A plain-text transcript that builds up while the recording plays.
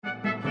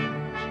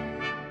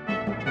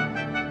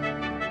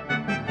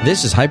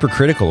This is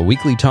Hypercritical, a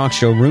weekly talk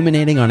show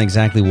ruminating on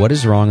exactly what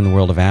is wrong in the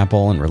world of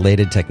Apple and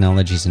related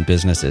technologies and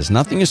businesses.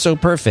 Nothing is so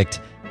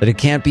perfect that it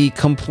can't be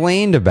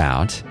complained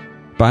about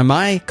by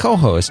my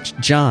co-host,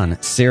 John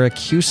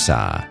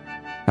Siracusa.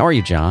 How are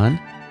you, John?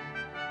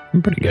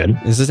 I'm pretty good.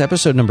 This is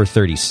episode number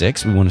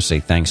 36. We want to say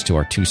thanks to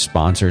our two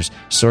sponsors,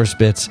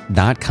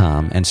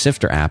 SourceBits.com and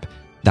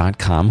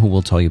SifterApp.com, who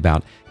we'll tell you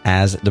about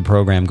as the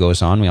program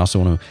goes on. We also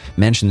want to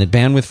mention that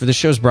bandwidth for the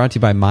show is brought to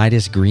you by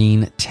Midas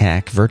Green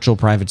Tech, virtual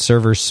private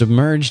servers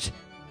submerged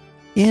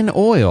in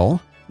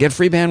oil. Get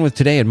free bandwidth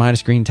today at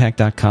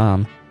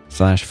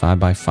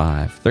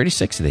MidasGreenTech.com/5x5.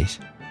 36 of these.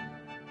 How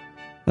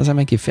does that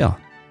make you feel?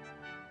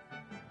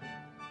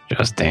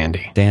 Just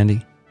dandy.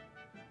 Dandy?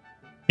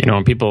 You know,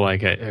 when people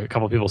like, a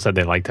couple of people said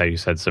they liked how you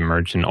said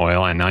submerged in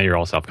oil, and now you're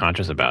all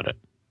self-conscious about it.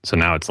 So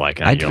now it's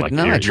like, I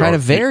try to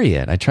vary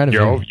it.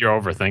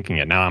 You're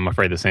overthinking it. Now I'm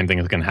afraid the same thing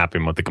is going to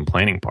happen with the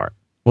complaining part.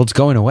 Well, it's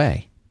going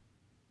away.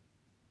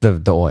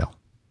 The oil.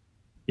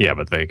 Yeah,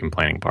 but the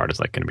complaining part is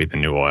like going to be the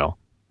new oil.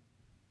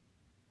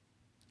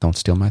 Don't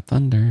steal my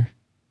thunder.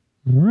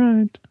 All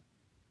right.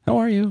 How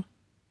are you?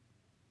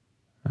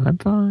 I'm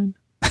fine.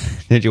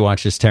 Did you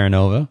watch this Terra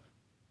Nova?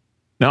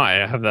 No,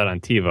 I have that on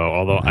TiVo,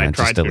 although I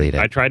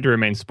tried to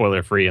remain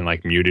spoiler-free and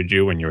like muted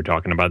you when you were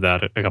talking about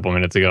that a couple of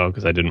minutes ago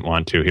because I didn't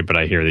want to, but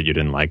I hear that you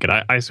didn't like it.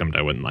 I assumed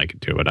I wouldn't like it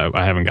too, but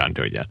I haven't gotten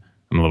to it yet.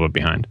 I'm a little bit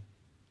behind.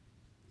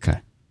 Okay.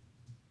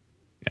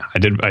 Yeah,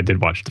 I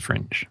did watch The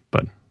Fringe,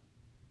 but...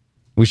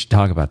 We should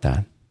talk about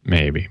that.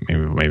 Maybe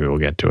we'll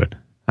get to it.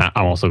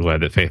 I'm also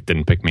glad that Faith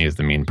didn't pick me as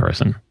the mean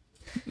person.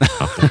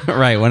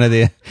 Right, one of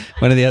the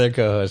other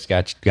co-hosts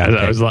got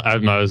I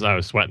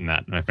was sweating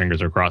that. My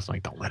fingers are crossed.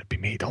 Like, don't let it be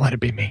me. Don't let it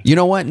be me. You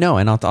know what? No,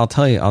 and I'll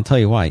tell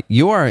you why.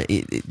 You are,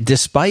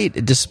 despite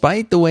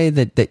the way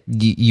that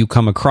you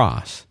come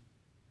across,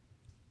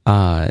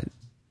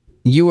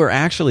 you are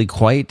actually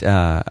quite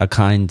a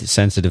kind,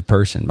 sensitive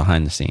person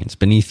behind the scenes.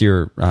 Beneath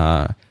your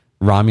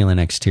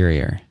Romulan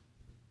exterior,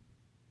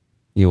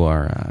 you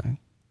are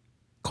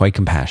quite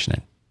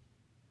compassionate.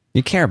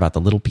 You care about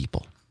the little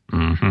people.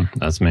 Mm-hmm.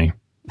 That's me.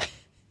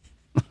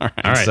 All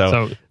right.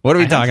 So what are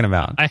we talking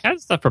about? I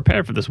had stuff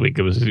prepared for this week.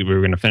 We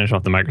were going to finish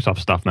off the Microsoft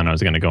stuff, and then I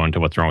was going to go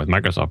into what's wrong with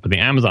Microsoft. But the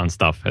Amazon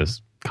stuff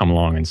has come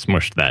along and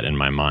smushed that in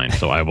my mind.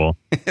 So I will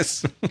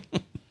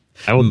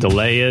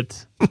delay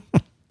it.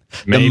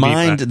 The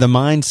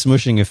mind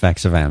smushing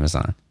effects of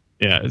Amazon.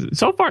 Yeah.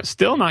 So far,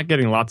 still not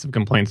getting lots of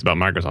complaints about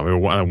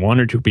Microsoft. One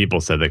or two people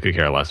said they could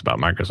care less about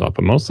Microsoft,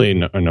 but mostly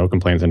no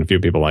complaints, and a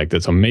few people liked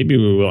it. So maybe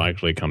we will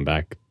actually come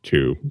back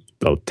to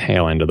the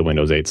tail end of the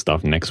Windows 8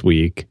 stuff next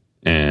week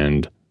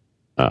and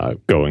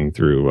going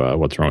through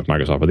what's wrong with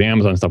Microsoft. But the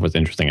Amazon stuff was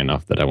interesting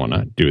enough that I want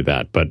to do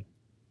that. But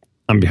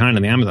I'm behind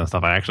on the Amazon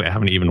stuff. I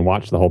haven't even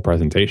watched the whole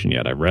presentation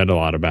yet. I read a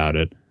lot about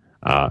it,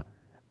 but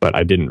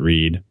I didn't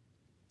read.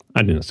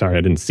 I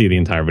didn't see the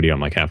entire video.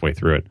 I'm like halfway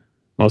through it.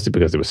 Mostly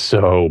because it was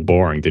so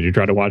boring. Did you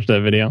try to watch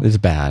that video? It's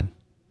bad.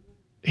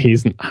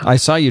 I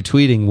saw you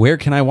tweeting, where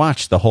can I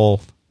watch the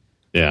whole...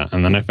 Yeah,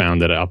 and then I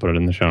found it. I'll put it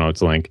in the show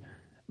notes link.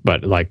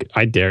 But, like,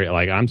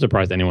 I'm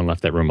surprised anyone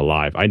left that room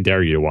alive. I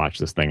dare you to watch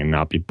this thing and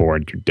not be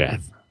bored to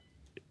death.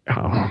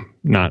 Oh,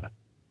 not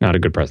a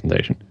good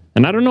presentation.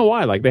 And I don't know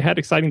why. Like, they had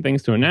exciting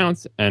things to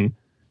announce, and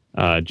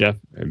Jeff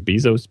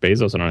Bezos, I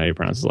don't know how you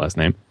pronounce his last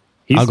name.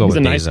 He's a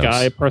nice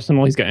guy,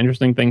 personal. He's got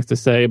interesting things to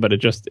say, but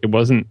it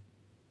wasn't...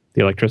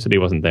 The electricity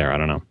wasn't there. I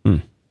don't know.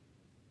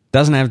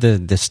 Doesn't have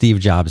the Steve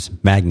Jobs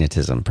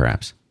magnetism,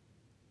 perhaps.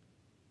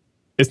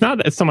 It's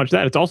not so much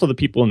that. It's also the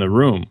people in the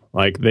room.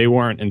 Like, they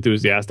weren't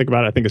enthusiastic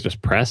about it. I think it's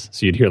just press.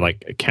 So you'd hear,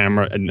 like, a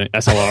camera, an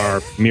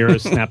SLR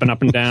mirrors snapping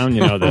up and down.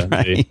 You know,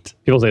 right.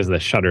 People say it's the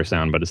shutter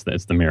sound, but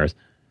it's the mirrors.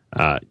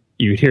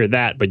 You'd hear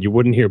that, but you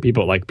wouldn't hear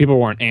people. Like,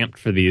 people weren't amped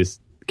for these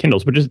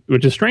Kindles, which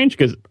is strange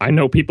because I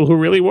know people who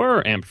really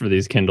were amped for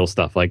these Kindle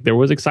stuff. Like, there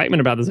was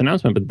excitement about this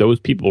announcement, but those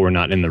people were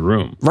not in the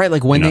room. Right,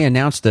 like when they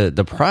announced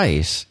the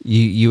price,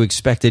 you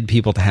expected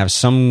people to have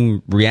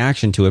some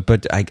reaction to it,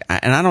 but I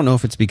don't know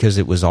if it's because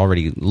it was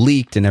already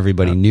leaked and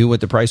everybody knew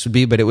what the price would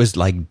be, but it was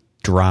like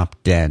drop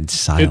dead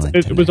silent.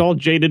 It was all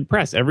jaded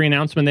press. Every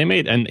announcement they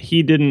made, and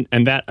he didn't,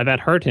 and that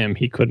hurt him.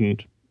 He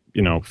couldn't,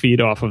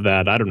 feed off of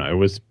that. I don't know. It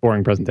was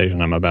boring presentation.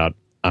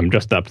 I'm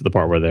just up to the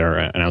part where they're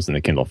announcing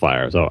the Kindle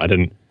Fire. So I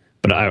didn't,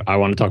 but I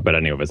want to talk about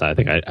any of it. I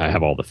think I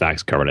have all the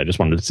facts covered. I just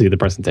wanted to see the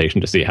presentation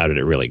to see how did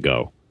it really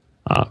go,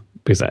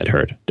 because I had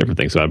heard different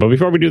things about it. But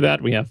before we do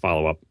that, we have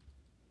follow-up.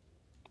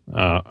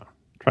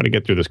 Try to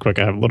get through this quick.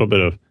 I have a little bit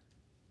of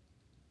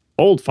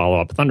old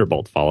follow-up,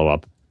 Thunderbolt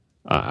follow-up.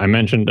 I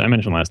mentioned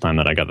last time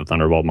that I got the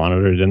Thunderbolt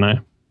monitor, didn't I?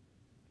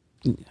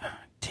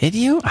 Did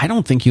you? I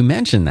don't think you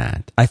mentioned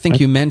that. I think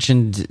you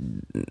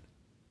mentioned...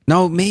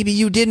 No, maybe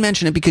you did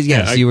mention it because,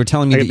 yes, you were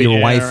telling me that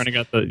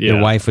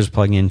your wife was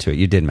plugging into it.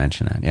 You did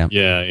mention that,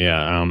 yeah.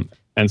 Yeah.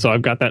 And so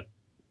I've got that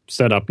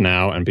set up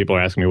now, and people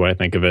are asking me what I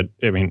think of it.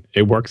 I mean,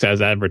 it works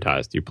as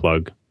advertised. You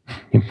plug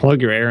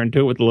your air into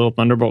it with a little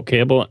Thunderbolt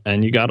cable,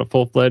 and you got a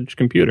full-fledged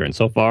computer. And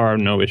so far,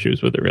 no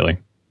issues with it, really.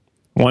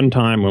 One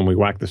time when we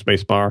whacked the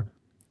space bar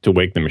to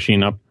wake the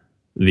machine up,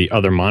 the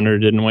other monitor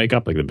didn't wake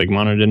up, like the big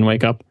monitor didn't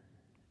wake up.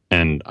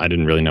 And I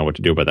didn't really know what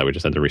to do about that. We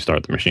just had to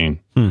restart the machine.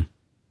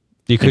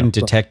 You couldn't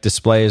detect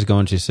displays, go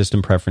into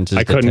system preferences.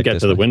 I couldn't get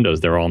to the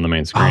windows. They're all on the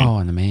main screen. Oh,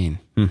 on the main.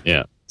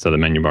 Yeah. So the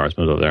menu bar is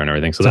moved over there and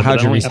everything. So how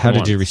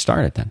did you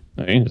restart it then?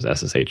 You just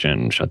SSH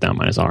and shut down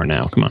 -R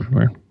now. Come on,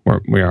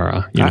 we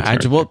are.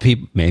 Well,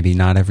 maybe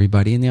not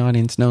everybody in the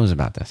audience knows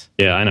about this.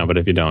 Yeah, I know, but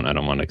if you don't, I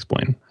don't want to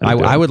explain.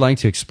 I would like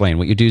to explain.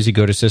 What you do is you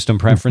go to System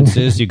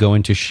Preferences, you go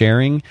into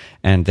Sharing,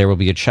 and there will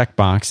be a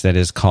checkbox that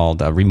is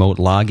called Remote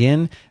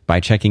Login. By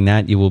checking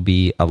that, you will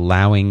be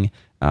allowing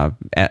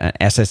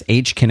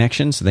SSH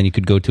connection. So then you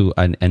could go to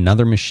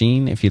another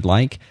machine if you'd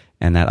like,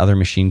 and that other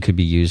machine could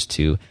be used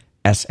to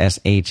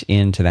SSH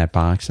into that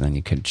box, and then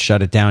you could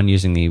shut it down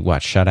using the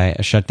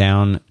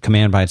shutdown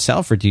command by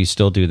itself, or do you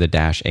still do the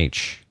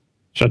 -H?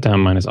 Shutdown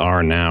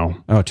 -R now.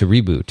 Oh, to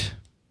reboot.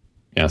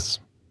 Yes.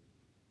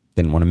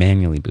 Didn't want to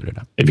manually boot it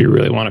up. If you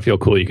really want to feel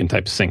cool, you can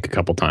type sync a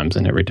couple times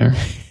in every turn.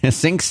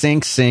 sync,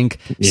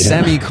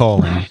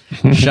 semicolon,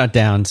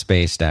 shutdown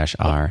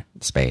 -R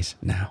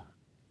now.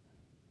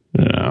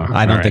 No,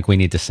 I don't think we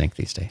need to sync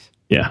these days.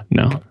 Yeah,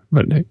 no,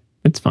 but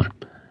it's fine.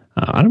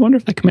 I wonder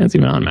if that command's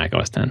even on Mac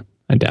OS X.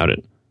 I doubt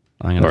it.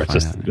 Or it's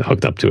just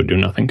hooked up to a do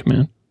nothing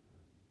command.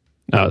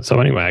 So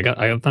anyway, I got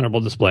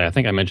Thunderbolt display. I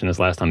think I mentioned this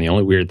last time. The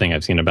only weird thing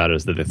I've seen about it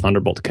is that the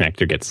Thunderbolt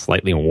connector gets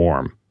slightly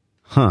warm.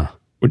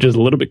 Which is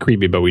a little bit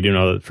creepy, but we do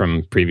know that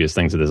from previous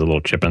things that there's a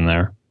little chip in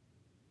there.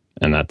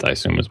 And that, I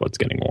assume, is what's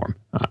getting warm.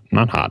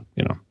 Not hot,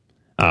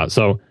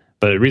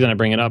 But the reason I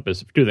bring it up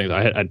is for two things.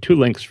 I had two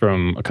links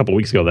from a couple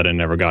weeks ago that I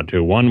never got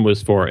to. One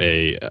was for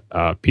a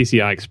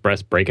PCI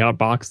Express breakout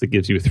box that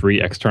gives you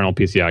 3 external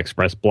PCI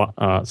Express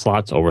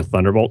slots over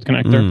Thunderbolt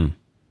connector.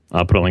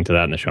 I'll put a link to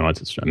that in the show notes.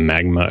 It's a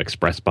Magma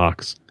Express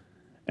box.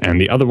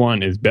 And the other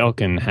one is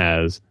Belkin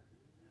has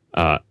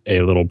a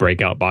little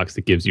breakout box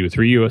that gives you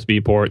 3 USB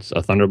ports,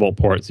 a Thunderbolt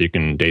port so you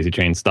can daisy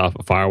chain stuff,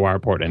 a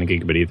FireWire port, and a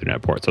Gigabit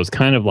Ethernet port. So it's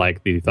kind of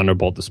like the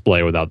Thunderbolt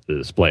display without the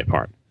display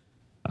part.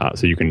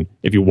 So you can,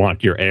 if you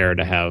want your Air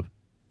to have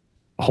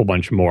a whole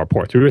bunch more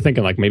ports. We were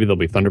thinking like maybe there'll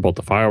be Thunderbolt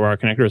to FireWire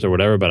connectors or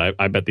whatever, but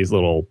I bet these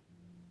little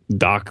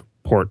dock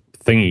port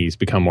thingies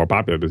become more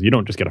popular because you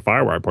don't just get a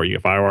FireWire port, you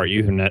get FireWire,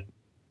 Ethernet,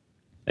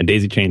 a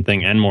daisy chain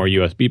thing, and more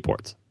USB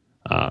ports.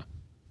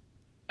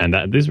 And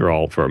these are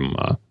all from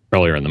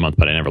earlier in the month,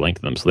 but I never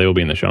linked to them, so they will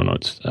be in the show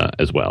notes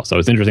as well. So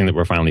it's interesting that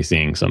we're finally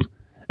seeing some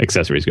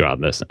accessories go out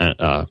in this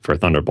for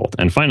Thunderbolt.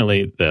 And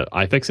finally, the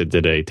iFixit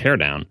did a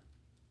teardown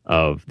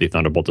of the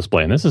Thunderbolt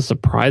display, and there's a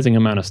surprising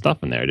amount of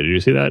stuff in there. Did you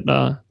see that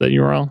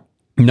URL?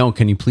 No,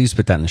 can you please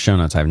put that in the show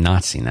notes? I have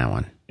not seen that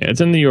one. Yeah, it's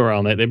in the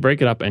URL, and they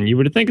break it up, and you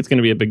would think it's going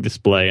to be a big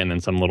display and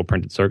then some little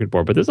printed circuit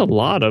board, but there's a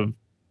lot of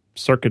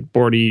circuit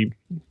boardy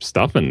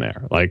stuff in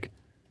there. Like,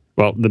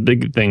 well, the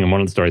big thing in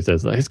one of the stories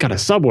says it's got a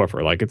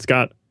subwoofer. Like, it's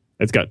got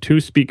 2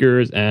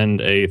 speakers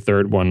and a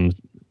third one,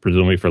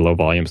 presumably for low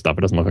volume stuff.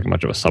 It doesn't look like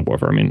much of a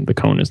subwoofer. I mean, the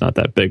cone is not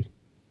that big.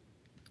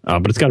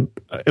 But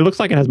it looks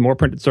like it has more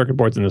printed circuit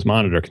boards in this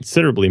monitor,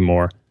 considerably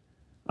more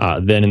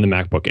than in the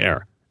MacBook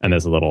Air. And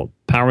there's a little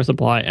power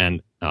supply.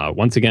 And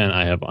once again,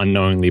 I have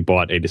unknowingly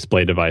bought a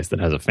display device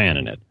that has a fan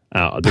in it.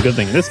 The good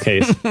thing in this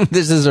case...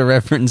 This is a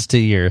reference to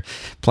your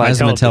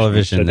plasma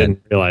television. I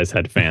didn't realize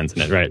had fans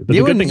in it, right? But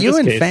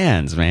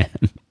fans, man.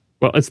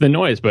 Well, it's the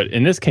noise. But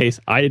in this case,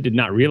 I did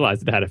not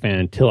realize it had a fan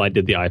until I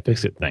did the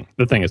iFixit thing.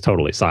 The thing is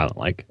totally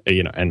silent.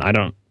 And I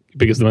don't...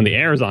 Because when the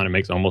air is on, it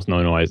makes almost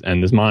no noise.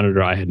 And this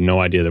monitor, I had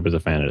no idea there was a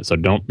fan in it. So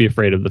don't be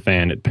afraid of the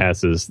fan. It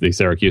passes the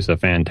Syracuse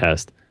fan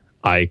test.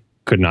 I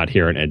could not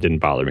hear it, and it didn't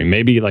bother me.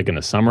 Maybe like in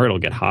the summer, it'll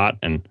get hot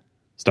and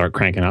start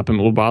cranking up, and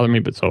it will bother me.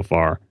 But so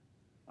far,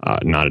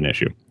 not an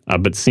issue.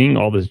 But seeing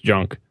all this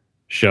junk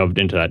shoved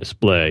into that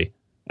display,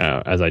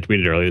 as I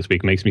tweeted earlier this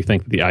week, makes me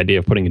think that the idea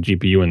of putting a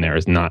GPU in there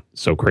is not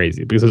so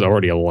crazy, because there's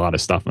already a lot of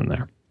stuff in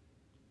there.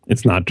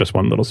 It's not just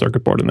one little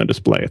circuit board in the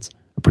display. It's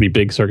a pretty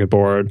big circuit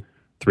board,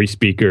 3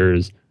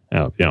 speakers,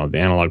 the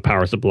analog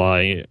power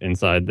supply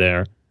inside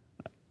there.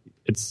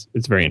 It's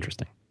very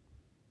interesting.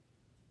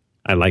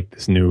 I like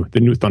the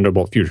new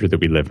Thunderbolt future that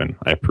we live in.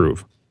 I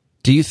approve.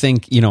 Do you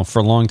think, for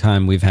a long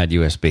time we've had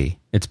USB.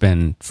 It's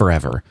been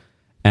forever.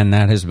 And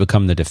that has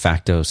become the de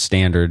facto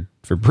standard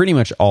for pretty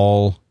much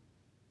all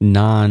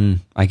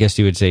I guess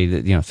you would say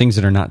that, things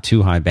that are not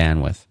too high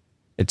bandwidth.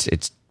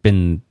 It's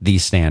been the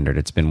standard.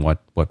 It's been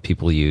what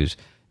people use.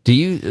 Do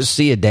you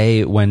see a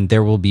day when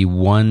there will be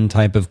one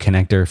type of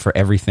connector for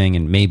everything,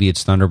 and maybe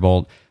it's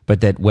Thunderbolt, but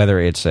that whether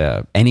it's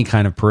any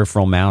kind of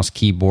peripheral, mouse,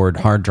 keyboard,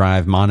 hard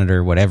drive,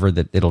 monitor, whatever,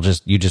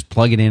 that you just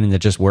plug it in and it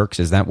just works?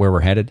 Is that where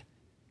we're headed?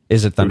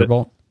 Is it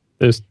Thunderbolt?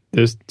 There's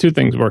 2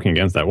 things working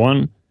against that.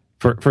 One,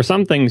 for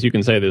some things, you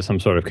can say there's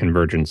some sort of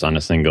convergence on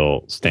a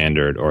single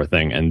standard or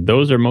thing, and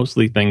those are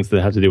mostly things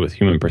that have to do with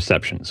human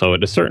perception. So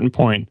at a certain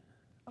point,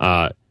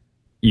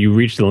 you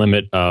reach the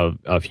limit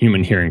of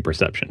human hearing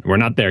perception. We're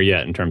not there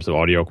yet in terms of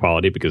audio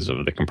quality because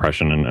of the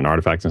compression and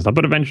artifacts and stuff,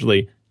 but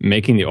eventually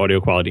making the audio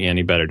quality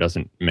any better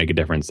doesn't make a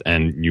difference,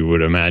 and you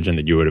would imagine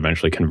that you would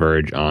eventually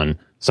converge on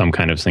some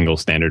kind of single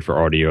standard for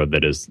audio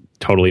that is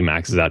totally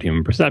maxes out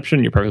human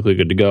perception. You're perfectly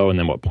good to go, and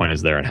then what point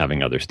is there in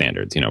having other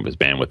standards, because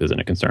bandwidth isn't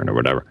a concern or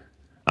whatever.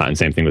 And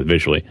same thing with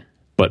visually.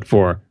 But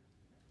for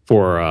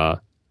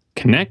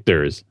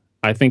connectors,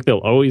 I think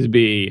there'll always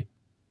be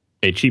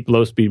a cheap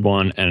low-speed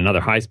one and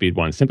another high-speed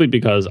one, simply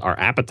because our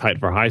appetite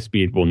for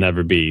high-speed will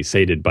never be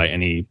sated by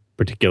any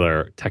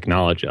particular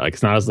technology. Like,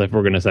 it's not as if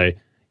we're going to say,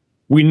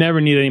 we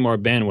never need any more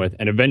bandwidth,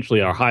 and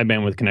eventually our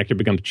high-bandwidth connector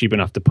becomes cheap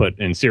enough to put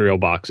in cereal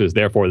boxes,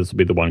 therefore this will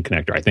be the one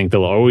connector. I think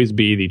there'll always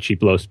be the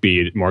cheap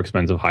low-speed, more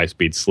expensive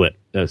high-speed split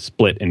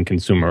in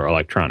consumer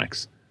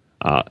electronics.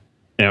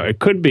 It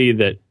could be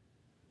that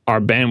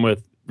our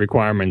bandwidth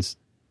requirements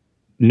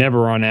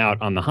never run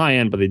out on the high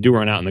end, but they do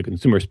run out in the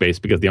consumer space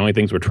because the only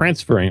things we're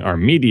transferring are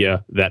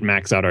media that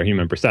max out our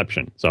human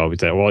perception. So we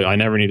say, well, I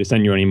never need to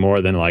send you any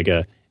more than like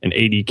an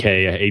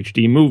 80K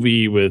HD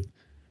movie with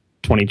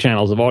 20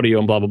 channels of audio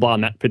and blah, blah, blah.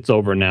 And that fits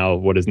over now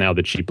what is now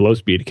the cheap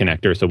low-speed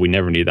connector. So we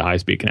never need the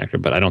high-speed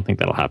connector, but I don't think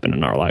that'll happen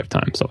in our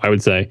lifetime. So I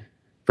would say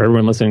for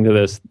everyone listening to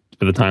this,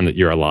 for the time that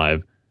you're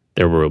alive,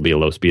 there will be a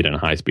low-speed and a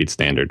high-speed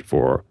standard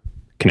for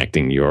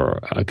connecting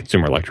your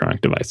consumer electronic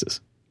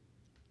devices.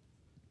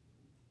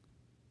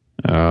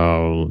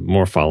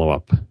 More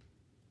follow-up.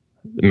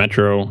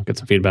 Metro, get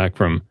some feedback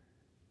from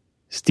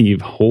Steve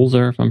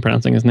Holzer, if I'm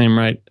pronouncing his name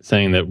right,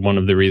 saying that one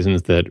of the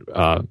reasons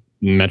that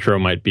Metro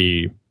might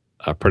be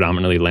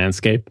predominantly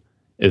landscape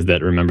is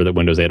that, remember that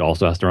Windows 8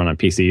 also has to run on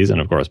PCs, and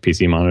of course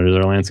PC monitors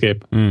are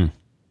landscape.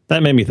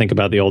 That made me think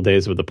about the old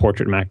days with the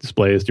portrait Mac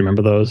displays. Do you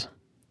remember those?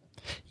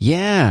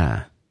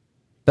 Yeah.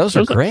 Those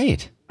are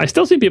great. I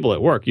still see people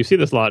at work. You see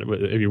this a lot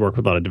if you work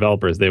with a lot of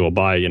developers. They will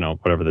buy,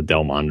 whatever the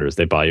Dell monitors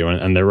they buy you,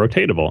 and they're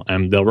rotatable,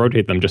 and they'll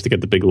rotate them just to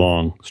get the big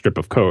long strip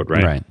of code,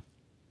 right? Right.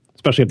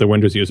 Especially if they're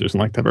Windows users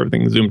and like to have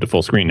everything zoomed to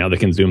full screen. Now they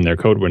can zoom their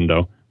code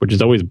window, which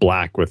is always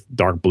black with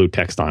dark blue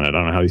text on it. I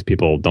don't know how these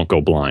people don't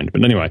go blind,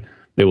 but anyway,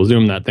 they will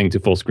zoom that thing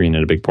to full screen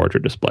in a big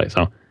portrait display.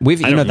 So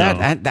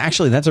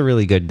actually that's a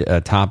really good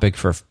topic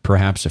for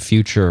perhaps a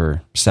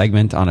future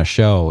segment on a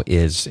show.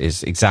 Is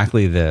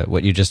exactly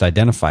what you just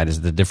identified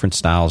as the different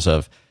styles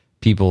of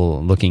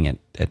people looking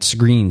at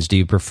screens. Do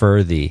you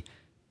prefer the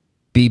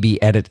BB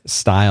Edit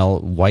style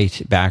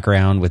white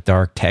background with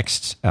dark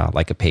text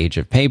like a page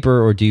of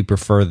paper, or do you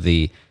prefer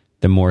the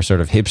more sort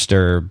of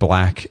hipster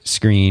black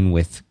screen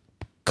with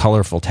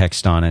colorful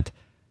text on it?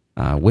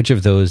 Which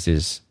of those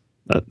is...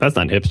 That's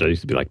not hipster. It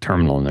used to be like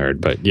terminal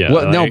nerd, but yeah.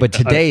 Well, no, but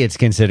today it's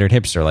considered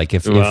hipster. Like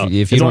if you don't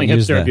use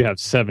if you have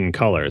 7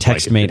 colors,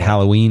 text-made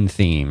Halloween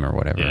theme or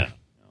whatever. Yeah,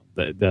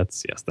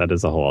 that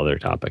is a whole other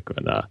topic.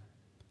 But,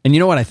 and you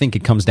know what I think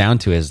it comes down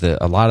to is that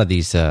a lot of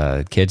these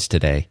kids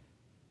today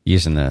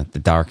using the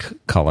dark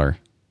color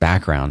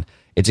background,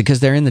 it's because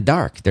they're in the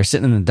dark. They're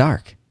sitting in the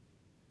dark.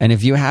 And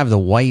if you have the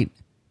white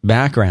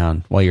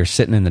background while you're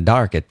sitting in the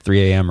dark at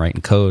 3 a.m.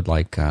 writing code,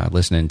 like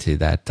listening to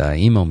that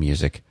emo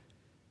music,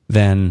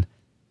 then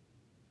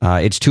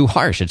it's too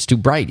harsh. It's too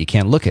bright. You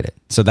can't look at it.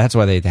 So that's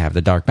why they have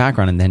the dark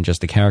background, and then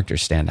just the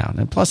characters stand out.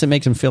 And plus, it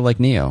makes them feel like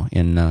Neo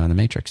in The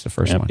Matrix, the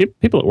first one.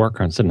 People at work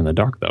aren't sitting in the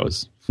dark, though.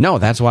 No,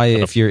 that's why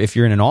if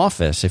you're in an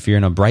office, if you're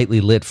in a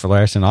brightly lit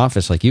fluorescent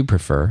office like you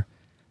prefer,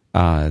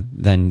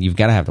 then you've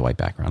got to have the white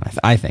background,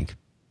 I think.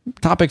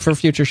 Topic for a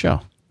future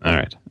show. All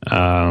right.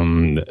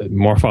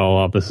 More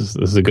follow-up. This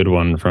is a good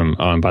one from,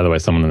 and by the way,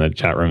 someone in the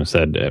chat room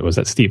said, was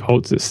that Steve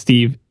Holtz?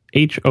 Steve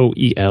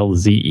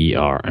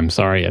Hoelzer. I'm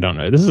sorry, I don't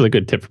know. This is a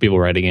good tip for people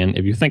writing in.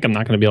 If you think I'm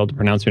not going to be able to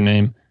pronounce your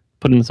name,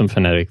 put in some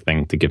phonetic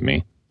thing to give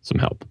me some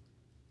help.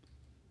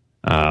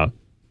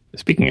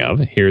 Speaking of,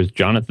 here's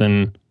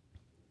Jonathan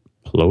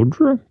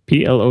Ploudre,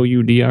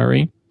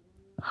 Ploudre.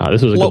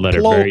 This was a good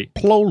letter.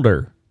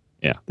 Ploudre.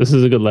 Yeah, this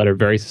is a good letter.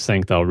 Very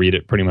succinct. I'll read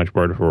it pretty much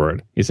word for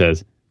word. He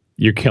says,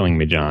 "You're killing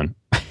me, John.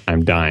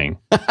 I'm dying."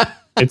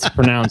 It's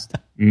pronounced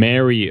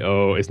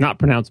Mario. It's not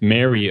pronounced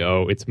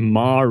Mario. It's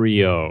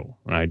Mario.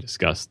 When I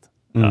discussed,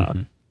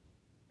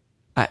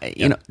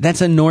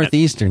 that's a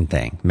northeastern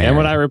thing. Mario. And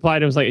what I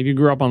replied, it was like, if you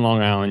grew up on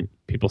Long Island,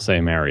 people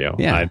say Mario.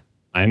 Yeah.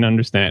 I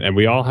understand, and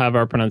we all have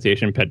our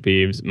pronunciation pet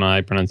peeves. My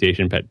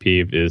pronunciation pet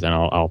peeve is, and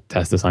I'll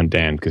test this on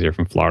Dan because you're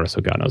from Florida,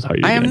 so God knows how you.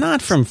 I am not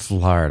from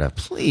Florida.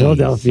 Please,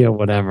 Philadelphia,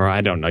 whatever.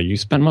 I don't know. You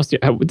spent most of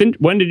your.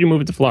 When did you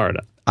move to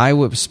Florida?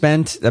 I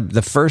spent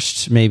the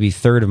first maybe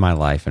third of my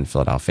life in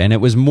Philadelphia, and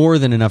it was more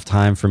than enough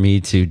time for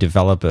me to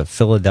develop a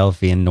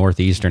Philadelphian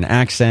Northeastern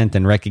accent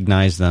and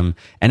recognize them.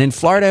 And in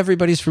Florida,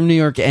 everybody's from New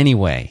York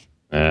anyway.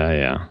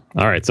 Yeah.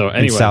 All right. So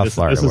anyway,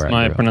 this is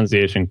my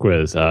pronunciation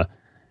quiz. How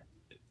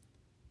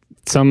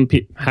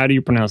do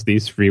you pronounce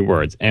these 3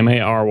 words?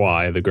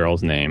 Mary, the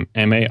girl's name.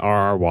 Mary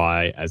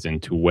as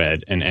in to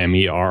wed, and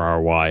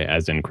Merry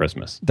as in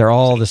Christmas. They're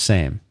all the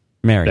same.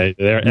 Mary.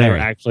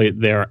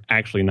 They're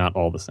actually not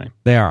all the same.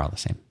 They are all the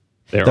same.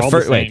 They're all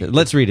the same. Wait,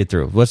 let's read it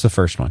through. What's the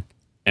first one?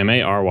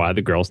 Mary,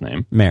 the girl's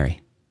name.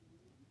 Mary.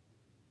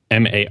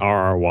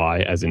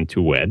 M-A-R-R-Y as in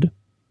to wed,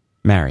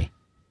 Marry.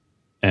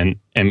 and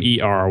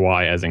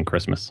M-E-R-R-Y as in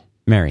Christmas.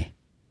 Marry.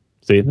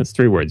 See, that's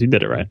 3 words. You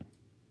did it right.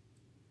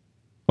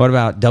 What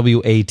about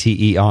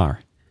W-A-T-E-R?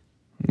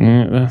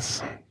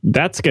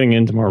 That's getting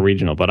into more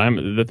regional, but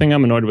the thing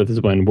I'm annoyed with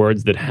is when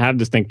words that have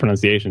distinct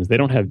pronunciations, they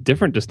don't have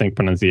different distinct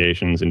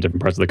pronunciations in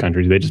different parts of the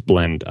country. They just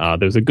blend.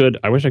 There's a good,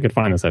 I wish I could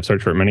find this. I've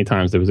searched for it many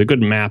times. There was a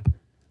good map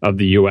of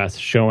the U.S.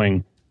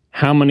 showing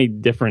how many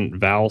different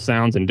vowel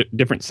sounds and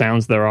different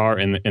sounds there are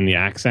in the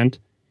accent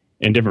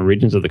in different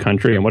regions of the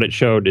country. And what it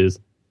showed is,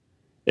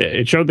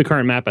 it showed the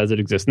current map as it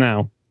exists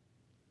now,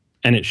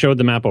 and it showed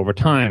the map over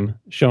time,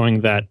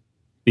 showing that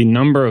the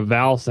number of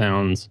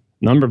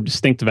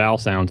distinct vowel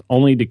sounds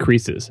only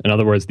decreases. In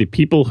other words, the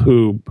people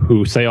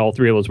who say all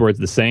 3 of those words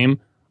the same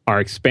are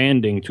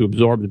expanding to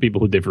absorb the people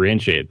who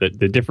differentiate.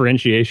 The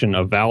differentiation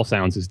of vowel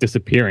sounds is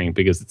disappearing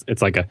because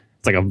it's like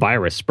a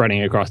virus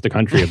spreading across the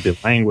country of the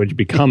language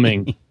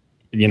becoming,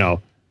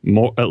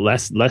 more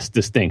less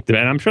distinct. And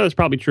I'm sure that's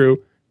probably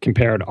true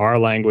compared our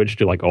language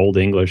to like Old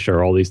English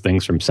or all these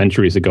things from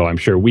centuries ago. I'm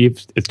sure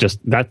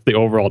that's the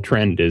overall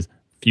trend is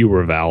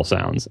fewer vowel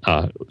sounds,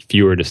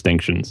 fewer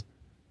distinctions.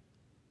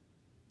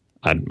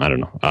 I don't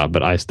know,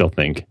 but I still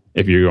think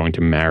if you're going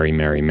to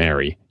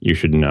marry, you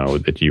should know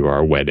that you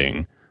are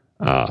wedding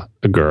a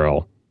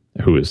girl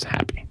who is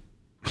happy.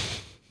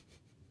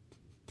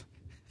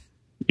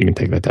 You can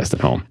take that test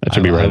at home. That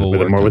should be right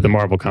with the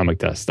Marvel comic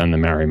test than the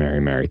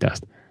marry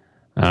test.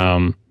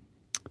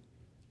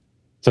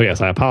 So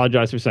yes, I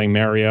apologize for saying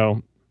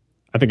Mario.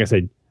 I think I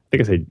said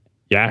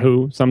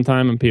Yahoo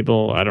sometime, and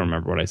people, I don't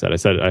remember what I said.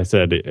 I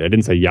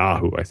didn't say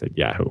Yahoo. I said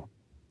Yahoo.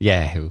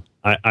 Yahoo.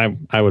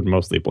 I would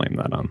mostly blame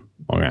that on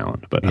Long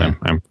Island, but yeah.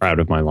 I'm proud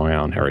of my Long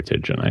Island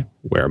heritage, and I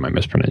wear my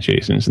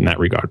mispronunciations in that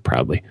regard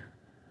proudly.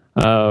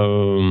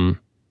 What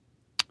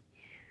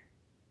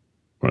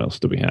else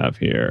do we have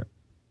here?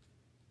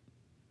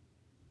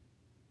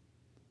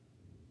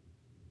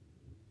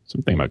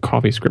 Something about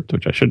CoffeeScript,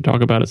 which I should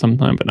talk about at some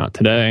time, but not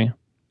today.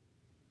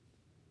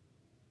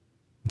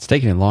 It's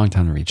taking a long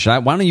time to read. Why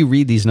don't you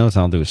read these notes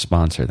and I'll do a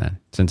sponsor then,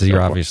 since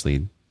you're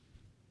obviously,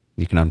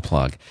 you can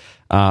unplug.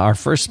 Our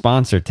first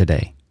sponsor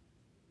today,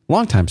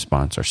 longtime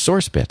sponsor,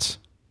 SourceBits.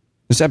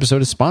 This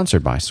episode is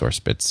sponsored by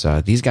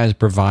SourceBits. These guys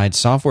provide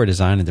software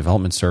design and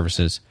development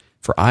services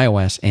for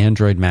iOS,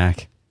 Android,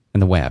 Mac,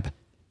 and the web.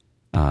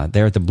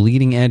 They're at the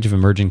bleeding edge of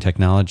emerging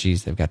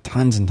technologies. They've got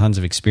tons and tons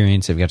of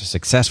experience. They've got a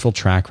successful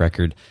track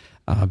record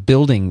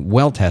building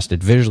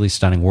well-tested, visually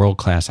stunning,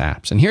 world-class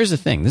apps. And here's the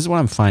thing. This is what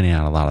I'm finding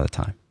out a lot of the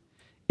time,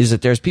 is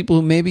that there's people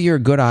who maybe you're a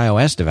good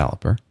iOS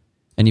developer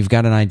and you've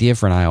got an idea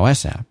for an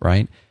iOS app,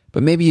 right?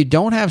 But maybe you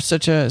don't have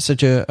such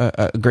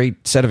a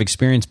great set of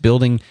experience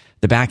building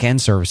the back-end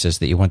services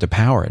that you want to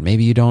power it.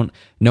 Maybe you don't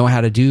know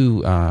how to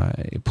do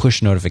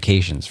push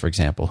notifications, for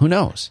example. Who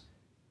knows?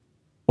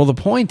 Well, the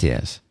point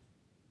is,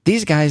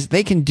 these guys,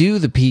 they can do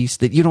the piece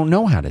that you don't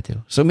know how to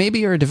do. So maybe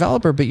you're a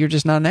developer, but you're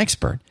just not an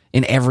expert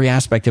in every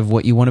aspect of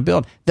what you want to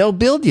build. They'll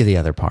build you the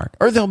other part,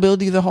 or they'll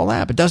build you the whole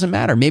app. It doesn't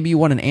matter. Maybe you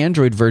want an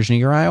Android version of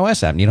your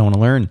iOS app, and you don't want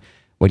to learn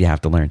what you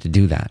have to learn to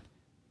do that.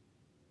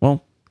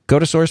 Well, go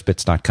to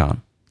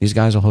sourcebits.com. These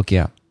guys will hook you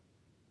up.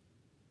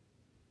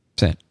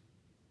 That's it.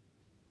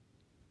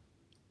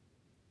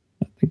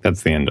 I think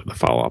that's the end of the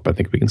follow-up. I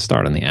think we can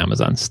start on the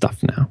Amazon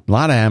stuff now. A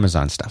lot of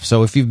Amazon stuff.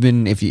 So if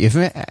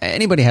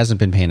anybody hasn't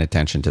been paying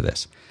attention to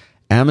this,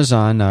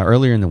 Amazon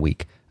earlier in the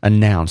week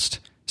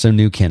announced some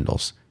new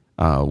Kindles.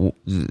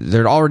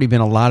 There had already been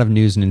a lot of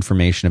news and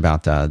information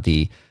about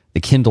the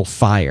Kindle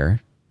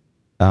Fire,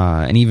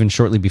 and even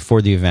shortly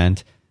before the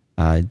event,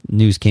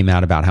 news came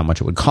out about how much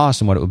it would cost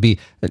and what it would be.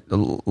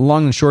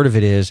 Long and short of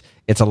it is,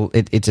 it's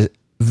a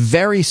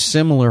very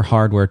similar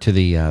hardware to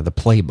the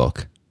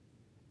Playbook.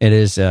 It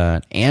is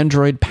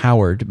Android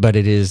powered, but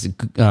it is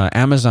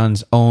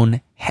Amazon's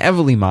own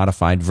heavily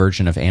modified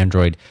version of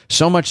Android.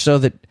 So much so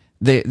that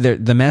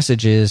the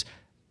message is,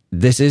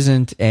 this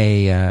isn't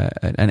an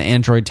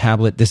Android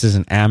tablet. This is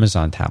an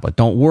Amazon tablet.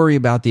 Don't worry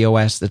about the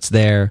OS that's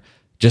there.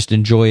 Just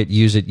enjoy it.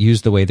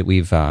 Use the way that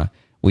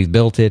we've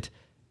built it.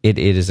 It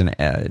is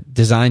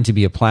designed to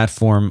be a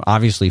platform,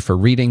 obviously for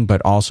reading,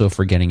 but also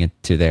for getting it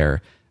to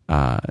their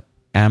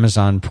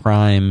Amazon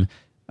Prime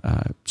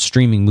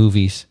streaming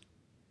movies.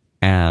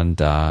 And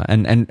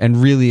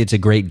really, it's a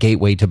great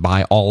gateway to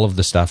buy all of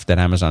the stuff that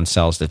Amazon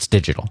sells that's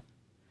digital.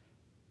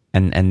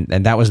 And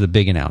that was the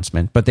big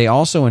announcement. But they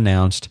also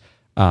announced,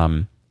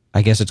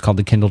 I guess it's called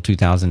the Kindle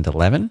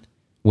 2011,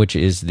 which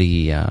is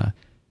the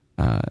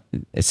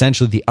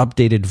essentially the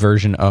updated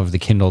version of the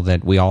Kindle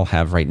that we all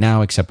have right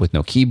now, except with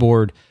no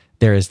keyboard.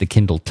 There is the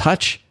Kindle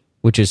Touch,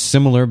 which is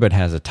similar but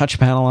has a touch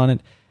panel on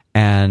it.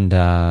 And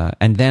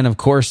then, of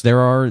course, there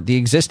are the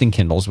existing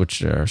Kindles,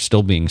 which are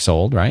still being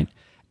sold, right?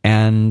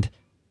 And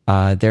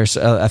there's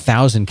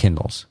 1,000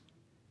 Kindles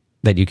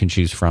that you can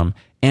choose from.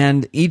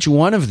 And each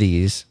one of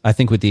these, I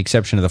think with the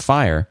exception of the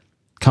Fire,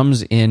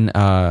 comes in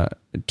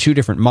 2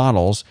 different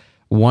models,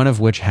 one of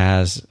which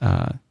has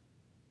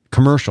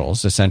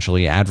commercials,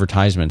 essentially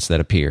advertisements that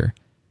appear.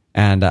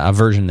 and a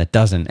version that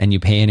doesn't, and you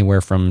pay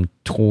anywhere from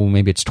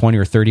maybe it's $20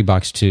 or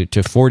 $30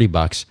 to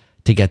 $40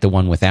 to get the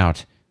one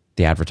without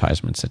the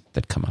advertisements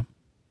that come up.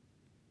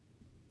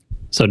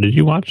 So did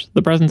you watch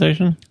the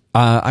presentation?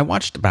 I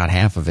watched about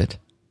half of it.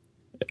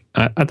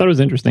 I thought it was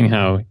interesting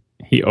how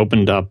he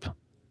opened up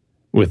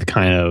with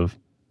kind of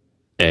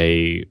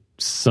a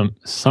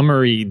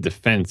summary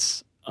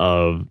defense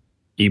of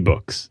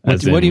ebooks.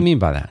 What do you mean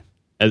by that?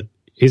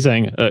 He's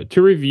saying,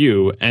 to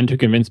review and to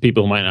convince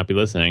people who might not be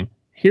listening,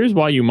 here's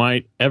why you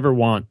might ever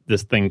want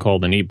this thing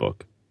called an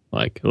ebook.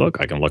 Like, look,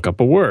 I can look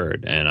up a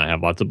word, and I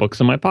have lots of books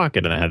in my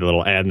pocket, and I had a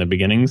little ad in the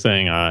beginning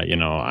saying,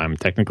 I'm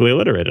technically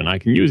illiterate, and I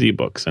can use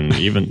ebooks, and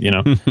even,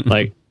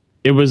 like,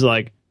 it was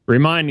like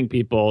reminding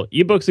people,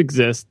 ebooks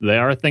exist, they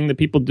are a thing that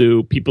people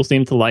do, people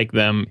seem to like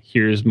them,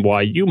 here's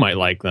why you might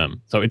like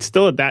them. So it's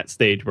still at that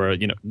stage where,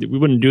 we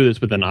wouldn't do this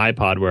with an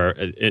iPod, where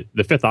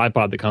the fifth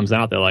iPod that comes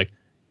out, they're like,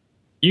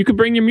 you could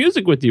bring your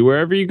music with you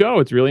wherever you go,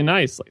 it's really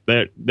nice.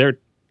 Like,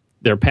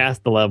 they're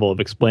past the level of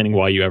explaining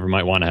why you ever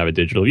might want to have a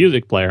digital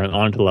music player and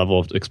onto the level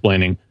of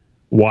explaining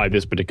why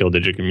this particular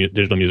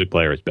digital music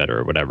player is better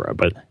or whatever.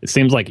 But it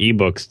seems like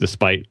ebooks,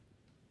 despite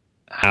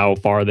how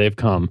far they've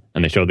come,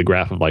 and they showed the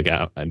graph of like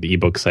the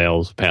ebook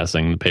sales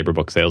passing the paper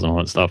book sales and all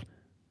that stuff,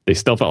 they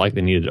still felt like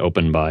they needed to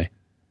open by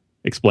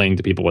explaining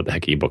to people what the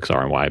heck ebooks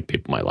are and why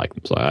people might like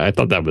them. So I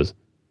thought that was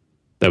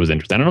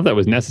interesting. I don't know if that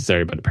was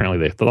necessary, but apparently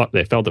they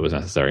felt it was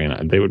necessary,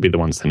 and they would be the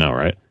ones to know,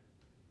 right?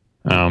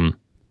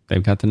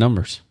 They've got the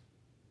numbers.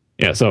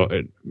 Yeah, so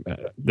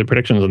the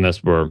predictions on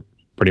this were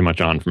pretty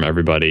much on from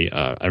everybody.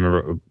 I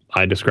remember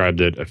I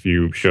described it a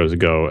few shows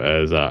ago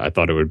as I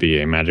thought it would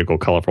be a magical,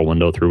 colorful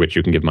window through which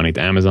you can give money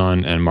to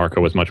Amazon, and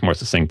Marco was much more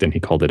succinct, and he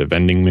called it a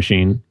vending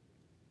machine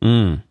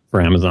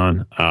for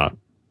Amazon.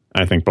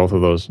 I think both of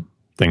those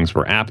things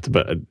were apt,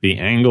 but the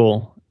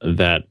angle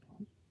that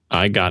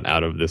I got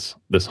out of this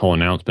whole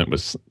announcement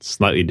was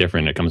slightly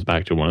different. It comes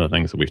back to one of the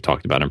things that we've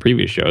talked about in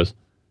previous shows,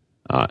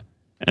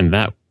 and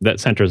that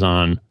centers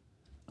on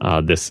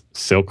this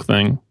Silk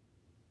thing.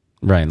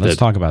 Right, let's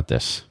talk about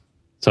this.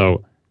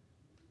 So,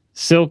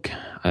 Silk,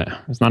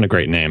 it's not a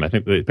great name. I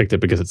think they picked it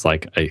because it's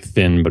like a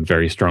thin but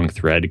very strong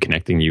thread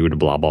connecting you to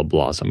blah, blah,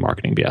 blah, some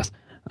marketing BS.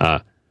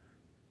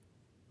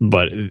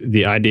 But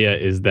the idea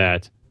is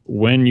that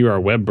when you are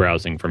web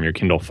browsing from your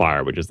Kindle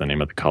Fire, which is the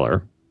name of the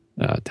color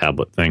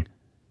tablet thing,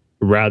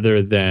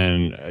 rather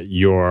than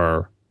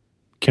your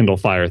Kindle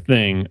Fire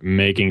thing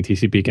making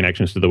TCP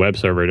connections to the web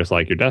server just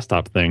like your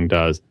desktop thing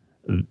does,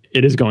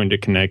 it is going to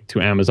connect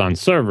to Amazon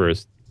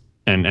servers,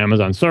 and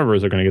Amazon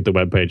servers are going to get the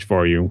web page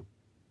for you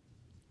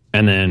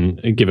and then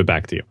give it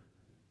back to you.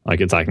 Like,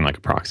 it's acting like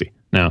a proxy.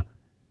 Now,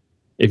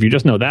 if you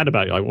just know that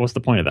about it, like, what's the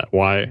point of that?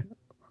 Why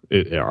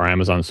are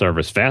Amazon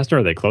servers faster?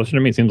 Are they closer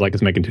to me? It seems like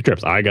it's making two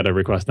trips. I got to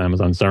request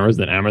Amazon servers,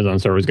 then Amazon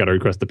servers got to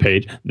request the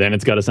page, then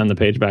it's got to send the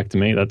page back to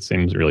me. That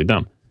seems really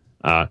dumb.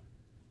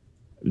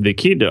 The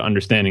key to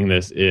understanding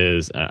this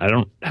is,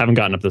 haven't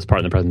gotten up to this part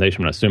in the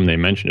presentation, but I assume they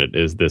mentioned it,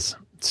 is this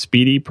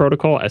Speedy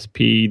protocol,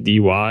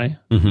 SPDY,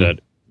 that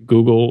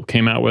Google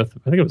came out with.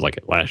 I think it was like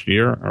last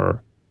year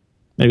or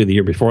maybe the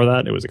year before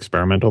that. It was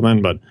experimental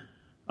then, but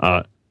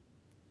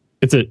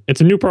it's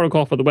a new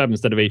protocol for the web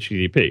instead of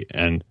HTTP.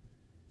 And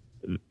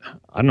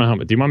I don't know how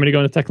much. Do you want me to go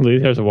into technical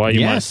details of why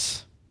you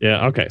Yes.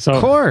 Yeah, okay. So,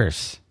 of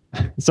course.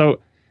 So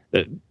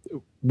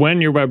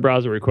when your web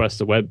browser requests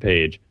a web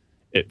page,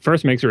 it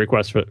first makes a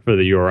request for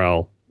the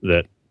URL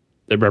that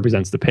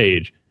represents the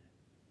page,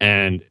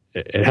 and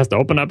it has to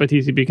open up a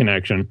TCP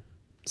connection,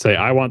 say,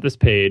 I want this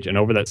page, and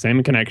over that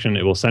same connection,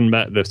 it will send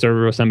back, the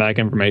server will send back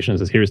information that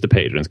says, here's the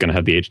page, and it's going to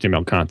have the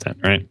HTML content,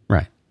 right?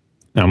 Right.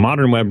 Now,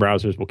 modern web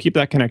browsers will keep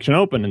that connection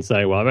open and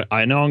say, well,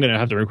 I know I'm going to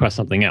have to request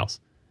something else,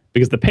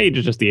 because the page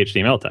is just the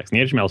HTML text, and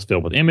the HTML is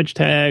filled with image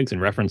tags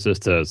and references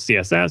to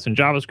CSS and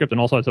JavaScript and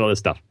all sorts of other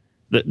stuff.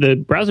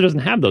 The browser doesn't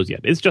have those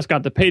yet. It's just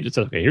got the page. It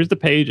says, okay, here's the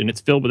page, and it's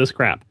filled with this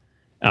crap.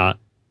 And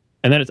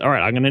then it's, all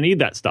right, I'm going to need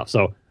that stuff.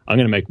 So I'm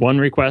going to make one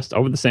request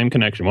over the same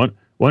connection,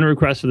 one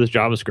request for this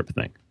JavaScript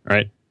thing,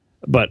 right?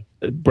 But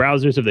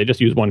browsers, if they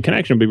just use one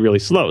connection, would be really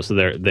slow. So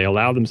they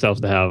allow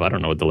themselves to have, I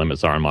don't know what the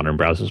limits are on modern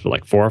browsers, but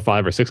like 4 or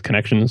 5 or 6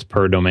 connections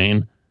per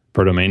domain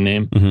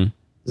name. Mm-hmm.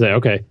 Say,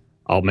 okay,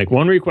 I'll make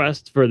one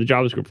request for the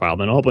JavaScript file,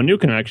 then I'll open a new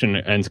connection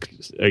and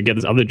get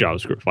this other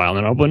JavaScript file,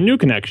 then I'll open a new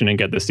connection and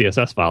get this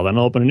CSS file, then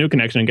I'll open a new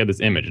connection and get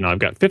this image. Now I've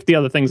got 50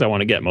 other things I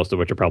want to get, most of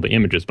which are probably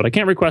images, but I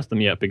can't request them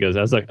yet because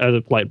as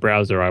a polite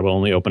browser, I will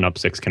only open up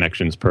 6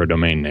 connections per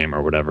domain name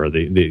or whatever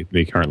the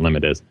current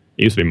limit is.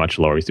 It used to be much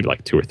lower. It used to be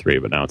like 2 or 3,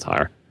 but now it's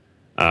higher.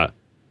 And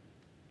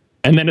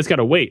then it's got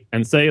to wait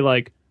and say,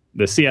 like,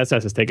 the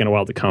CSS has taken a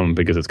while to come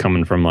because it's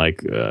coming from,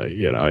 like,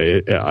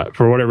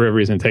 for whatever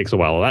reason, it takes a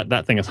while.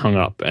 That thing is hung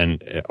up,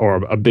 or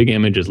a big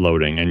image is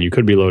loading, and you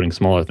could be loading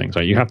smaller things.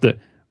 Right? You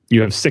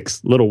have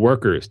 6 little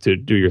workers to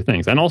do your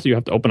things, and also you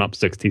have to open up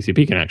 6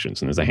 TCP connections,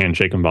 and there's a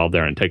handshake involved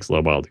there, and it takes a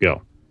little while to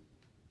go.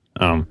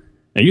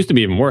 It used to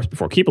be even worse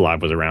before Keep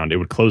Alive was around. It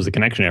would close the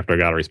connection after I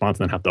got a response,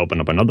 and then have to open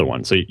up another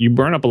one. So you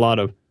burn up a lot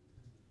of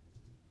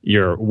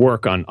your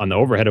work on the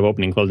overhead of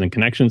opening and closing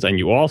connections, and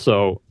you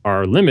also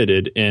are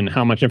limited in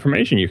how much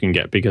information you can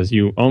get because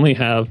you only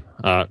have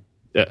a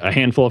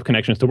handful of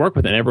connections to work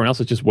with, and everyone else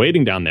is just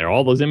waiting down there.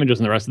 All those images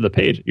and the rest of the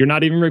page, you're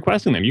not even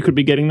requesting them. You could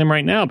be getting them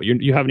right now, but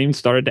you haven't even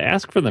started to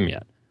ask for them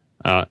yet.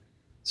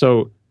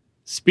 So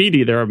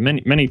Speedy, there are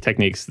many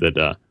techniques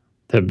that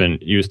have been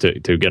used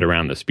to get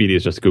around this. Speedy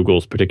is just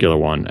Google's particular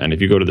one, and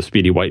if you go to the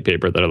Speedy white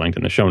paper that are linked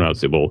in the show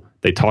notes,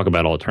 they talk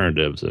about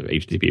alternatives of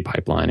HTTP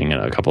pipelining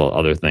and a couple of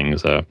other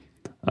things.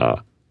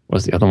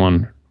 What's the other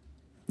one?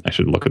 I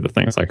should look at the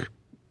things like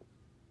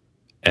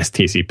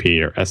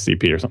STCP or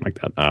SCP or something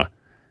like that.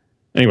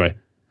 Anyway,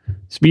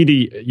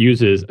 Speedy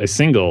uses a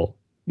single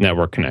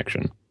network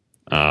connection,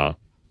 and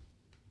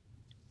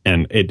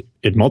it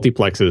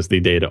multiplexes the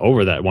data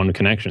over that one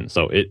connection.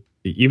 So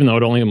even though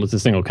it only was a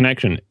single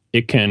connection,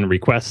 it can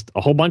request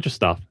a whole bunch of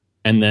stuff,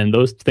 and then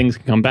those things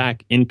can come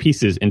back in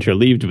pieces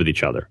interleaved with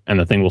each other, and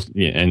the thing will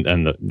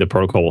and the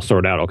protocol will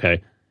sort out.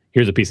 Okay,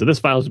 here's a piece of this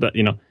file, but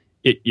you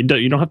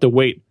don't have to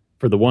wait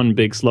for the one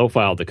big slow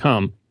file to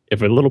come.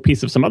 If a little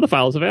piece of some other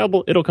file is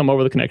available, it'll come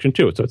over the connection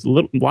too. So it's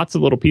lots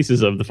of little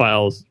pieces of the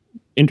files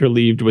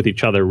interleaved with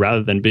each other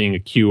rather than being a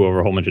queue over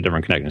a whole bunch of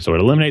different connections. So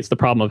it eliminates the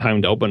problem of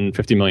having to open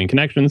 50 million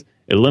connections.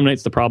 It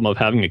eliminates the problem of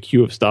having a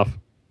queue of stuff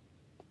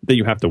that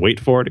you have to wait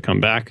for to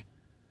come back.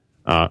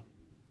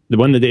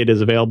 When the data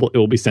is available, it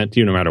will be sent to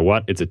you no matter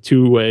what. It's a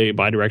two-way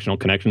bidirectional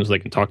connection, so they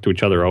can talk to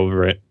each other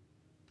over it.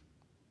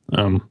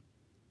 And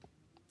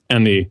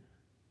the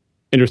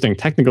interesting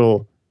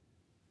technical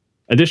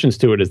additions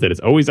to it is that it's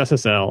always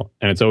SSL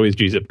and it's always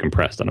gzip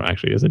compressed. I don't know,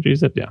 actually, is it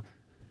gzip?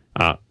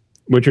 Yeah.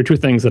 Which are two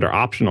things that are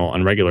optional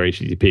on regular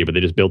HTTP, but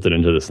they just built it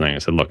into this thing. I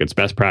said, look, it's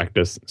best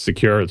practice,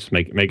 secure, let's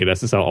make it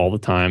SSL all the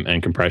time,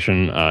 and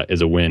compression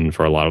is a win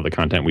for a lot of the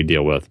content we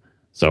deal with.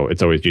 So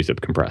it's always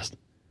gzip compressed.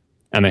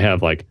 And they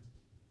have like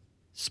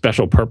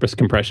special purpose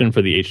compression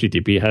for the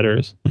HTTP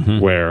headers,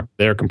 where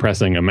they're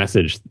compressing a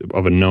message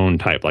of a known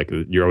type. Like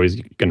you're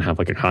always going to have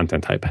like a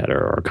content type header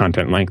or a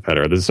content length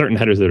header. There's certain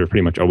headers that are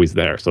pretty much always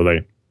there. So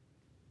they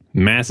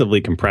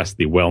massively compress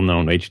the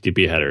well-known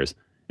HTTP headers.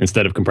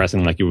 Instead of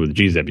compressing like you would with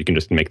gzip, you can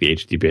just make the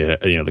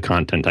HTTP, the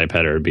content type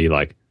header be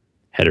like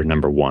header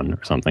number 1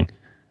 or something.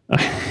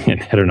 And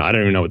header, I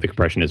don't even know what the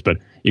compression is, but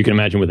you can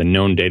imagine with a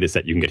known data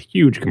set, you can get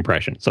huge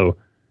compression. So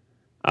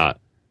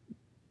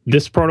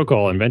this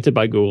protocol, invented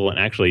by Google and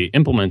actually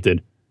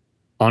implemented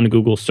on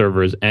Google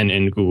servers and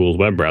in Google's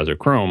web browser,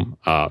 Chrome,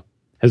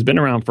 has been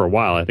around for a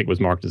while. I think it was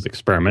marked as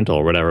experimental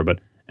or whatever, but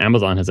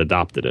Amazon has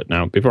adopted it.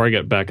 Now, before I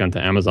get back onto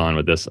Amazon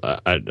with this,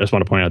 I just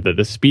want to point out that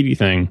this Speedy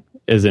thing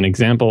is an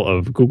example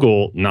of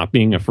Google not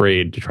being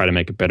afraid to try to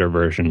make a better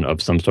version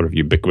of some sort of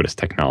ubiquitous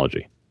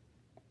technology.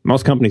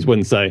 Most companies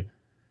wouldn't say,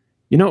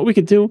 you know what we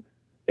could do?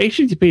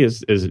 HTTP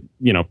is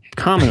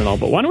common and all,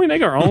 but why don't we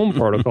make our own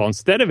protocol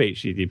instead of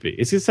HTTP?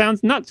 It just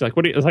sounds nuts. Like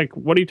what are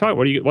you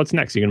talking? What's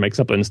next? You're gonna make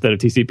something instead of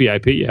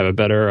TCP/IP? You have a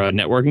better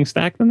networking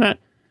stack than that?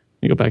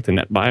 You go back to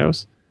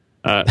NetBIOS.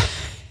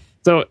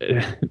 So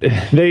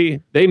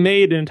they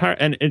made an entire,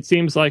 and it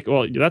seems like,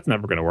 well, that's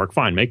never going to work.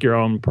 Fine, make your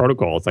own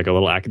protocol. It's like a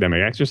little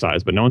academic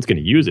exercise, but no one's going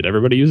to use it.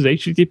 Everybody uses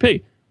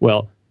HTTP.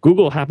 Well,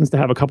 Google happens to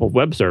have a couple of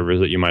web servers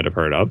that you might have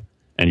heard of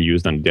and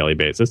used on a daily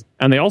basis.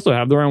 And they also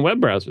have their own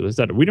web browser. They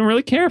said, we don't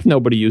really care if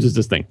nobody uses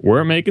this thing.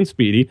 We're making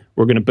Speedy.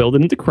 We're going to build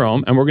it into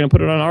Chrome, and we're going to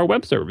put it on our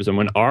web servers. And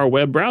when our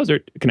web browser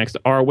connects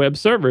to our web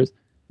servers,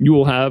 you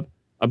will have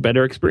a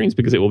better experience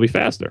because it will be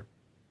faster.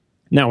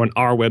 Now, when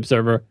our web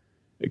server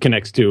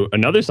connects to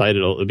another site,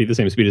 it'll be the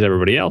same speed as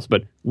everybody else.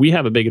 But we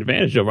have a big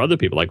advantage over other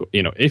people. Like,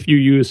 if you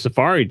use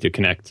Safari to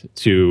connect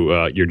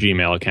to your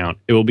Gmail account,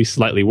 it will be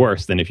slightly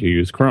worse than if you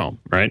use Chrome,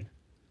 right?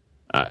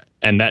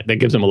 And that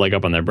gives them a leg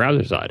up on their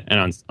browser side.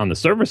 And on the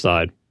server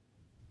side,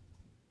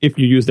 if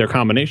you use their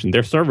combination,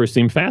 their servers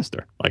seem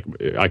faster. Like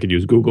I could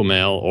use Google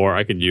Mail or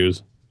I could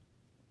use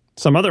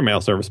some other mail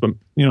service, but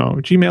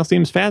Gmail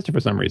seems faster for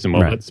some reason.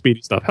 Well, that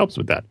speedy stuff helps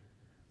with that.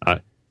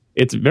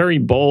 It's very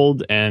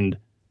bold and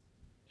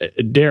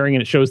daring,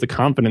 and it shows the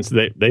confidence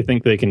that they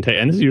think they can take.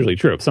 And this is usually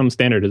true. If some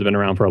standard has been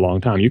around for a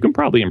long time, you can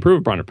probably improve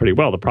upon it pretty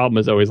well. The problem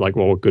is always like,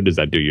 well, what good does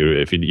that do you?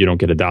 If you don't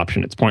get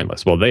adoption, it's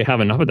pointless. Well, they have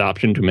enough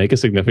adoption to make a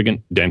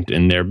significant dent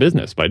in their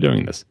business by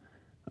doing this.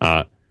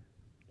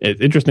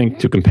 It's interesting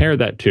to compare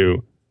that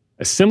to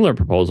a similar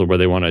proposal where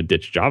they want to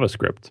ditch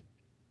JavaScript,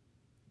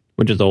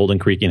 which is old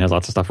and creaky and has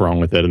lots of stuff wrong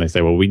with it. And they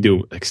say, well, we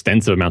do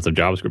extensive amounts of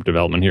JavaScript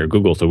development here at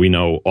Google, so we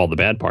know all the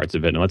bad parts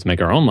of it, and let's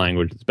make our own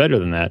language that's better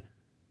than that.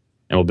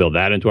 And we'll build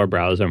that into our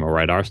browser, and we'll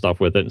write our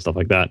stuff with it and stuff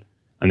like that.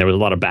 And there was a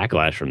lot of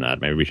backlash from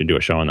that. Maybe we should do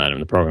a show on that in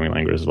the programming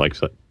languages, like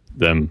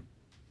them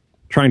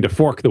trying to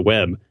fork the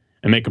web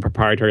and make a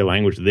proprietary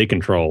language that they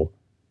control.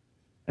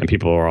 And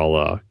people are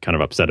all kind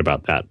of upset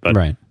about that. But,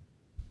 right.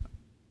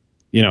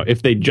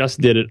 If they just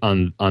did it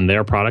on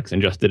their products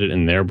and just did it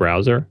in their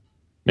browser,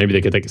 maybe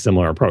they could take a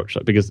similar approach.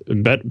 Because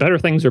better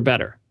things are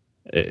better.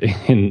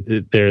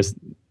 And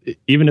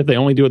even if they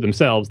only do it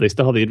themselves, they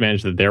still have the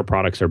advantage that their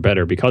products are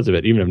better because of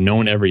it, even if no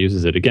one ever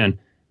uses it again.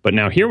 But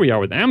now here we are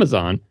with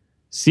Amazon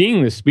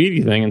seeing this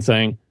Speedy thing and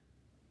saying,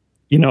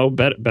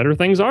 better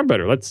things are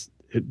better. Let's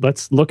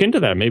look into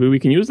that. Maybe we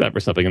can use that for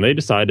something. And they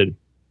decided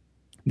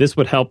this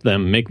would help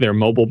them make their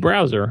mobile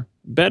browser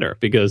better,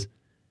 because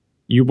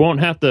you won't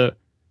have to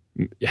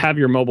have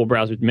your mobile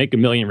browser make a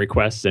million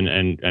requests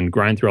and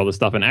grind through all this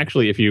stuff. And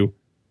actually, if you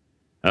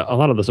a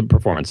lot of the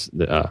performance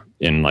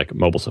in like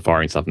mobile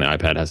Safari and stuff on the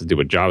iPad has to do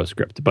with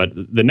JavaScript, but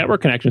the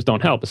network connections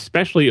don't help,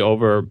 especially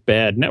over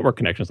bad network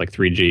connections like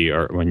 3G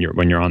or when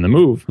you're on the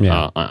move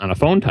on a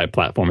phone type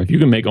platform. If you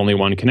can make only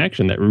one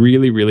connection, that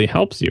really, really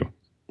helps you.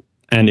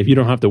 And if you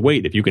don't have to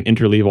wait, if you can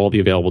interleave all the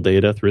available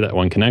data through that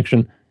one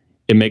connection,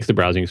 it makes the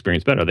browsing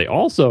experience better. They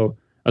also,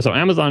 so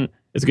Amazon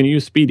is going to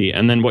use Speedy,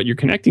 and then what you're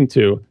connecting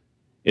to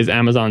is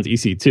Amazon's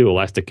EC2,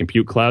 Elastic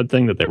Compute Cloud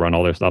thing that they run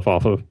all their stuff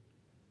off of,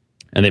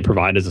 and they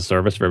provide as a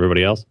service for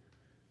everybody else.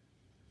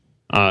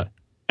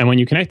 And when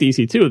you connect to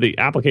EC2, the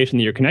application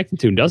that you're connecting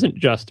to doesn't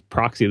just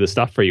proxy the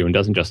stuff for you and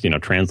doesn't just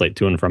translate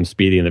to and from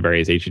Speedy and the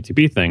various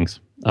HTTP things.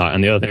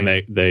 And the other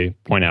thing they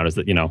point out is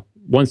that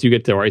once you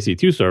get to our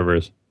EC2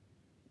 servers,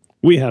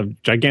 we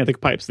have gigantic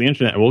pipes to the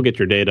internet, and we'll get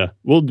your data.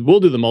 We'll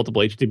do the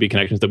multiple HTTP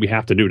connections that we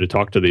have to do to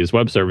talk to these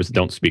web servers that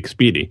don't speak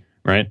Speedy,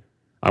 right?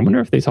 I wonder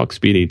if they talk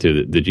Speedy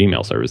to the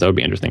Gmail servers. That would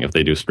be interesting if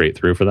they do straight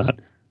through for that.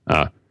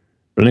 But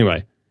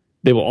anyway,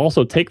 they will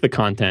also take the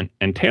content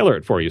and tailor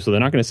it for you. So they're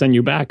not going to send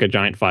you back a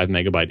giant 5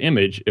 megabyte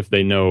image if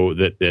they know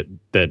that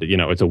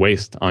it's a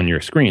waste on your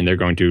screen. They're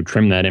going to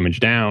trim that image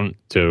down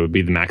to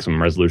be the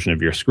maximum resolution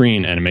of your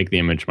screen and make the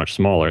image much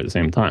smaller at the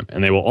same time.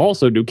 And they will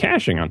also do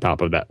caching on top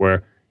of that,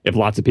 where if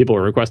lots of people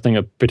are requesting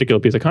a particular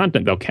piece of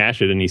content, they'll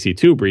cache it in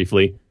EC2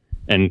 briefly.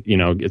 And,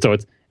 so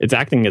it's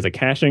acting as a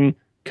caching,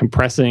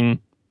 compressing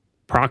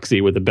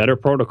proxy with a better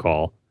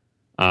protocol.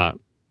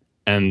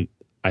 And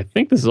I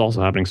think this is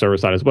also happening server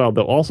side as well.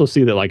 They'll also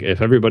see that, like,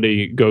 if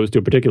everybody goes to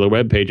a particular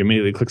web page,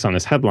 immediately clicks on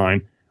this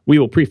headline, we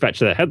will prefetch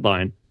that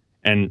headline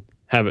and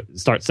have it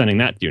start sending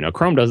that to you. Now,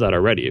 Chrome does that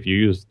already. If you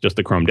use just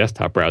the Chrome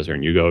desktop browser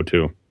and you go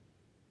to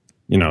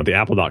the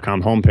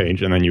apple.com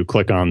homepage, and then you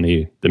click on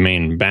the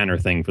main banner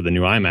thing for the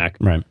new iMac.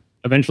 Right.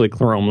 Eventually,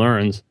 Chrome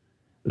learns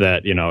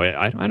that,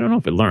 I don't know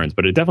if it learns,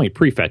 but it definitely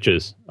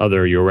prefetches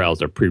other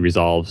URLs or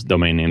pre-resolves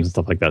domain names and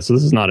stuff like that. So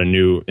this is not a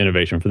new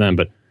innovation for them,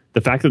 but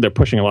the fact that they're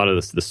pushing a lot of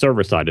this to the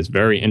server side is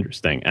very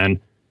interesting, and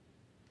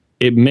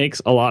it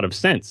makes a lot of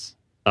sense.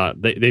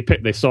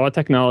 They saw a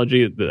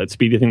technology, that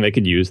Speedy thing they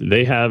could use.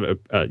 They have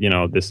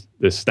this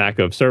stack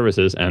of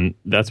services, and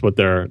that's what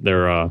they're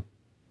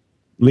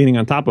leaning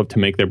on top of to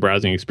make their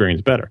browsing experience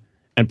better.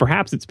 And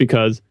perhaps it's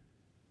because,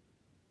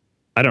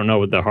 I don't know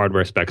what the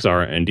hardware specs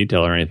are in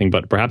detail or anything,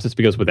 but perhaps it's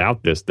because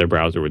without this, their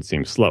browser would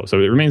seem slow. So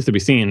it remains to be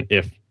seen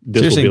if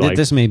this will be like...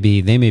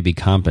 They may be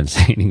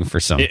compensating for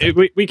something.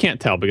 We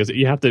can't tell, because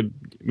we have to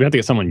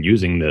get someone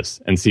using this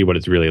and see what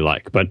it's really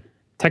like. But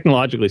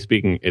technologically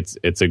speaking,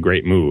 it's a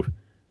great move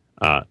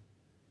to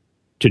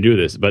do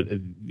this. But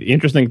the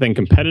interesting thing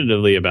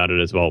competitively about it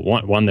as well,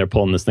 one, they're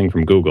pulling this thing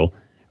from Google.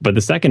 But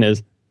the second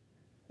is,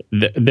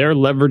 they're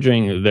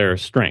leveraging their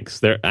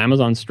strengths, their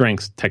Amazon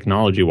strengths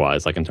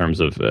technology-wise, like in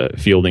terms of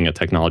fielding a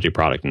technology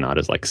product and not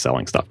as like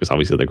selling stuff, because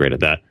obviously they're great at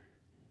that,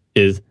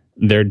 is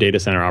their data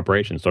center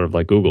operations, sort of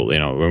like Google.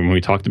 When we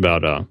talked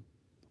about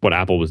what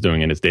Apple was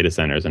doing in its data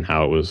centers and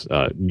how it was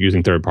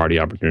using third-party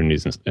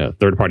opportunities,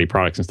 third-party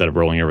products instead of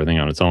rolling everything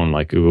on its own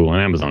like Google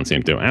and Amazon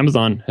seem to.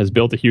 Amazon has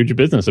built a huge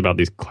business about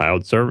these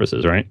cloud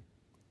services, right?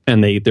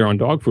 And they eat their own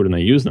dog food and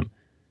they use them.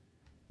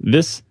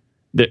 This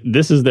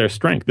is their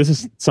strength. This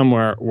is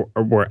somewhere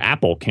where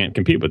Apple can't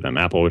compete with them.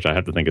 Apple, which I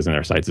have to think is in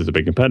their sights, is a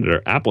big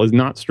competitor. Apple is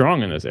not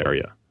strong in this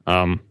area.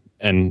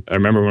 And I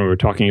remember when we were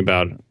talking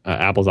about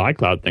Apple's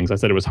iCloud things, I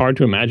said it was hard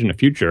to imagine a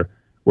future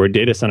where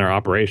data center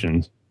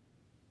operations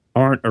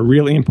aren't a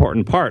really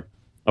important part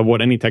of what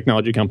any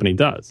technology company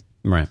does.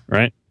 Right.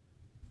 Right.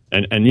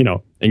 And you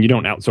don't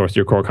outsource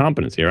your core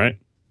competency, right?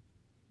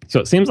 So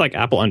it seems like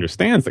Apple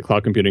understands that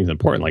cloud computing is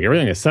important. Like,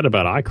 everything I said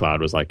about iCloud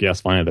was like, yes,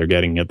 finally they're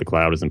getting it. The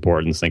cloud is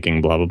important,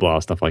 syncing, blah, blah, blah,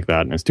 stuff like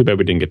that. And it's too bad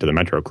we didn't get to the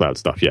Metro Cloud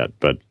stuff yet,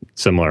 but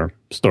similar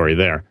story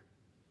there.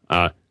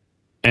 And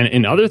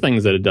in other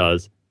things that it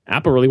does,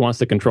 Apple really wants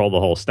to control the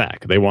whole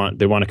stack. They want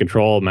to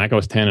control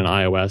macOS 10 and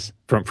iOS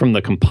from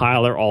the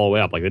compiler all the way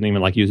up. Like, they didn't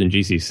even like using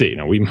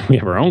GCC. We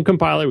have our own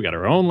compiler, we got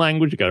our own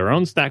language, we got our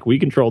own stack. We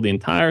control the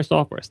entire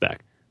software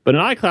stack. But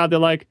in iCloud, they're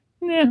like,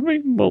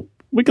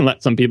 we can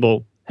let some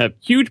people have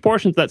huge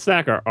portions of that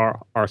stack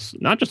are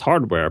not just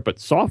hardware, but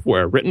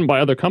software written by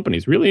other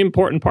companies. Really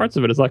important parts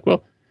of it is like,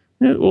 well,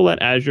 we'll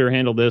let Azure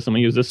handle this, and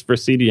we use this for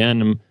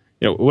CDN,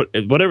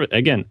 and whatever.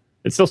 Again,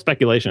 it's still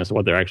speculation as to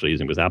what they're actually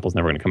using, because Apple's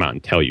never going to come out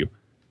and tell you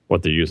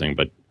what they're using.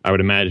 But I would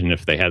imagine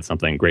if they had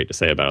something great to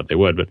say about it, they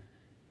would. But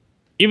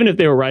even if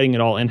they were writing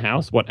it all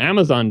in-house, what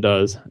Amazon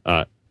does,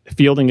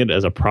 fielding it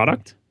as a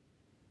product,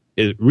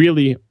 it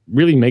really,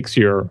 really makes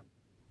your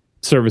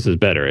services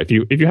better. If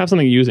you have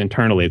something you use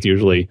internally,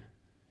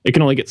 it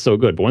can only get so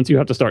good. But once you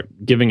have to start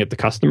giving it to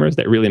customers,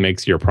 that really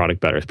makes your product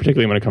better,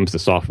 particularly when it comes to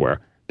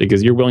software,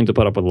 because you're willing to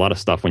put up with a lot of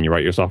stuff when you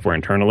write your software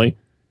internally.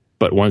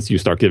 But once you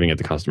start giving it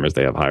to customers,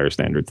 they have higher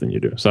standards than you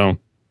do. So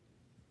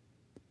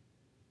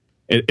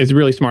it's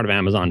really smart of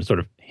Amazon to sort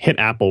of hit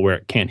Apple where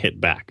it can't hit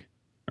back,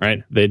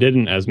 right? They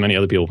didn't, as many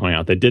other people point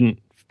out, they didn't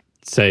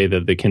say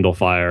that the Kindle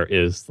Fire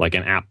is like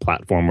an app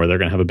platform where they're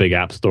going to have a big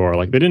app store.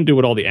 Like, they didn't do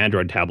what all the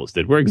Android tablets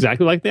did. We're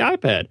exactly like the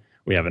iPad.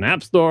 We have an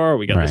app store.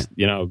 We got this,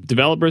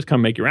 developers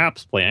come make your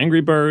apps, play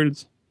Angry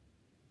Birds,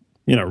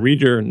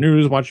 read your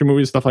news, watch your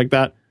movies, stuff like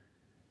that.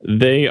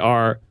 They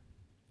are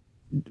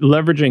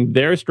leveraging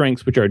their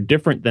strengths, which are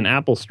different than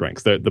Apple's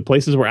strengths. The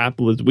places where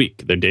Apple is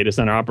weak, their data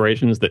center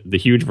operations, the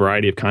huge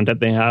variety of content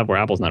they have, where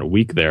Apple's not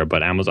weak there,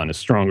 but Amazon is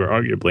stronger,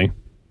 arguably.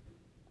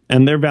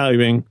 And they're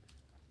valuing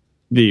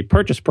the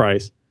purchase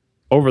price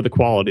over the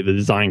quality, the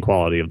design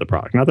quality of the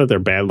product. Not that they're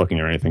bad looking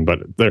or anything, but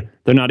they're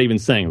not even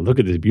saying, look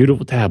at this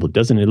beautiful tablet.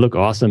 Doesn't it look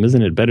awesome?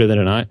 Isn't it better than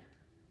an I?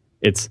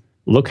 It's,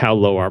 look how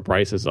low our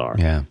prices are.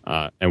 Yeah.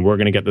 And we're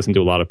going to get this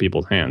into a lot of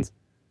people's hands.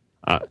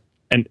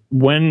 And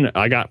when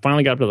I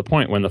finally got to the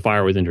point when the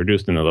Fire was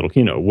introduced in the little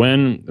keynote,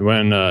 when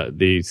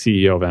the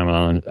CEO of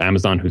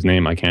Amazon, whose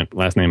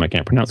last name I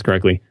can't pronounce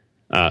correctly,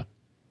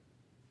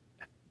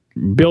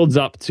 builds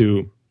up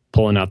to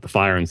pulling out the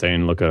Fire and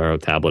saying, look at our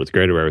tablet, it's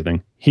great or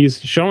everything.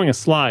 He's showing a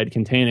slide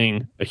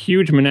containing a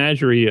huge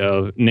menagerie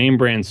of name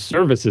brand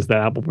services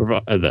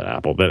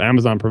that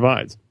Amazon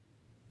provides.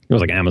 It was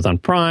like Amazon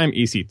Prime,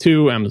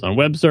 EC2, Amazon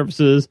Web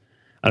Services.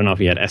 I don't know if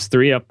he had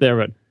S3 up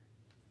there,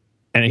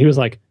 and he was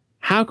like,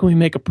 how can we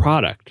make a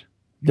product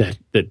that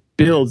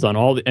builds on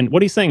all and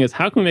what he's saying is,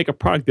 how can we make a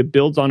product that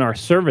builds on our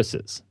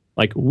services?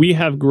 Like, we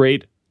have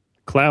great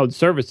cloud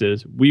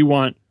services. We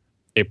want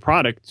a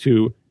product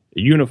to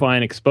unify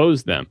and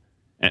expose them.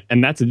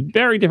 And that's a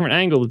very different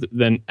angle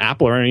than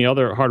Apple or any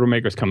other hardware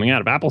makers coming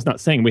out of. Apple's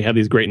not saying we have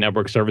these great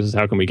network services,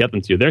 how can we get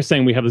them to you? They're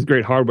saying we have this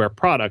great hardware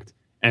product,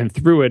 and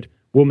through it,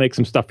 we'll make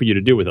some stuff for you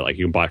to do with it. Like,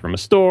 you can buy from a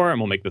store, and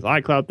we'll make this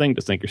iCloud thing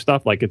to sync your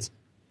stuff. Like, it's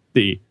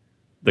the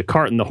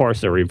cart and the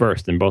horse are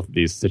reversed in both of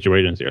these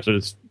situations here. So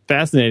it's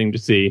fascinating to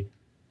see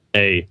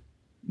a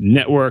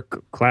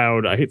network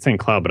cloud, I hate saying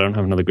cloud, but I don't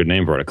have another good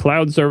name for it, a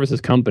cloud services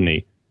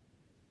company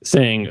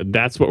saying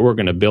that's what we're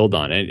going to build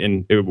on.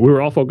 And we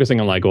were all focusing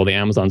on like, well, the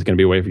Amazon's going to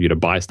be a way for you to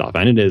buy stuff.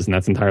 And it is, and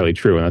that's entirely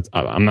true. And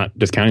I'm not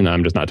discounting that.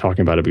 I'm just not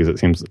talking about it because it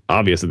seems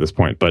obvious at this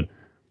point. But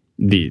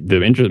the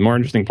more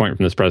interesting point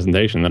from this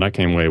presentation that I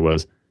came away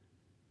was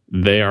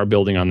they are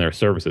building on their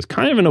services,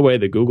 kind of in a way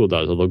that Google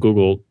does, although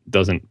Google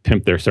doesn't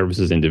pimp their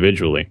services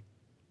individually.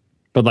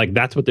 But like,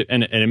 that's what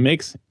and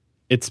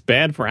it's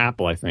bad for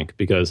Apple, I think,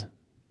 because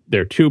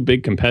their two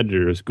big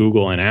competitors,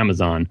 Google and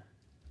Amazon,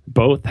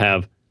 both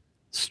have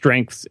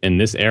strengths in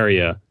this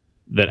area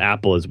that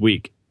Apple is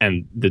weak.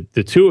 And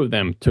the two of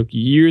them took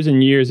years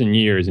and years and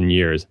years and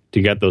years to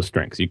get those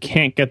strengths. You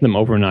can't get them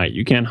overnight.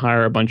 You can't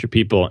hire a bunch of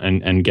people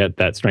and get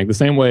that strength. The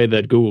same way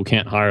that Google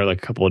can't hire like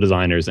a couple of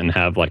designers and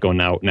have like, oh,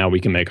 now we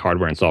can make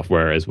hardware and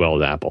software as well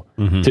as Apple.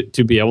 Mm-hmm.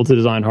 To be able to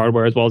design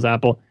hardware as well as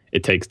Apple,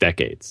 it takes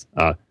decades.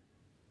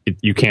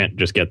 You can't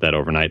just get that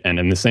overnight. And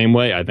in the same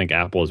way, I think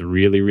Apple is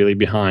really, really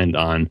behind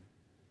on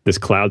this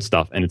cloud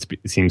stuff, and it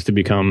seems to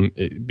becoming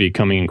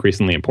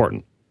increasingly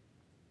important.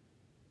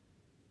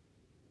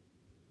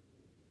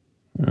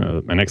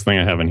 My next thing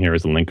I have in here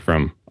is a link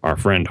from our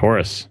friend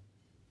Horace.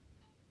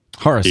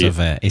 Horace of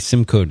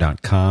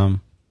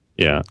asimco.com.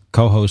 Yeah.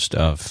 Co-host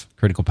of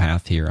Critical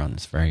Path here on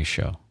this very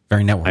show.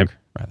 Very network,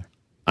 rather.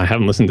 I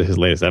haven't listened to his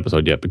latest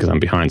episode yet because I'm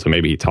behind, so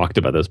maybe he talked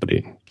about this, but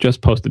he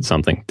just posted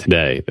something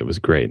today that was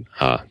great.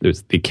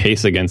 There's the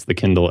case against the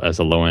Kindle as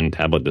a low-end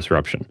tablet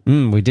disruption.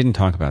 We didn't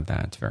talk about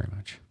that very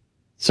much.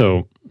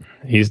 So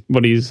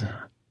what he's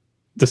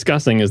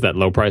discussing is that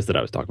low price that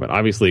I was talking about.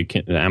 Obviously,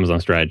 the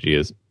Amazon strategy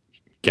is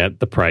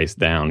get the price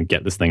down,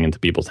 get this thing into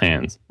people's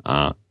hands.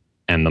 And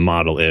the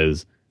model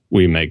is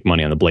we make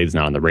money on the blades,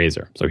 not on the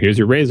razor. So here's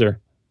your razor.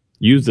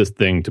 Use this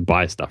thing to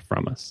buy stuff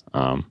from us.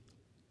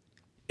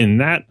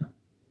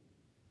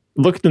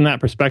 Looked in that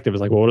perspective,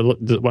 it's like,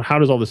 well, how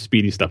does all this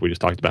speedy stuff we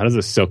just talked about, how does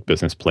the Silk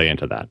business play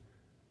into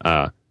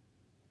that?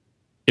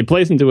 It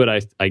plays into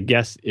it, I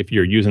guess, if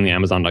you're using the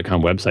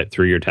Amazon.com website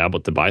through your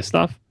tablet to buy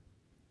stuff,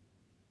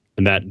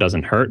 and that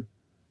doesn't hurt.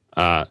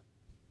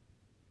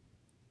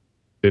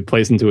 It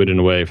plays into it in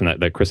a way from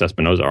that Chris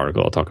Espinosa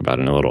article I'll talk about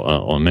in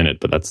a minute.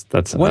 But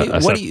that's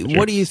what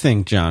do you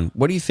think, John?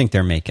 What do you think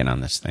they're making on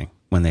this thing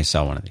when they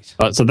sell one of these?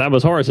 So that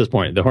was Horace's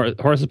point.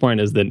 Horace's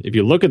point is that if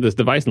you look at this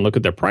device and look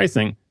at their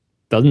pricing,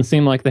 doesn't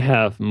seem like they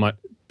have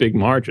big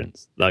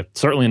margins. Like,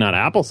 certainly not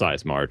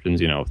Apple-sized margins.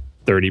 30%,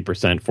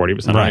 40%.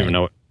 Right. I don't even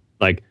know.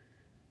 Like,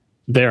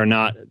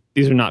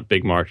 these are not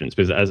big margins,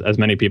 because as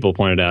many people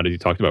pointed out, as you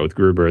talked about with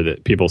Gruber,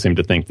 that people seem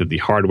to think that the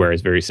hardware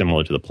is very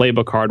similar to the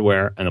Playbook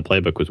hardware, and the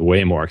Playbook was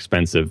way more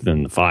expensive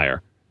than the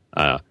Fire.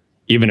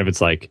 Even if it's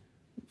like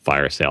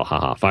fire sale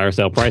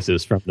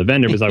prices from the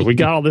vendor was like, we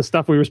got all this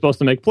stuff we were supposed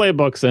to make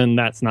Playbooks, and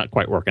that's not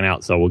quite working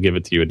out, so we'll give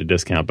it to you at a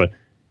discount. But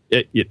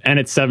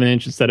it's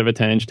 7-inch instead of a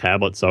 10-inch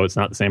tablet, so it's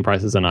not the same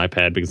price as an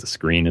iPad because the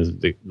screen is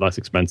less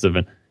expensive,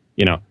 and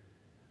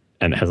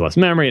and it has less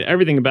memory and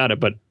everything about it.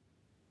 But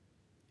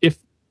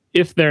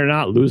if they're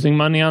not losing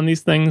money on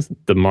these things,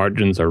 the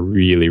margins are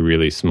really,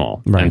 really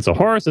small. Right. And so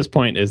Horace's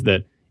point is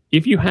that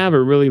if you have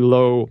a really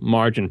low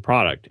margin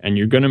product and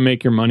you're going to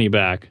make your money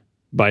back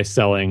by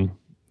selling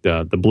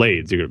the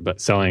blades, you're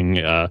selling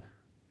the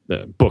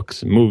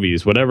books,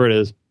 movies, whatever it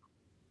is,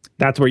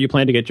 that's where you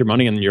plan to get your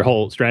money, and your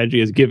whole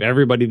strategy is give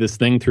everybody this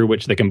thing through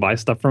which they can buy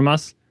stuff from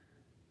us.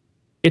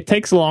 It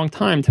takes a long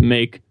time to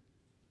make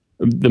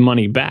the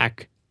money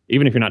back,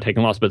 even if you're not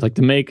taking loss. But it's like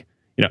to make,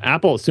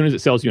 Apple, as soon as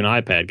it sells you an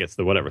iPad, gets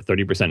the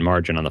 30%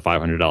 margin on the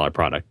 $500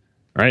 product,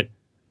 right?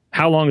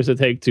 How long does it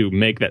take to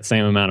make that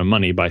same amount of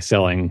money by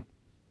selling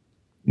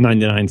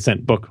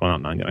 99-cent book? Well,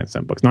 not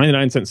 99-cent books,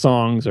 99-cent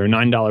songs or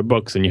 $9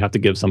 books, and you have to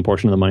give some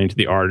portion of the money to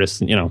the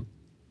artists.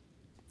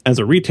 As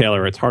a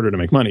retailer, it's harder to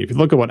make money. If you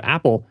look at what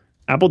Apple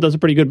does a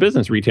pretty good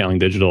business retailing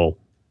digital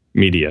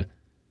media,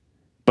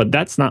 but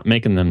that's not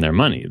making them their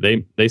money.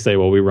 They say,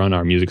 well, we run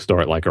our music store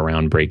at like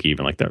around break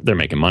even, like they're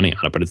making money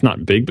on it, but it's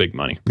not big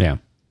money. Yeah.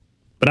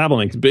 But Apple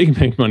makes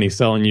big money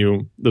selling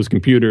you those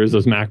computers,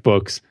 those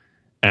MacBooks,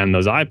 and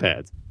those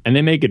iPads, and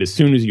they make it as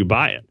soon as you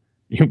buy it.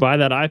 You buy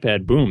that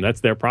iPad, boom,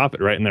 that's their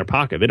profit right in their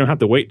pocket. They don't have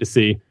to wait to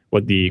see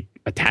what the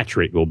attach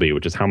rate will be,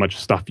 which is how much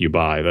stuff you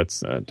buy.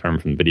 That's a term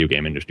from the video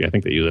game industry. I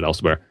think they use it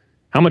elsewhere.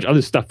 How much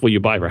other stuff will you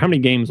buy for? How many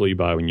games will you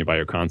buy when you buy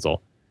your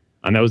console?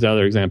 And that was the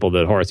other example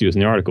that Horace used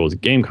in the article, is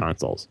game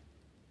consoles.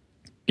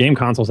 Game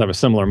consoles have a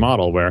similar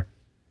model where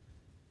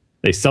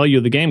they sell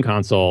you the game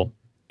console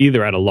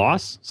either at a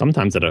loss,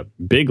 sometimes at a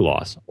big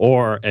loss,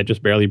 or at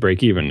just barely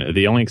break even.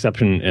 The only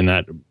exception in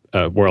that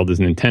world is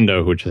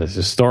Nintendo, which has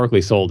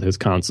historically sold its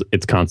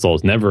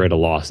consoles never at a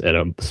loss, at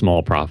a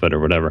small profit or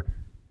whatever.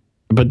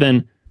 But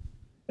then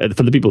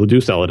for the people who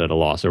do sell it at a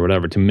loss or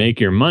whatever, to make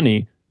your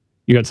money,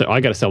 you got to say,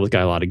 I got to sell this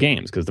guy a lot of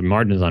games because the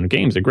margins on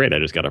games are great. I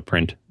just got to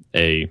print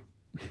a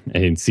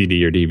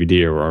CD or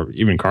DVD or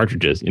even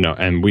cartridges,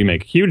 and we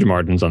make huge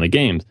margins on the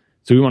games.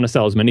 So we want to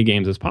sell as many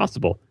games as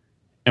possible.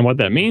 And what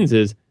that means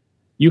is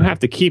you have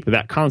to keep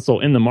that console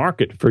in the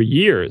market for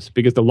years,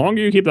 because the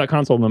longer you keep that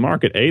console in the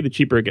market, the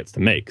cheaper it gets to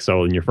make.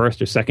 So in your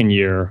first or second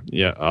year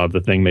of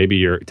the thing, maybe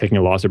you're taking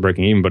a loss or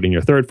breaking even, but in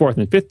your third, fourth,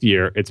 and fifth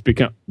year, it's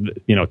become,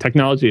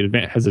 technology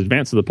has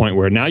advanced to the point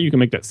where now you can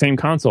make that same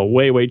console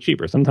way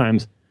cheaper.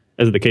 Sometimes,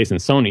 as is the case in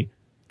Sony,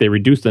 they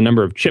reduce the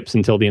number of chips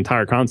until the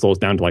entire console is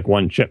down to like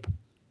one chip.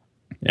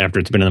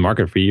 After it's been in the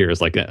market for years,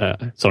 like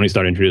Sony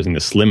started introducing the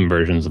slim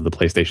versions of the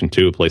PlayStation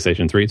 2,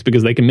 PlayStation 3. It's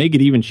because they can make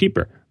it even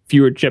cheaper.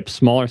 Fewer chips,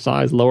 smaller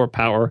size, lower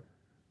power,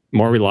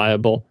 more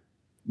reliable.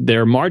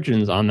 Their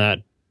margins on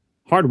that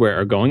hardware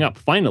are going up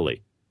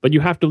finally. But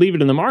you have to leave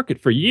it in the market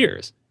for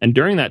years. And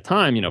during that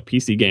time,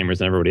 PC gamers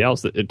and everybody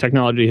else, the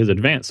technology has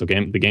advanced. So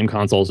the game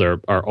consoles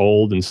are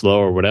old and slow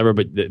or whatever.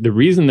 But the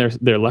reason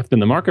they're left in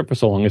the market for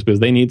so long is because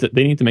they need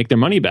to make their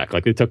money back.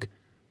 Like they took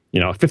a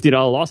 $50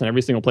 loss on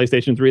every single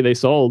PlayStation 3 they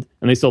sold,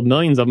 and they sold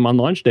millions of them on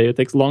launch day. It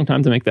takes a long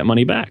time to make that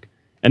money back.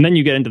 And then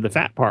you get into the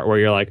fat part where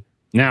you're like,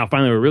 now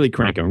finally we're really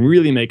cranking,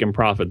 really making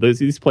profit.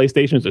 These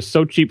PlayStations are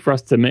so cheap for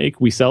us to make.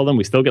 We sell them.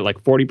 We still get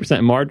like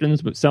 40%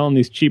 margins, but selling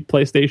these cheap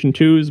PlayStation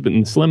 2s, but in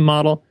the slim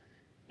model.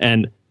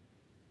 And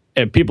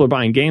people are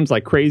buying games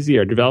like crazy.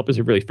 Our developers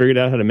have really figured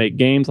out how to make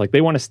games. Like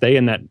they want to stay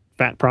in that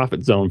fat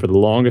profit zone for the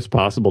longest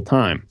possible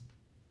time.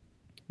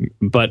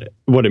 But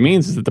what it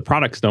means is that the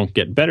products don't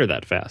get better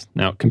that fast.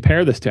 Now,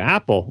 compare this to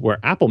Apple, where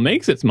Apple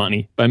makes its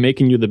money by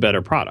making you the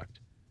better product.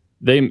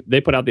 They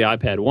put out the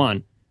iPad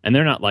 1, and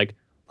they're not like,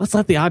 let's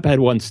let the iPad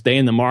 1 stay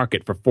in the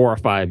market for 4 or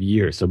 5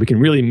 years so we can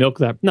really milk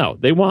that. No,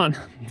 they want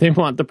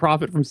the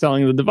profit from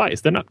selling the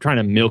device. They're not trying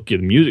to milk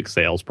your music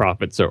sales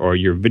profits or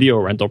your video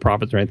rental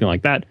profits or anything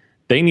like that.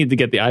 They need to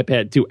get the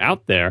iPad 2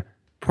 out there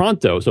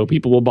pronto so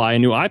people will buy a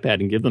new iPad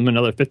and give them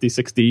another 50,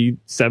 60,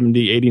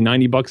 70, 80,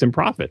 90 bucks in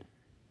profit.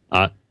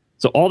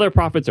 So all their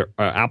profits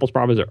Apple's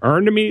profits are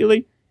earned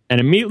immediately and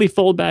immediately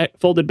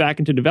folded back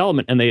into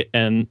development,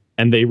 and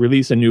they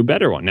release a new,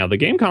 better one. Now, the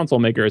game console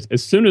makers,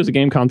 as soon as a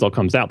game console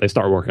comes out, they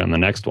start working on the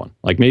next one.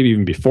 Like maybe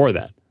even before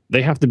that,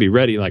 they have to be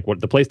ready. Like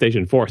what the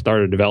PlayStation 4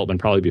 started development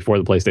probably before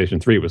the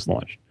PlayStation 3 was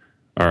launched.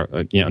 Or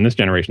in this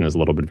generation, there's a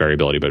little bit of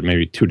variability, but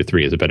maybe 2 to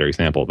 3 is a better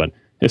example. But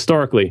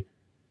historically,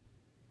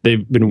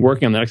 they've been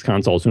working on the next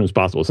console as soon as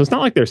possible. So it's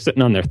not like they're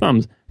sitting on their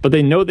thumbs, but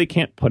they know they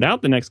can't put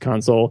out the next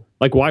console.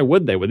 Like, why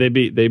would they? Would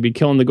they'd be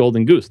killing the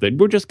golden goose?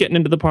 We're just getting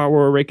into the part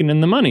where we're raking in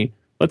the money.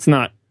 Let's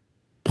not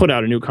put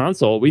out a new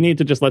console. We need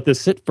to just let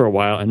this sit for a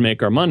while and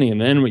make our money.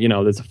 And then,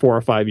 there's a 4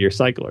 or 5 year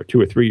cycle, or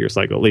 2 or 3 year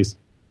cycle at least.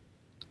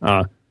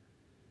 But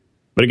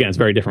again, it's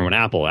very different with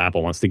Apple.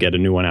 Apple wants to get a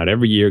new one out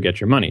every year,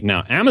 get your money.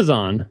 Now,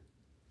 Amazon,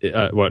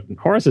 what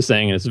Horace is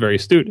saying, and it's very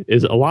astute,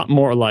 is a lot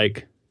more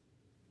like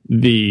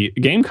the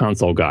game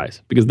console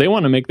guys, because they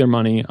want to make their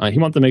money. He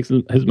wants to make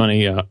his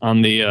money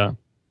on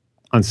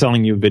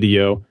selling you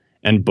video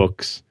and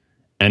books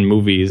and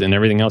movies and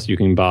everything else you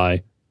can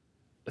buy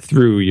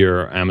through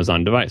your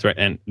Amazon device, right?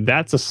 And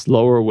that's a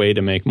slower way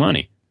to make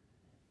money.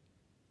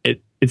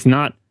 It's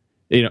not,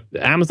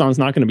 Amazon's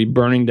not going to be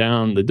burning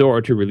down the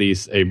door to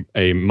release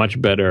a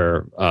much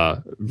better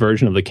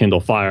version of the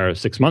Kindle Fire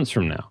 6 months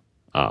from now.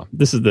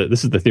 This is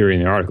the theory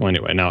in the article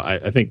anyway. Now,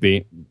 I think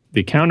the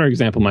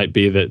counterexample might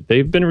be that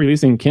they've been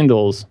releasing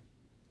Kindles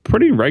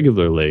pretty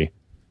regularly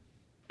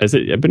Has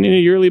it been in a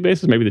yearly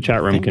basis? Maybe the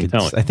chat room can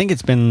tell it. I think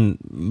it's been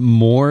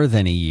more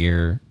than a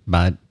year,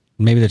 but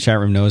maybe the chat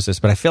room knows this.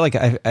 But I feel like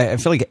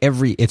it's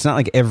not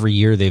like every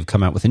year they've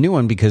come out with a new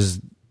one,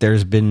 because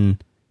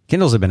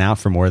Kindles have been out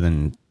for more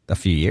than a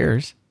few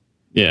years.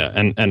 Yeah,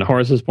 and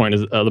Horace's point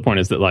is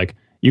that like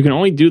you can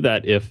only do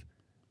that if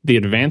the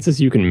advances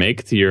you can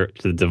make to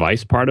the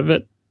device part of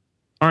it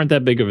aren't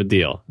that big of a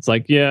deal. It's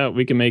like, yeah,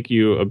 we can make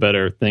you a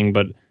better thing,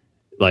 but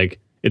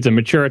like it's a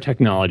mature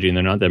technology and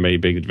they're not that many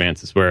big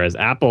advances. Whereas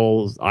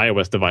Apple's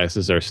iOS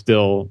devices are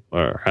still,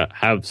 or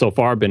have so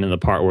far been in the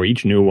part where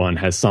each new one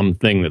has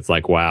something that's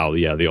like, wow,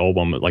 yeah, the old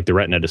one, like the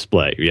Retina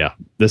display, yeah,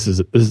 this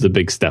is a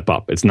big step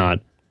up. It's not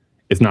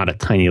a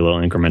tiny little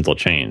incremental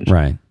change.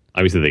 Right.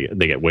 Obviously,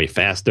 they get way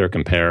faster.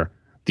 Compare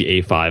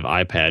the A5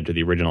 iPad to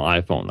the original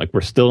iPhone. Like,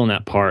 we're still in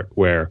that part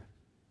where,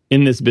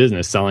 in this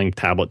business, selling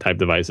tablet-type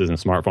devices and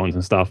smartphones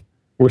and stuff,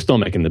 we're still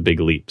making the big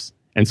leaps.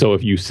 And so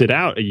if you sit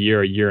out a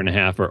year and a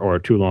half, or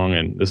too long,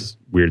 and this is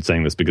weird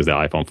saying this because the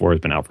iPhone 4 has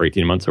been out for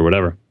 18 months or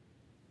whatever,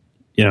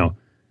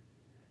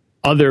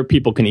 other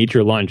people can eat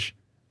your lunch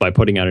by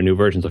putting out a new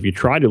version. So if you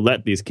try to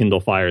let these Kindle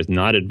Fires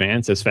not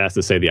advance as fast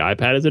as, say, the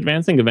iPad is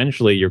advancing,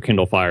 eventually your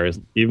Kindle Fire is,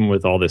 even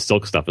with all this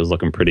silk stuff, is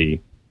looking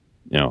pretty,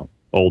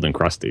 old and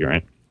crusty,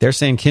 right? They're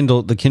saying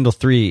the Kindle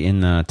 3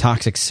 in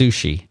Toxic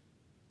Sushi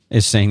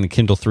is saying the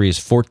Kindle 3 is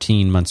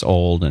 14 months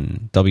old,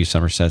 and W.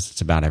 Summer says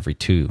it's about every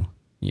 2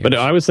 years. But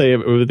I would say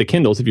with the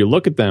Kindles, if you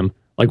look at them,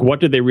 like, what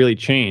did they really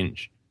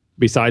change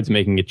besides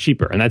making it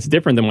cheaper? And that's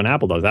different than what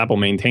Apple does. Apple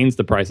maintains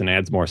the price and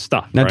adds more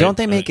stuff. Now, right? Don't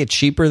they make it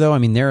cheaper, though? I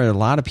mean, there are a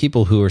lot of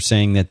people who are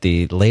saying that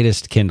the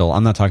latest Kindle,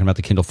 I'm not talking about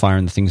the Kindle Fire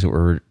and the things that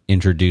were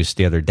introduced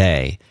the other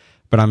day,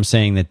 but I'm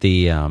saying that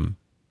the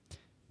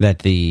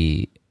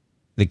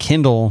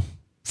Kindle,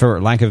 for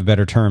lack of a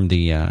better term,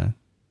 the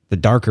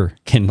darker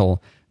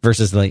Kindle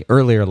versus the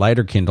earlier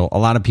lighter Kindle, a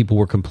lot of people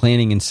were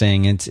complaining and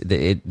saying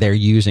they're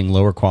using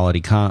lower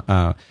quality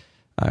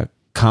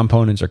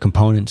components or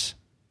components.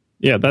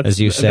 Yeah, that's, as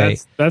you say,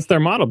 that's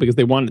their model, because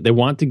they want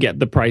to get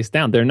the price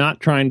down. They're not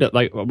trying to,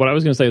 like, what I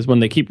was going to say is,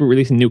 when they keep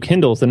releasing new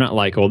Kindles, they're not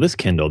like, oh, the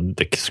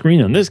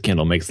screen on this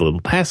Kindle makes the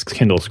little past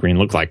Kindle screen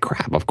look like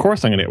crap. Of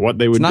course I'm going to. What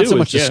they would do is, it's not so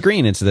much the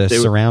screen, it's the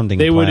surrounding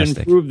plastic. They would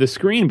plastic. improve the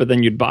screen, but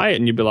then you'd buy it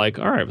and you'd be like,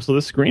 all right, so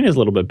the screen is a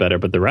little bit better,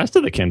 but the rest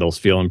of the Kindle's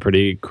feeling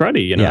pretty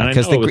cruddy. Yeah,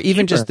 because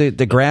even just the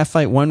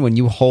graphite one, when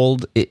you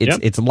hold it,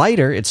 it's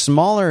lighter, it's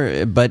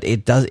smaller, but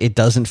it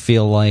doesn't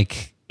feel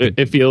like.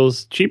 It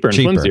feels cheaper and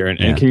flimsier.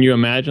 And can you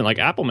imagine, like,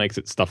 Apple makes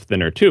its stuff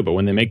thinner too, but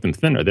when they make them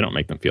thinner, they don't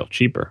make them feel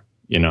cheaper.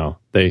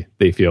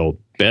 They feel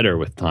better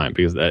with time,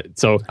 because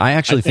I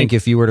actually think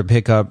if you were to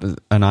pick up an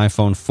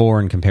iPhone 4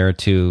 and compare it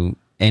to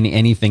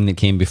anything that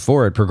came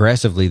before it,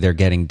 progressively they're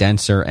getting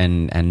denser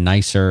and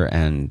nicer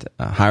and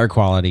higher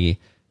quality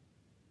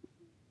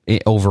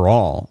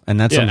overall, and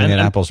that's something that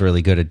Apple's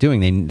really good at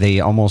doing. They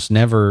almost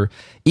never,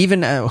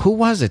 even who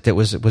was it that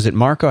was it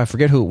Marco? I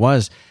forget who it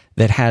was.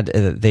 That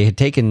they had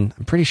taken,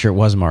 I'm pretty sure it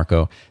was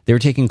Marco. They were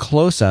taking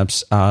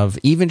close-ups of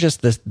even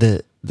just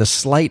the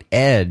slight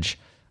edge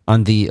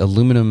on the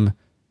aluminum.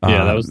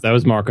 That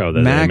was Marco.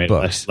 That MacBooks. Made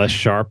it less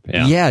sharp.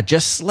 Yeah,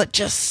 just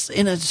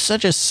in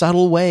such a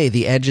subtle way,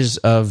 the edges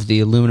of the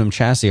aluminum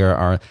chassis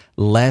are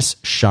less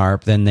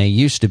sharp than they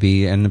used to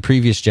be in the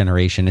previous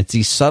generation. It's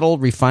these subtle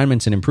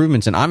refinements and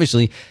improvements, and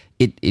obviously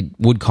it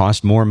would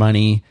cost more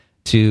money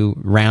to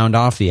round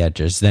off the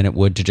edges than it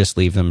would to just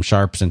leave them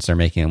sharp, since they're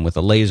making them with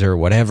a laser or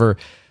whatever.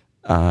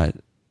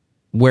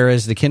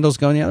 Whereas the Kindle's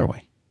going the other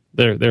way.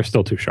 They're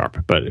still too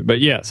sharp,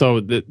 but yeah. So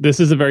this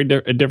is a very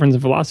difference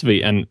in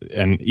philosophy, and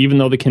even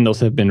though the Kindles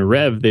have been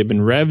revved, they've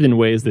been revved in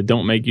ways that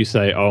don't make you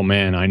say, "Oh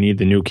man, I need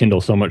the new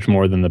Kindle so much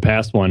more than the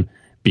past one,"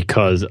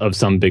 because of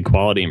some big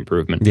quality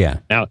improvement. Yeah.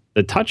 Now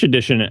the Touch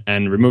Edition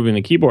and removing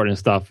the keyboard and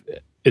stuff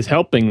is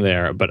helping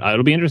there, but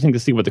it'll be interesting to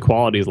see what the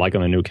quality is like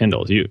on the new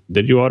Kindles.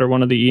 Did you order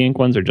one of the e-ink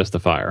ones or just the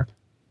Fire?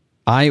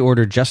 I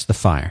ordered just the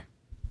Fire.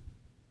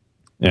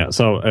 Yeah,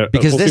 so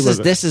because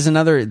this is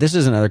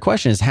another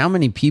question: is how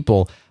many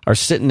people are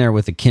sitting there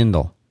with a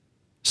Kindle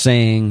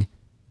saying,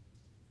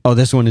 "Oh,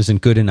 this one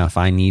isn't good enough.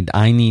 I need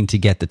to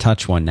get the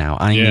Touch one now.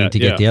 I need to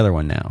get the other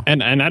one now."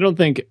 And I don't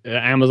think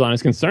Amazon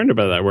is concerned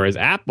about that. Whereas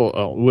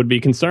Apple would be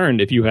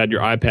concerned if you had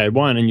your iPad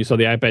 1 and you saw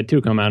the iPad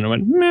 2 come out and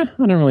went, "Meh,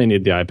 I don't really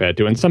need the iPad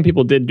 2." And some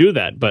people did do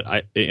that. But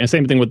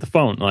same thing with the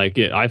phone. Like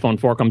iPhone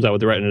 4 comes out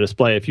with the Retina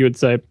display. If you would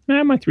say,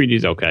 my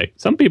 3G's okay.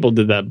 Some people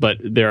did that, but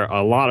there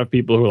are a lot of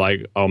people who are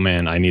like, "Oh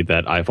man, I need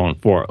that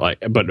iPhone 4."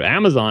 But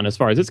Amazon, as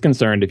far as it's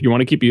concerned, if you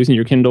want to keep using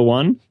your Kindle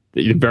 1,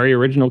 the very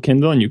original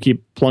Kindle, and you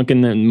keep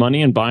plunking in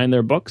money and buying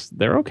their books,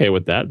 they're okay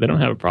with that. They don't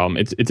have a problem.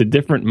 It's a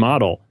different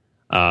model.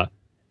 Now,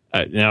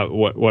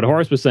 what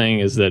Horace was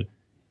saying is that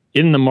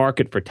in the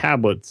market for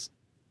tablets,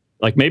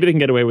 like maybe they can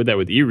get away with that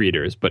with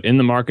e-readers, but in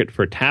the market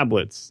for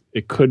tablets,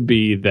 it could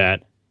be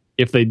that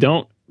if they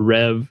don't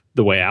rev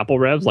the way Apple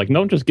revs, like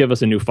don't just give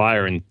us a new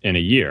Fire in a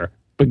year,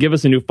 but give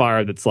us a new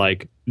Fire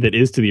that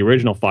is to the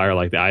original Fire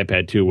like the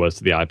iPad 2 was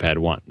to the iPad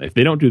 1. If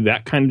they don't do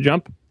that kind of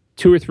jump,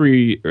 2 or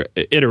 3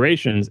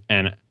 iterations,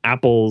 and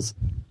Apple's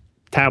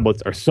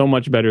tablets are so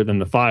much better than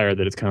the Fire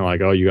that it's kind of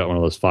like, oh, you got one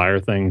of those Fire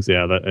things.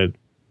 Yeah,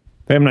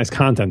 they have nice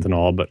content and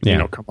all, but you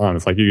know, come on,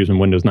 it's like you're using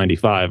Windows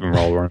 95 and we're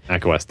all running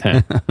Mac OS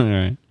 10. All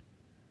right.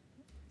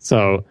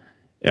 So,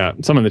 yeah,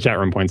 someone in the chat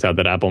room points out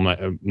that Apple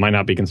might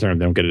not be concerned if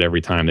they don't get it every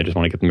time. They just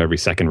want to get them every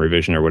second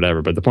revision or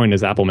whatever. But the point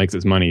is, Apple makes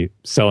its money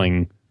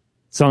selling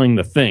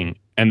the thing,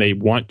 and they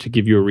want to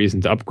give you a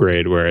reason to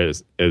upgrade,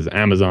 whereas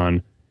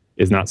Amazon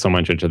is not so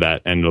much into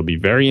that. And it'll be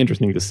very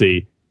interesting to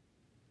see,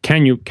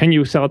 can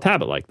you sell a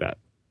tablet like that?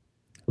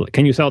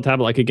 Can you sell a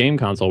tablet like a game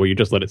console where you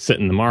just let it sit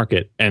in the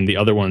market and the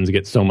other ones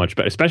get so much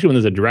better, especially when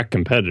there's a direct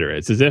competitor?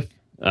 It's as if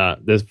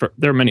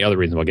there are many other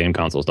reasons why game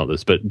consoles don't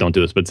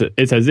do this, but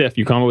it's as if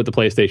you come up with the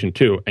PlayStation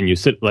 2 and you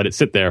let it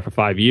sit there for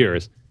 5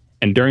 years,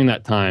 and during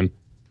that time,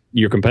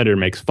 your competitor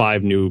makes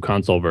 5 new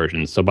console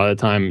versions. So by the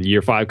time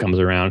year 5 comes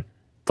around,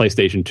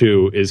 PlayStation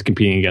 2 is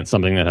competing against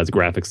something that has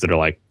graphics that are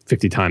like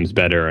 50 times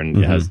better and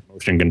has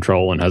motion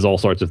control and has all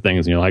sorts of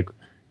things. And you're like,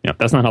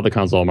 that's not how the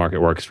console market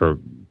works for a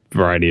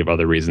variety of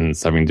other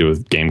reasons having to do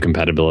with game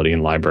compatibility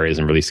and libraries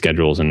and release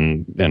schedules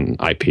and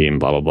IP and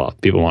blah, blah, blah.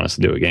 People want us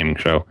to do a gaming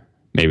show.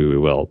 Maybe we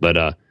will.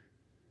 But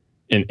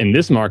in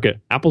this market,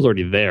 Apple's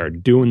already there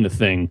doing the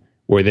thing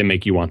where they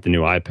make you want the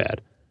new iPad.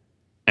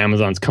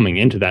 Amazon's coming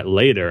into that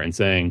later and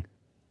saying,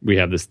 we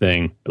have this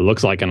thing. It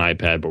looks like an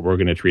iPad, but we're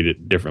going to treat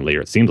it differently,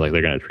 or it seems like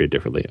they're going to treat it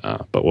differently.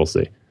 But we'll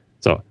see.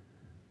 So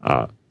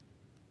I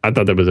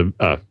thought that was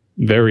a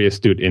very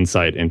astute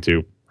insight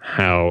into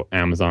how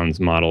Amazon's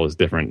model is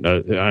different.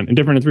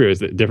 Different in 3 ways.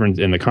 Different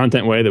in the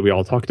content way that we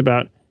all talked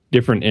about.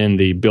 Different in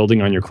the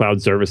building on your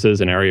cloud services,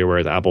 an area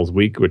where Apple's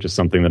weak, which is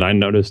something that I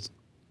noticed,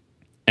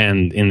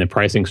 and in the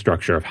pricing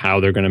structure of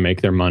how they're going to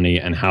make their money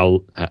and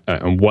how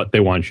and what they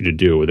want you to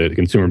do with the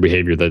consumer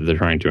behavior that they're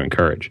trying to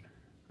encourage.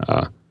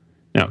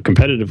 Now,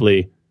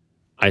 competitively,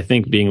 I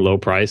think being low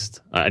priced,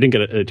 I didn't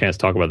get a chance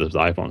to talk about this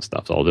with iPhone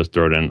stuff, so I'll just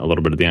throw it in a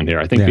little bit at the end here.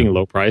 I think being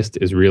low priced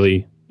is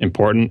really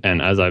important,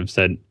 and as I've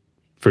said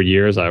for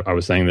years, I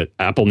was saying that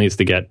Apple needs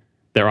to get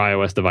their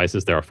iOS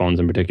devices, their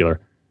phones in particular,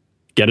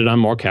 get it on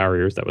more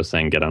carriers. That was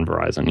saying get on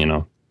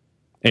Verizon,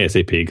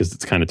 ASAP, because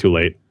it's kind of too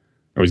late.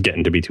 It was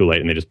getting to be too late,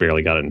 and they just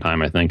barely got it in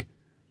time, I think.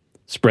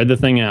 Spread the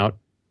thing out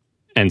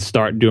and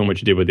start doing what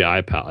you did with the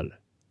iPod.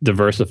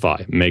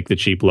 Diversify, make the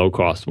cheap,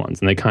 low-cost ones.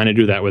 And they kind of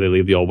do that where they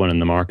leave the old one in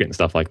the market and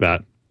stuff like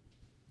that.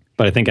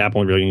 But I think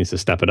Apple really needs to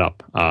step it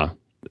up.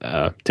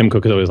 Tim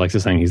Cook always likes to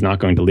say he's not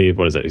going to leave,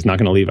 he's not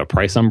going to leave a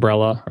price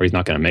umbrella, or he's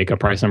not going to make a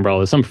price umbrella.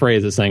 There's some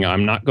phrase that's saying,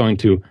 I'm not going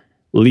to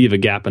leave a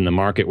gap in the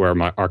market where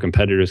our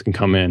competitors can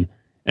come in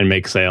and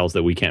make sales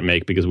that we can't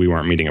make because we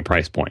weren't meeting a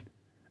price point.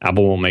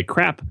 Apple won't make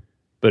crap,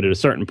 but at a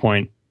certain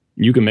point,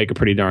 you can make a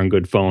pretty darn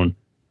good phone,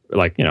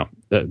 like,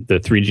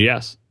 the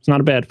 3GS. It's not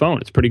a bad phone.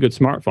 It's a pretty good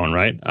smartphone,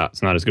 right?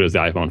 It's not as good as the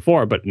iPhone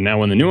 4, but now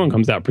when the new one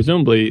comes out,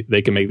 presumably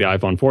they can make the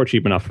iPhone 4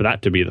 cheap enough for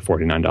that to be the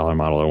 $49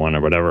 model or one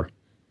or whatever.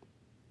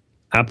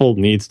 Apple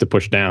needs to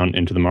push down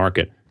into the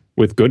market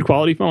with good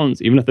quality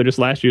phones, even if they're just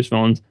last year's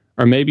phones,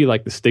 or maybe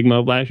like the stigma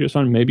of last year's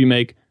phone, maybe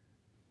make,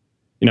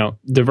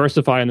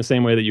 diversify in the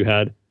same way that you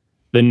had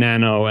the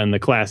Nano and the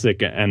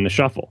Classic and the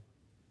Shuffle.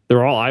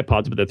 They're all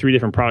iPods, but they're 3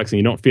 different products, and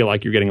you don't feel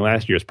like you're getting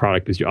last year's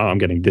product because I'm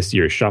getting this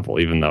year's Shuffle,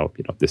 even though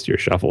this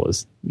year's Shuffle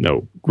is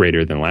no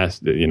greater than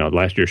last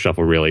year's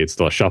Shuffle. Really, it's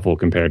still a Shuffle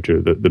compared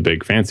to the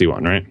big fancy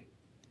one, right?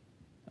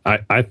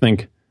 I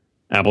think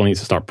Apple needs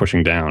to start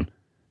pushing down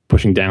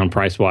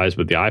price wise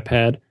with the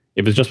iPad.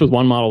 If it's just with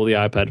one model of the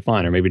iPad,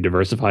 fine, or maybe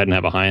diversified and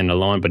have a high end and a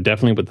low end, but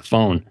definitely with the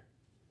phone,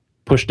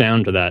 push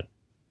down to that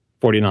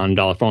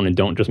 $49 phone and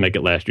don't just make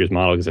it last year's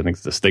model because I think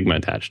there's a stigma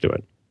attached to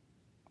it.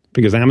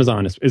 Because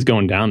Amazon is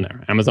going down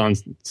there.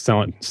 Amazon's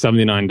selling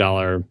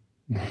 $79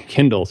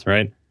 Kindles,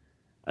 right?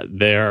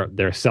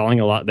 They're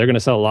selling a lot. They're going to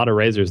sell a lot of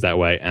razors that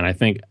way. And I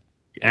think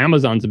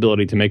Amazon's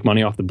ability to make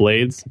money off the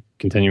blades,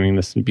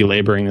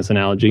 belaboring this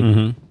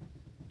analogy,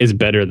 is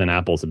better than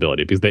Apple's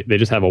ability because they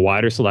just have a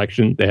wider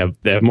selection. They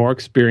have more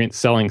experience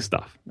selling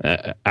stuff.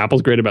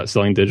 Apple's great about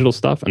selling digital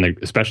stuff, and they're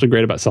especially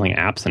great about selling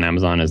apps. And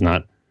Amazon is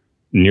not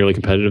nearly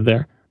competitive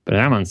there. But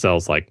Amazon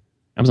sells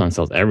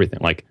everything.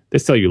 Like, they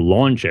sell you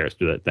lawn chairs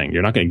through that thing.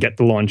 You're not going to get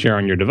the lawn chair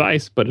on your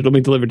device, but it'll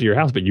be delivered to your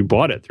house, but you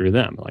bought it through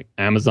them. Like,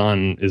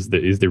 Amazon is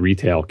the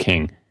retail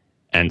king.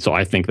 And so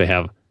I think they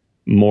have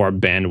more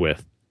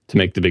bandwidth to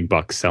make the big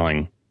bucks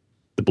selling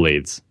the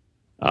blades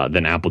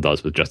than Apple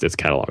does with just its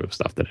catalog of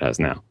stuff that it has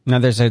now. Now,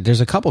 there's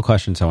a couple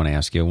questions I want to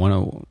ask you.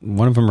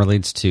 One of them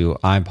relates to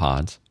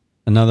iPods.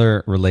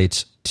 Another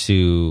relates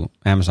to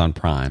Amazon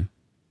Prime.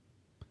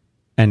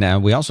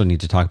 And we also need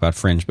to talk about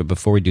Fringe, but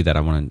before we do that,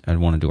 I want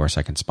to do our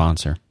second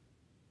sponsor.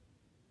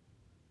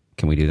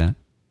 Can we do that?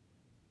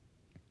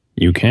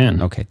 You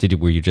can. Okay.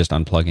 Were you just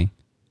unplugging?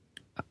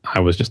 I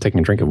was just taking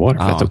a drink of water.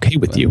 That's okay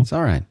with you. It's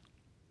all right.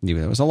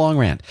 It was a long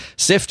rant.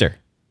 Sifter,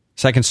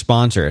 second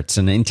sponsor. It's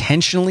an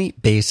intentionally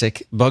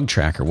basic bug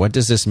tracker. What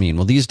does this mean?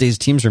 Well, these days,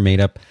 teams are made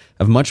up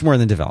of much more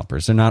than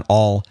developers. They're not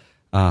all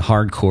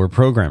hardcore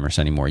programmers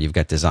anymore. You've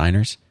got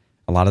designers.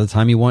 A lot of the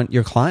time, you want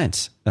your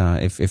clients,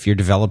 if you're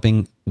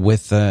developing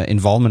with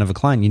involvement of a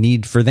client, you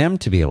need for them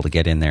to be able to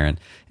get in there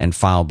and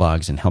file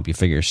bugs and help you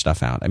figure your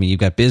stuff out. I mean, you've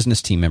got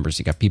business team members,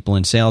 you've got people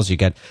in sales, you've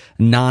got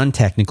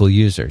non-technical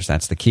users.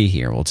 That's the key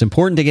here. Well, it's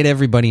important to get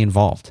everybody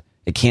involved.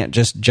 It can't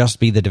just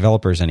be the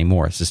developers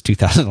anymore. This is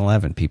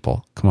 2011,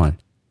 people. Come on.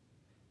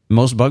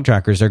 Most bug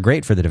trackers are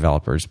great for the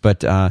developers, but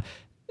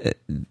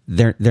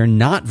they're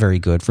not very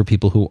good for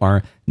people who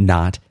are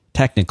not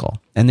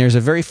technical. And there's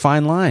a very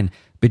fine line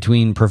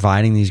between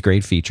providing these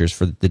great features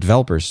for the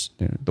developers,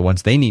 the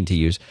ones they need to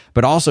use,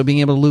 but also being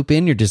able to loop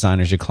in your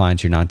designers, your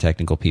clients, your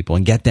non-technical people,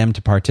 and get them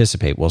to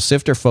participate. Well,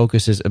 Sifter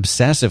focuses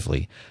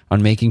obsessively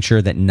on making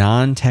sure that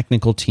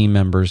non-technical team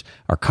members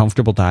are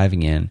comfortable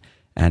diving in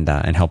and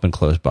helping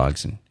close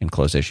bugs and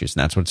close issues.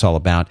 And that's what it's all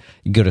about.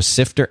 You go to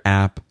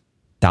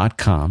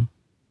sifterapp.com.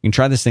 You can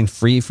try this thing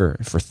free for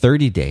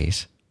 30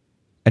 days.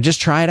 And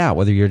just try it out,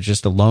 whether you're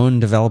just a lone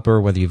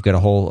developer, whether you've got a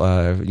whole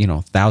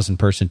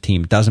 1,000-person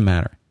team. It doesn't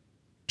matter.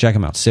 Check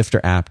them out,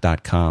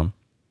 sifterapp.com,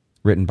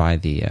 written by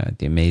the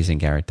amazing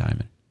Garrett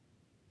Diamond.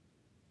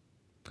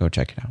 Go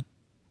check it out.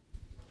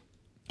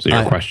 So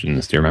your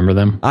questions, do you remember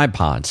them?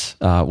 iPods.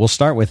 We'll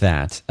start with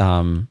that.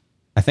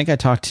 I think I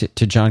talked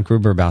to John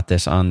Gruber about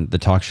this on the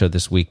talk show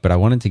this week, but I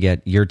wanted to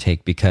get your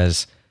take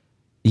because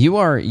you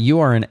are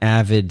an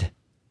avid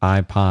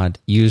iPod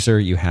user.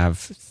 You have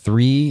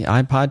 3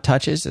 iPod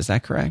Touches. Is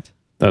that correct?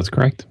 That's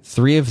correct.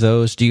 3 of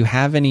those. Do you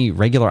have any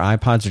regular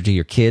iPods, or do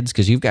your kids?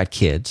 Because you've got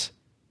kids.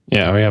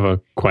 Yeah, we have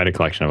quite a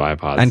collection of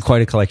iPods. And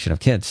quite a collection of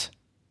kids.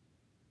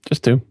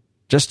 Just 2.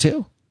 Just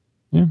 2?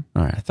 Yeah.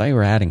 All right. I thought you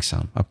were adding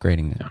some,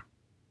 upgrading them. Yeah.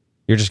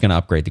 You're just going to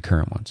upgrade the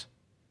current ones.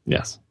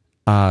 Yes.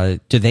 Do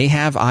they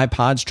have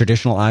iPods,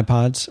 traditional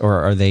iPods, or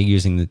are they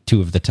using the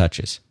 2 of the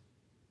Touches?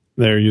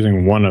 They're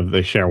using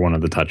they share one of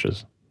the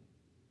Touches.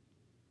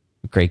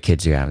 Great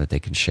kids you have that they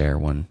can share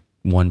one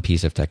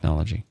piece of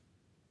technology.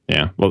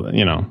 Yeah. Well,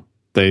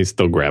 they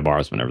still grab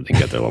ours whenever they can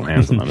get their little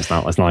hands on them. It's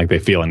not like they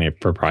feel any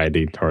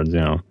propriety towards,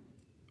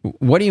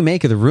 What do you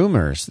make of the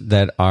rumors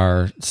that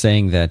are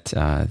saying that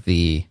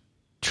the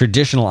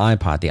traditional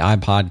iPod, the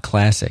iPod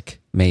Classic,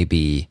 may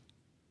be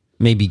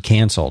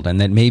canceled,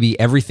 and that maybe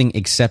everything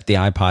except the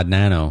iPod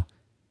Nano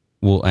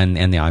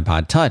and the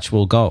iPod Touch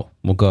will go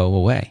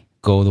away,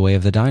 go the way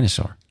of the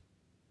dinosaur?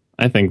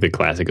 I think the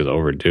Classic is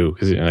overdue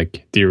because,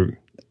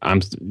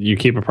 you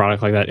keep a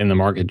product like that in the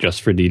market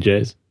just for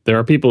DJs. There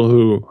are people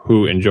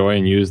who enjoy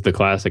and use the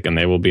Classic, and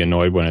they will be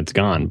annoyed when it's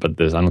gone.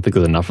 But I don't think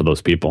there's enough of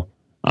those people.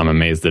 I'm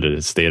amazed that it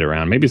has stayed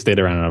around. Maybe it stayed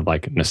around out of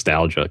like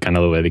nostalgia, kind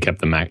of the way they kept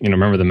the Mac.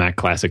 Remember the Mac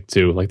Classic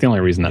too? Like the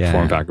only reason that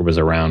form factor was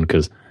around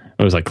because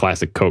it was like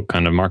classic Coke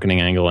kind of marketing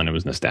angle, and it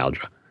was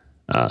nostalgia.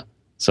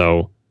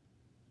 So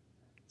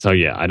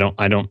yeah,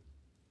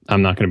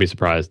 I'm not going to be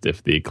surprised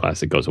if the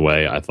Classic goes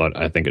away. I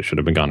think it should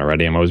have been gone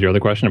already. And what was your other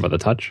question about the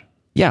Touch?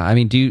 Yeah, I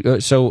mean,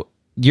 so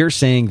you're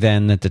saying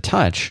then that the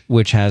Touch,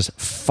 which has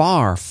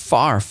far,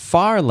 far,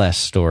 far less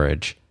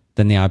storage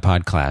than the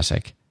iPod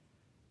Classic,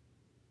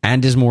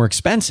 and is more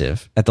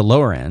expensive at the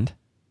lower end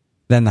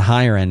than the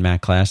higher end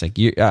Mac Classic,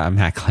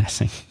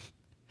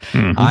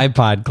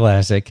 iPod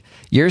Classic,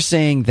 you're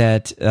saying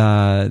that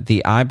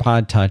the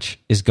iPod Touch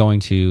is going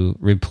to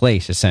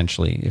replace,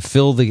 essentially,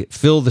 fill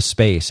the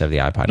space of the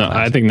iPod Classic.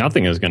 I think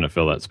nothing is going to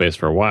fill that space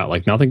for a while.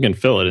 Like nothing can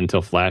fill it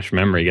until flash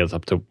memory gets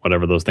up to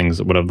whatever those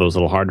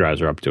little hard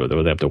drives are up to.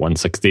 Were they up to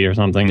 160 or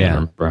something? Yeah. I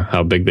don't remember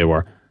how big they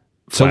were.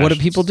 So what do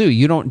people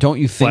do? Don't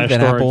you think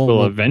that Apple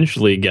will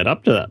eventually get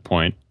up to that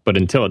point? But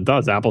until it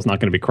does, Apple's not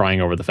going to be crying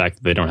over the fact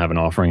that they don't have an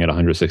offering at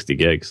 160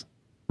 gigs.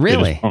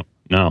 Really?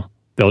 No.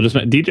 They'll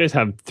DJs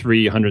have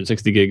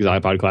 360 gigs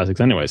iPod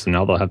Classics anyway, so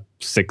now they'll have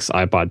 6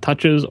 iPod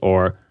Touches,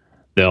 or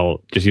they'll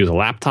just use a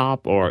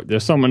laptop, or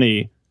there's so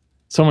many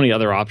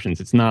other options.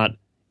 It's not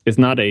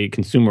a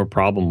consumer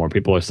problem where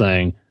people are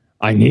saying,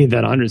 I need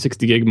that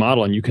 160 gig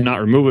model, and you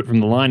cannot remove it from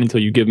the line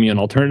until you give me an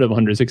alternative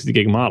 160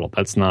 gig model.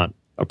 That's not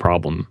a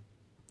problem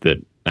that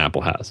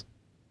Apple has.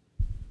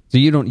 So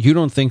you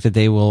don't think that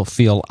they will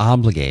feel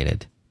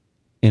obligated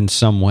in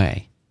some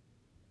way?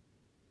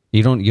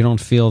 You don't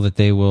feel that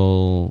they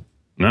will?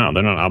 No,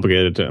 they're not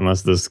obligated to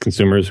unless there's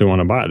consumers who want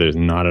to buy it. There's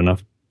not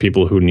enough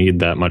people who need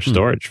that much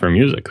storage for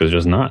music. There's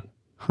just not.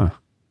 Huh.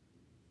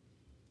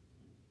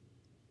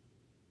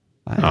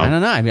 I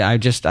don't know. I mean,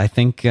 I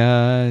think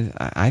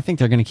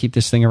they're going to keep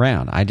this thing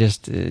around.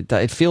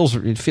 It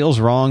feels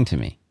wrong to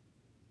me.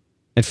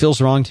 It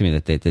feels wrong to me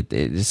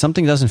that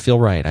something doesn't feel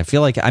right. I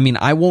feel like,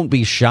 I won't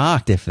be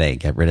shocked if they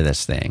get rid of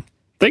this thing.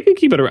 They can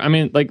keep it around. I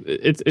mean, like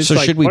it's. So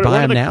like, should we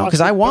buy them now?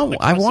 Because I want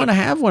to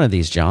have one of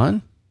these,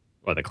 John.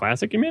 What, the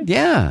Classic? You mean?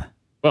 Yeah.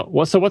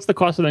 Well, so what's the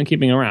cost of them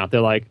keeping them around?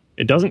 They're like,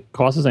 it doesn't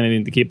cost us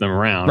anything to keep them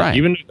around. Right.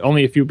 Even if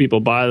only a few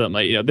people buy them.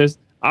 Like, there's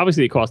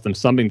obviously it costs them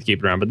something to keep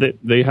it around, but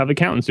they have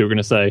accountants who are going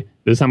to say,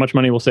 this is how much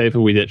money we'll save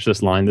if we ditch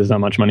this line. This is how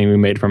much money we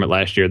made from it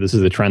last year. This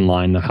is the trend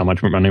line of how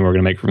much money we're going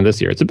to make from this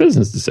year. It's a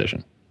business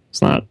decision.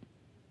 It's not,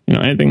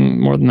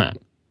 anything more than that.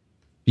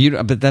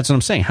 But that's what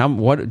I'm saying.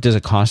 What does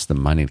it cost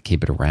them money to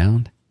keep it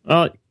around?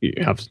 You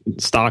have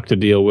stock to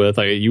deal with.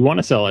 Like, you want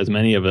to sell as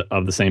many of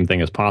the same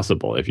thing as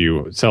possible. If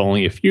you sell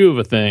only a few of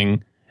a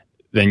thing,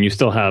 then you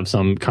still have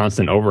some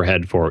constant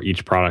overhead for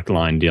each product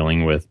line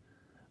dealing with,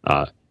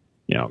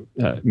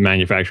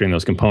 manufacturing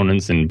those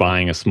components and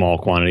buying a small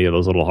quantity of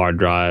those little hard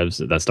drives.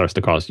 That starts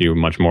to cost you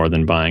much more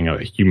than buying a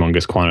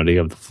humongous quantity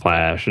of the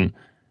flash. And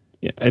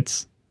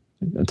it's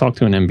talk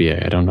to an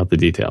MBA. I don't know the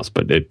details,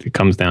 but it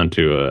comes down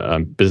to a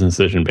business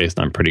decision based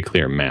on pretty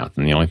clear math.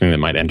 And the only thing that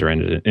might enter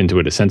into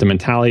it is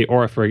sentimentality,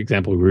 or, for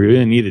example, we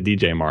really need a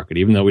DJ market,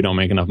 even though we don't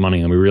make enough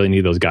money, and we really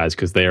need those guys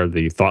because they are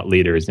the thought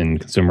leaders in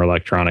consumer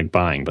electronic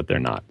buying, but they're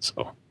not.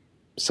 So,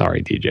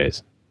 sorry,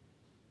 DJs.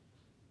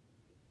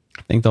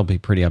 I think they'll be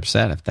pretty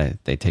upset if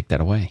they take that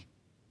away.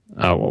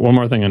 One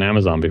more thing on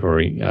Amazon before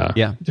we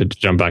to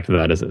jump back to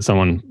that is that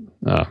someone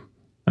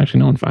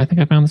actually no one. I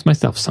think I found this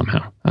myself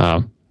somehow.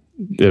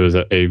 There was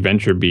a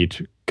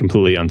VentureBeat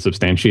completely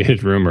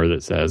unsubstantiated rumor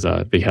that says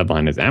the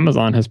headline is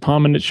Amazon has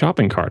Palm in its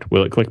shopping cart.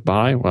 Will it click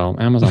buy? Well,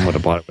 Amazon would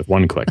have bought it with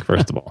one click,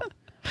 first of all.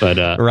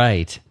 But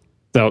right.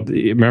 So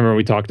remember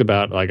we talked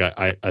about, like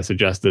I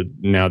suggested,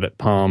 now that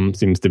Palm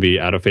seems to be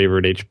out of favor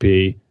at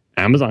HP,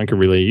 Amazon could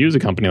really use a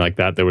company like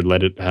that would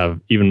let it have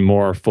even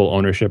more full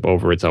ownership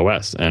over its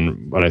OS.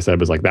 And what I said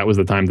was, like, that was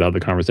the time to have the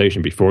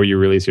conversation. Before you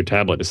release your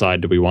tablet,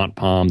 decide, do we want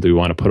Palm? Do we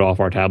want to put off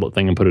our tablet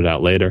thing and put it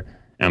out later?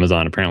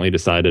 Amazon apparently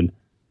decided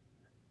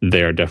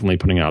they're definitely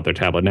putting out their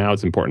tablet now.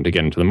 It's important to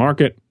get into the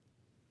market.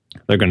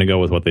 They're going to go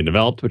with what they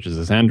developed, which is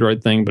this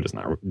Android thing, but it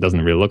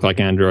doesn't really look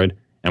like Android.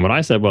 And what I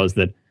said was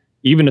that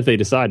even if they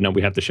decide, no,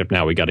 we have to ship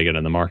now, we got to get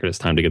in the market, it's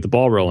time to get the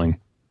ball rolling,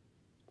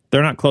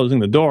 they're not closing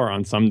the door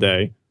on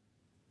someday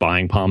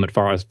buying Palm at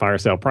fire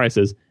sale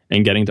prices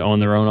and getting to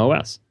own their own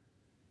OS.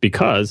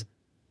 Because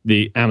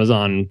the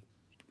Amazon,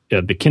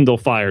 the Kindle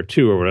Fire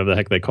 2, or whatever the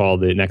heck they call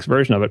the next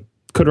version of it,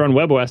 could run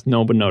WebOS, no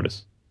one would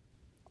notice.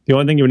 The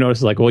only thing you would notice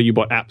is, like, well, you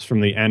bought apps from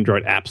the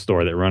Android App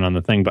Store that run on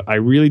the thing, but I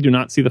really do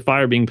not see the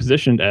Fire being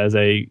positioned as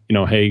a,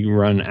 hey,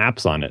 run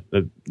apps on it.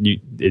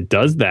 It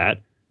does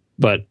that,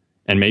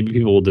 and maybe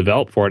people will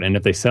develop for it, and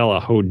if they sell a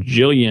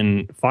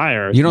hojillion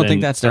Fire... You don't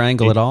think that's their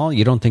angle at all?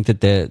 You don't think that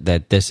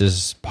that this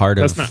is part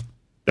of...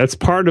 That's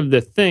part of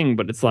the thing,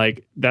 but it's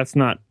like, that's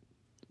not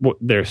what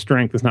their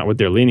strength, is not what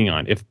they're leaning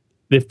on.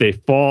 If they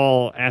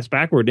fall ass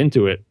backward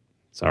into it,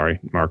 sorry,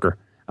 marker,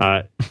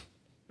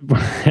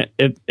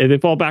 if they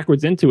fall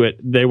backwards into it,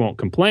 they won't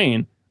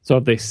complain. So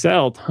if they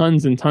sell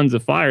tons and tons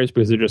of Fires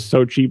because they're just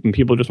so cheap and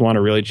people just want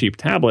a really cheap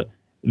tablet,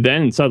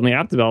 then suddenly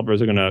app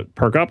developers are going to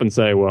perk up and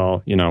say,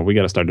 well, we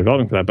got to start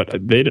developing for that.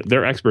 But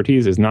their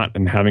expertise is not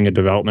in having a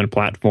development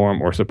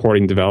platform or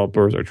supporting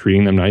developers or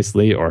treating them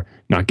nicely or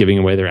not giving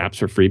away their apps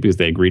for free because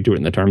they agreed to it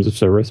in the terms of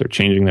service or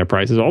changing their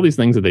prices. All these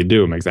things that they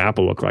do makes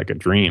Apple look like a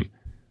dream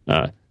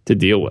to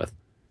deal with.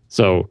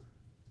 So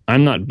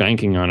I'm not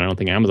banking on, I don't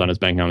think Amazon is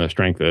banking on their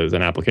strength as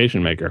an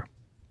application maker.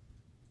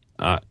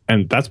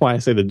 And that's why I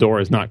say the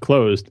door is not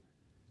closed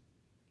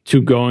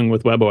to going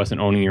with WebOS and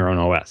owning your own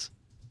OS.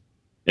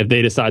 If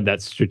they decide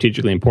that's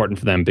strategically important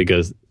for them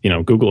because,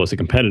 Google is a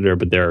competitor,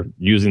 but they're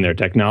using their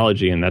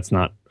technology and that's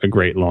not a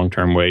great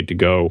long-term way to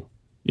go,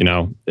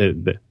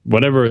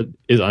 whatever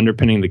is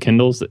underpinning the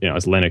Kindles,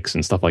 it's Linux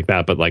and stuff like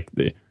that, but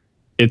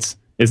it's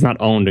not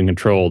owned and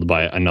controlled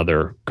by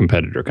another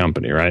competitor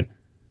company, right?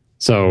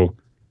 So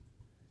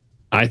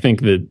I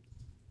think that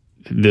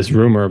this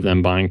rumor of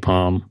them buying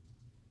Palm,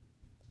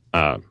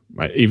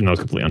 even though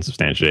it's completely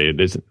unsubstantiated,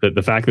 is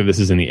the fact that this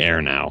is in the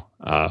air now,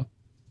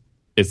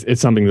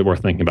 it's something that we're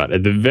thinking about.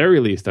 At the very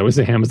least, I would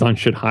say Amazon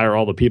should hire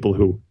all the people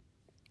who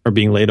are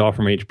being laid off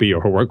from HP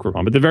or who work for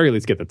Palm, but at the very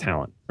least get the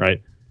talent,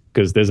 right?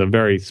 Because there's a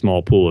very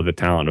small pool of the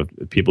talent of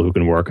people who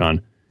can work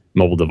on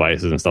mobile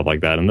devices and stuff like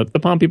that. And the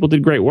Palm people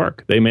did great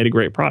work. They made a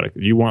great product.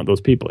 You want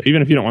those people.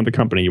 Even if you don't want the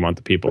company, you want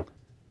the people.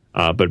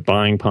 But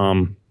buying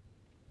Palm,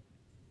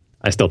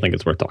 I still think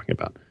it's worth talking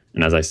about.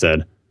 And as I said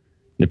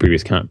in the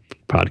previous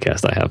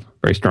podcast, I have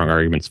very strong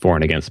arguments for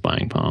and against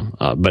buying Palm.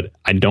 But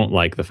I don't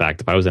like the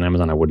fact, if I was in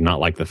Amazon, I would not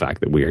like the fact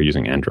that we are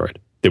using Android,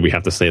 that we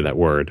have to say that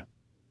word,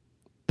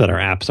 that our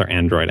apps are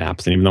Android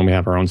apps. And even though we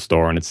have our own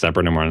store and it's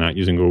separate and we're not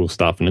using Google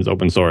stuff and it's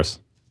open source,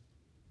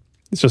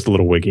 it's just a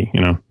little wiggy,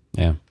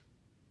 Yeah.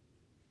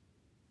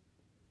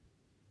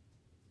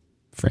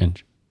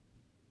 Fringe.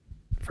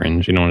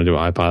 You don't want to do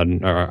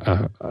iPod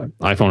or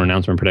iPhone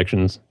announcement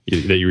predictions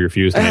that you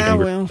refuse to make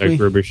on a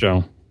Gruber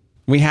show.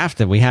 We have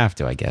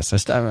to, I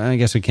guess. I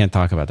guess we can't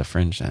talk about the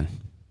Fringe then.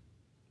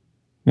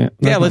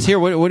 Yeah, let's hear.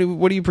 What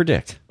do you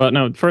predict? Well,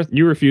 no, first,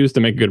 you refused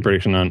to make a good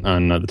prediction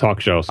on the talk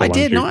show. So I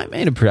did. I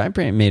made a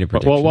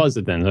prediction. What was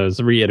it then?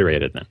 Let's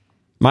reiterate it then.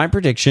 My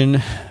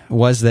prediction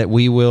was that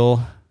we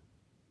will,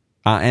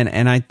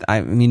 and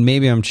I mean,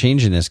 maybe I'm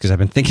changing this because I've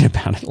been thinking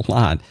about it a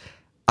lot.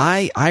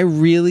 I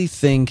really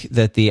think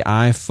that the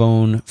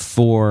iPhone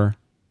 4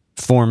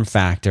 form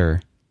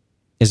factor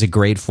is a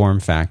great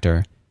form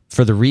factor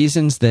for the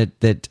reasons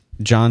that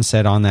John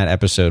said on that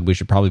episode. We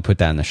should probably put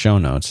that in the show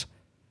notes.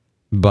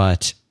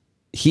 But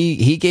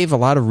he gave a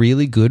lot of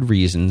really good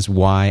reasons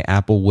why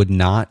Apple would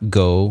not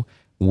go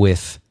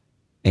with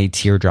a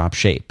teardrop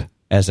shape,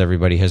 as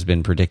everybody has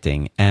been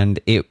predicting.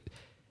 And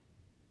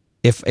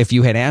if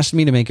you had asked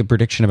me to make a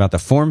prediction about the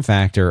form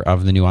factor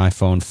of the new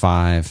iPhone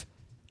 5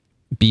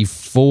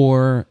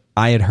 before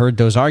I had heard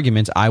those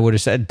arguments, I would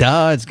have said,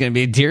 duh, it's going to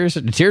be a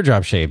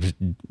teardrop shape,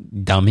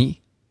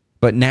 dummy.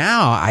 But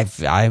now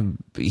I'm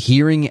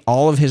hearing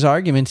all of his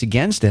arguments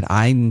against it.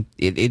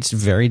 It's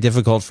very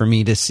difficult for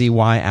me to see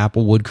why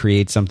Apple would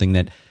create something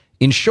that,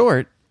 in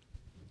short,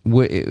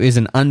 is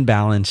an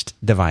unbalanced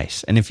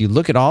device. And if you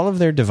look at all of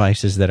their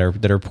devices that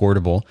are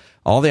portable,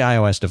 all the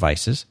iOS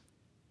devices,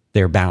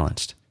 they're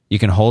balanced. You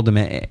can hold them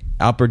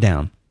up or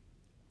down.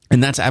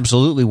 And that's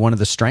absolutely one of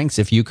the strengths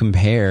if you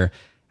compare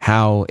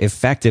how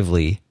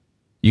effectively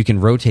you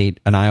can rotate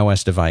an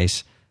iOS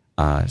device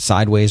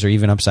sideways or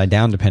even upside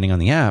down, depending on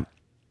the app.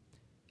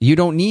 You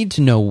don't need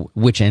to know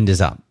which end is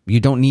up. You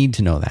don't need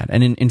to know that.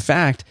 And in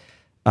fact,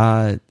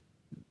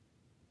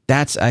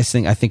 that's I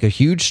think a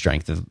huge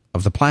strength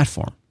of the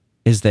platform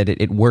is that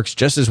it works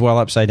just as well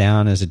upside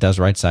down as it does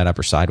right side up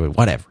or sideways,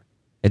 whatever.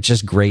 It's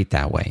just great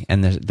that way.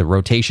 And the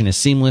rotation is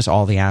seamless.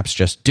 All the apps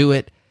just do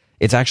it.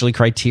 It's actually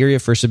criteria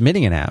for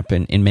submitting an app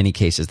in many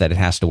cases that it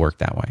has to work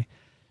that way.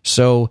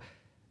 So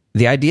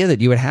the idea that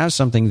you would have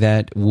something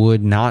that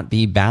would not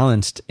be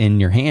balanced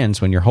in your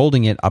hands when you're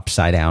holding it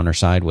upside down or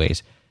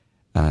sideways,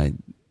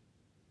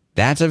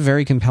 that's a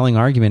very compelling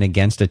argument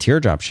against a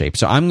teardrop shape.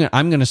 So I'm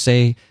going to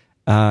say,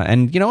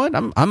 and you know what,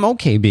 I'm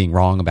okay being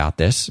wrong about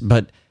this,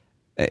 but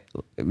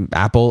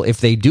Apple, if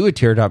they do a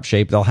teardrop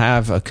shape, they'll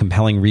have a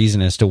compelling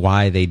reason as to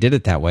why they did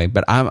it that way.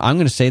 But I'm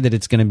going to say that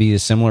it's going to be a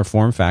similar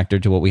form factor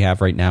to what we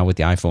have right now with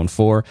the iPhone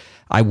 4.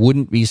 I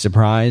wouldn't be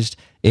surprised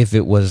if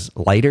it was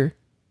lighter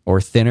or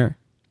thinner.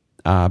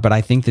 But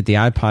I think that the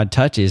iPod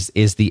Touch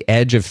is the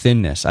edge of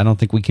thinness. I don't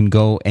think we can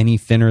go any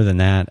thinner than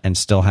that and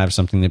still have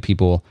something that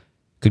people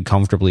could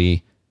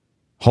comfortably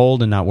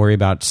hold and not worry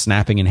about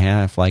snapping in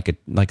half like a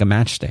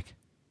matchstick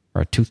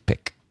or a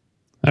toothpick.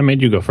 I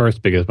made you go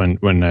first because when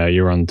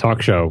you were on the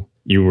talk show,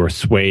 you were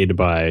swayed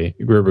by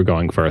Gruber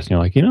going first. And you're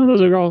like,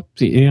 those are all,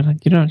 you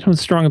don't have a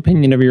strong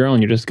opinion of your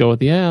own. You just go with,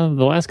 the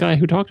last guy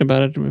who talked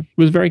about it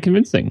was very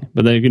convincing.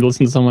 But then if you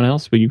listen to someone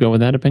else, will you go with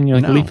that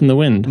opinion? Like a leaf in the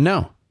wind.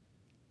 No.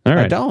 All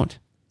right. I don't.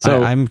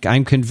 So I'm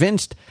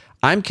convinced.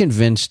 I'm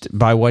convinced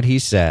by what he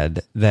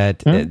said that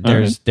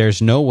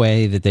there's no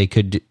way that they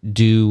could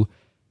do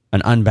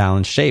an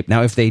unbalanced shape.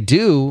 Now, if they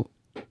do,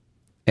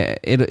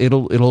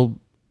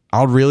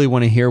 I'll really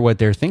want to hear what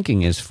their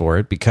thinking is for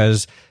it,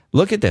 because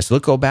look at this.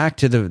 Go back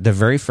to the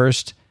very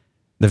first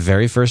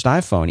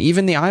iPhone.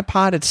 Even the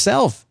iPod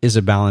itself is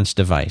a balanced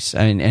device.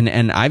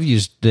 And I've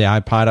used the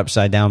iPod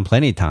upside down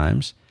plenty of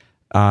times.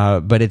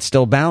 But it's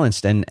still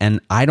balanced,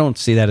 and I don't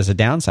see that as a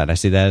downside. I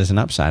see that as an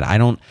upside. I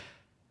don't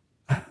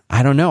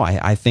know.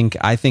 I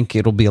think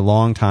it'll be a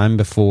long time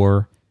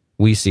before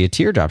we see a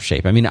teardrop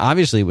shape. I mean,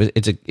 obviously,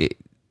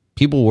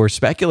 people were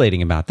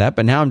speculating about that,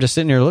 but now I'm just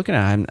sitting here looking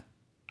at it.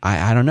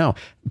 I don't know.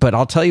 But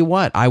I'll tell you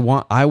what. I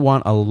want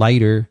a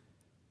lighter,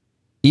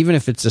 even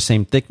if it's the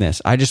same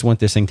thickness. I just want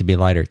this thing to be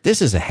lighter.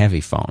 This is a heavy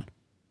phone.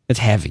 It's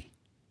heavy.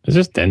 It's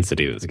just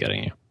density that's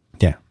getting you.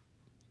 Yeah.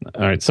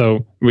 All right,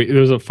 so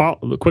there was a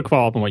quick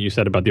follow-up on what you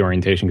said about the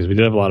orientation, because we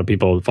did have a lot of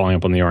people following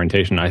up on the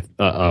orientation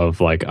of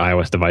like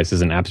iOS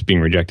devices and apps being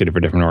rejected for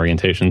different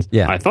orientations.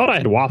 Yeah. I thought I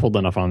had waffled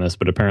enough on this,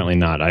 but apparently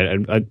not.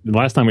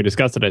 Last time we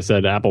discussed it, I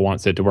said Apple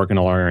wants it to work in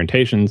all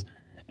orientations,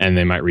 and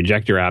they might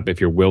reject your app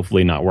if you're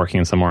willfully not working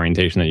in some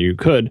orientation that you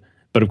could.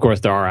 But of course,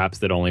 there are apps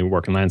that only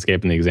work in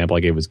landscape, and the example I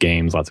gave was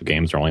games. Lots of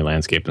games are only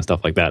landscape and stuff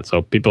like that.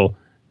 So people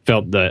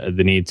felt the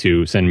need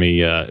to send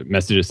me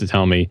messages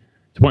to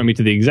point me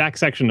to the exact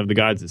section of the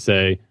guides that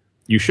say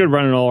you should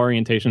run in all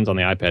orientations on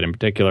the iPad in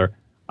particular,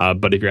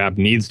 but if your app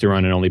needs to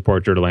run in only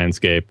portrait or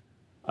landscape,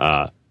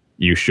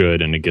 you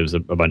should, and it gives a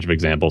bunch of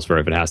examples for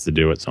if it has to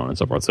do it, so on and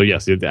so forth. So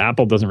yes, the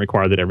Apple doesn't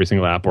require that every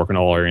single app work in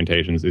all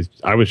orientations.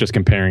 I was just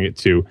comparing it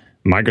to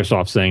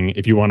Microsoft saying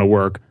if you want to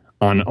work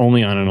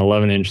only on an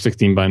 11-inch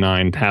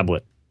 16:9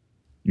 tablet,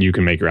 you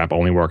can make your app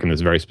only work in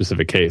this very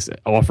specific case.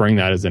 Offering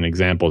that as an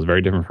example is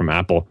very different from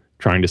Apple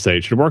trying to say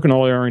it should work in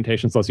all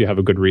orientations unless you have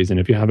a good reason.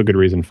 If you have a good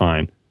reason,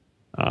 fine.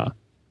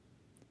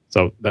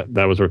 So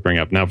that was worth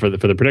bringing up. Now, for the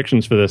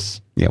predictions for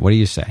this... Yeah, what do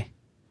you say?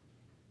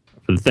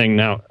 For the thing,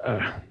 now,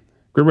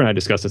 Gruber and I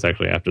discussed this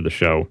actually after the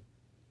show.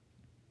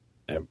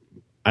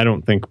 I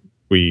don't think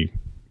we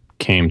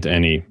came to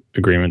any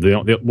agreement.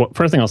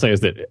 First thing I'll say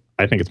is that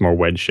I think it's more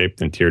wedge-shaped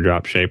than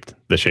teardrop-shaped,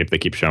 the shape they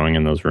keep showing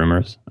in those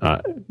rumors.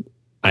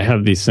 I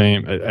have the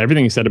same...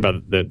 everything you said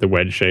about the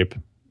wedge shape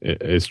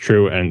is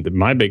true, and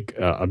my big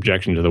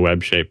objection to the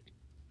web shape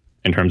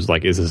in terms of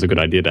like, is this a good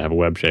idea to have a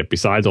web shape,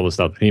 besides all the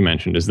stuff that he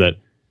mentioned, is that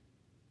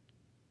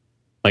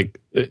like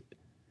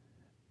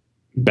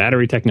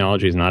battery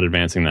technology is not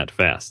advancing that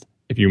fast.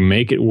 If you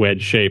make it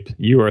wedge shaped,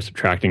 you are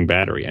subtracting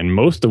battery, and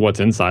most of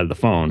what's inside the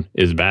phone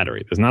is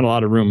battery. There's not a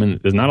lot of room, and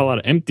there's not a lot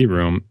of empty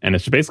room, and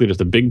it's basically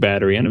just a big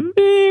battery and a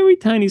very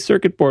tiny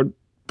circuit board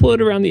put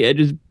around the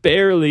edges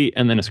barely,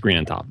 and then a screen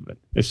on top of it.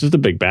 It's just a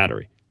big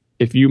battery.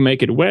 If you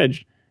make it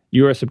wedged,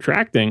 you are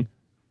subtracting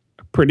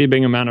a pretty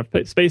big amount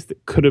of space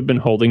that could have been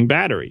holding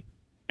battery.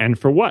 And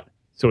for what?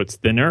 So it's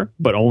thinner,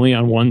 but only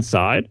on one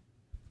side?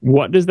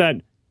 what does that,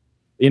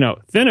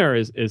 thinner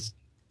is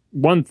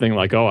one thing,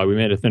 like, oh, we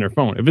made a thinner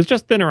phone. If it's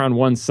just thinner on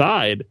one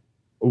side,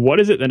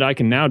 what is it that I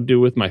can now do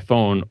with my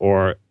phone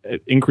or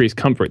increase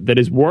comfort that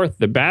is worth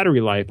the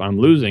battery life I'm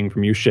losing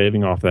from you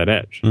shaving off that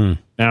edge?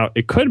 Now,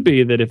 it could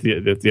be that if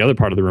the other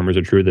part of the rumors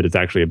are true, that it's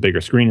actually a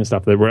bigger screen and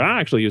stuff, that we're not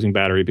actually using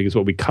battery because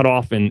what we cut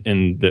off in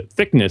the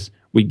thickness,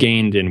 we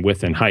gained in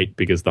width and height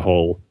because the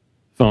whole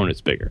phone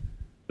is bigger.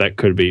 That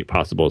could be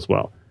possible as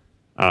well.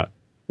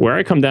 Where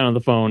I come down on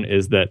the phone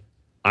is that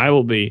I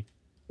will be,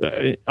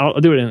 I'll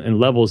do it in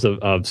levels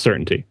of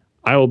certainty.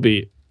 I will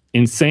be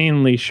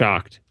insanely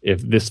shocked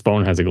if this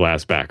phone has a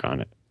glass back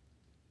on it.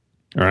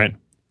 All right?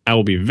 I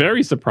will be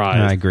very surprised.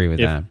 I agree with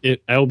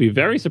that. I will be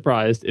very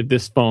surprised if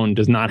this phone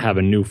does not have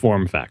a new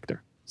form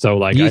factor. So,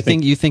 like, you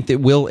think that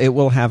it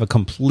will have a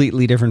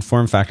completely different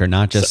form factor,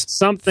 not just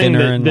something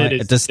thinner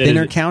does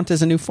thinner is, count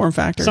as a new form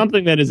factor?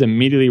 Something that is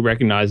immediately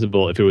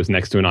recognizable if it was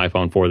next to an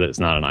iPhone 4 that it's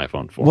not an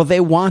iPhone 4. Well, they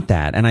want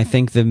that, and I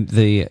think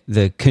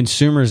the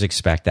consumers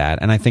expect that,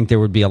 and I think there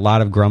would be a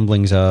lot of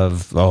grumblings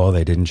of, oh,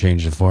 they didn't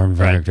change the form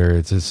factor, right.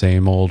 It's the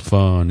same old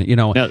phone.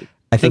 Now,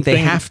 I think they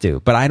have to,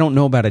 but I don't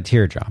know about a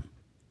teardrop.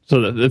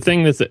 So the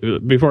thing that's,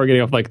 before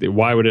getting off, like,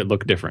 why would it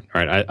look different,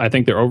 right? I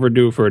think they're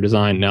overdue for a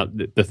design. Now,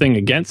 the thing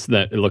against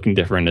that looking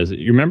different is,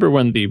 you remember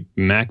when the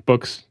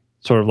MacBooks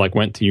sort of like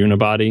went to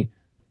unibody?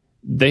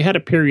 They had a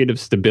period of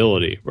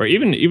stability, or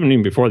even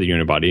before the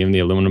unibody, even the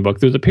aluminum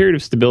book, there was a period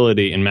of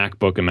stability in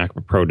MacBook and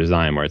MacBook Pro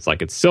design where it's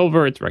like, it's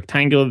silver, it's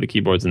rectangular, the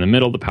keyboard's in the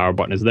middle, the power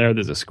button is there,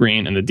 there's a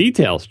screen, and the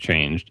details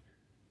changed.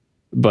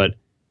 But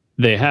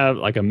they have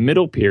like a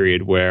middle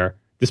period where,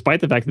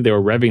 despite the fact that they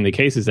were revving the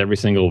cases every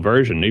single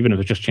version, even if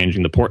it's just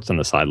changing the ports on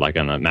the side, like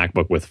on a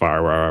MacBook with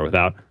FireWire or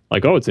without,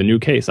 like, oh, it's a new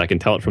case, I can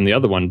tell it from the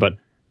other one. But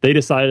they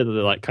decided that,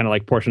 like, kind of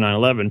like Porsche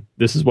 911,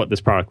 this is what this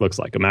product looks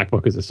like. A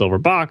MacBook is a silver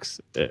box.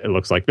 It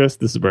looks like this.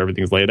 This is where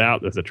everything's laid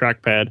out. There's a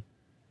trackpad,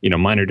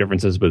 minor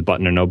differences with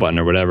button or no button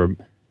or whatever.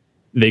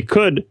 They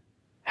could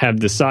have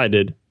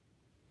decided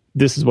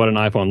this is what an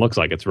iPhone looks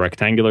like. It's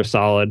rectangular,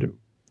 solid,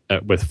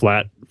 with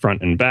flat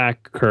front and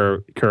back,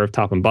 curved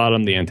top and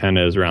bottom. The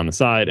antenna is around the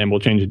side, and we'll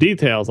change the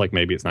details, like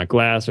maybe it's not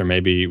glass, or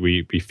maybe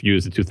we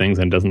fuse the two things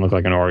and it doesn't look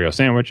like an Oreo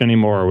sandwich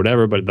anymore or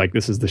whatever, but like,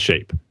 this is the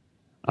shape.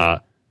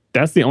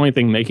 That's the only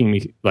thing making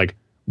me, like,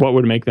 what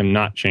would make them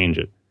not change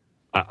it?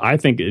 I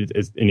think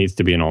it needs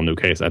to be an all-new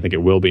case. I think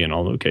it will be an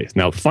all-new case.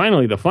 Now,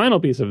 finally, the final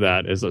piece of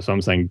that is, so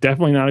I'm saying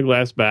definitely not a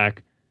glass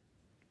back,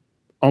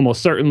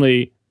 almost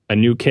certainly a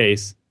new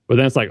case. But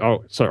then it's like,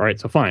 oh, so all right,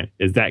 so fine.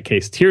 Is that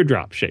case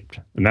teardrop shaped?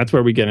 And that's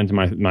where we get into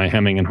my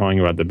hemming and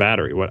hawing about the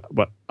battery.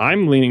 What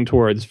I'm leaning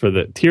towards for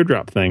the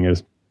teardrop thing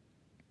is,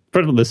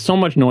 first of all, there's so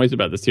much noise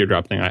about this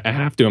teardrop thing. I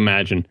have to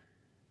imagine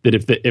that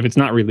if it's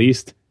not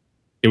released,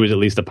 it was at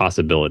least a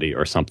possibility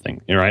or something,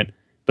 right?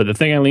 But the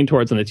thing I lean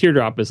towards on the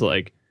teardrop is,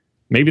 like,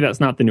 maybe that's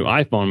not the new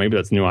iPhone, maybe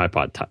that's the new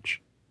iPod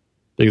Touch.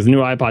 Because the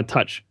new iPod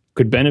Touch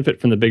could benefit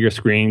from the bigger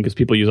screen, because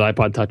people use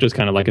iPod Touches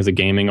kind of like as a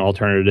gaming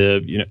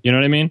alternative. You know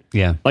what I mean?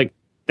 Yeah. Like,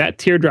 that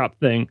teardrop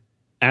thing,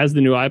 as the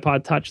new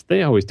iPod Touch,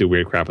 they always do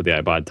weird crap with the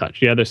iPod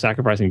Touch. Yeah, they're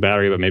sacrificing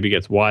battery, but maybe it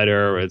gets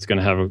wider, or it's going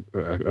to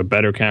have a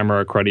better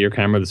camera, a cruddier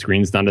camera. The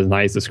screen's not as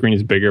nice. The screen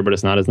is bigger, but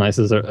it's not as nice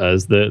as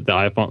the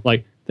iPhone.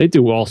 Like, they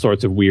do all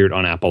sorts of weird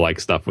un-Apple-like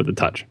stuff with the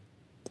Touch,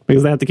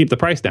 because they have to keep the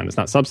price down. It's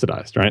not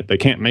subsidized, right? They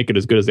can't make it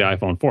as good as the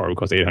iPhone 4. It would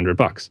cost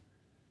 $800.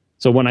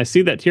 So when I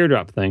see that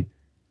teardrop thing,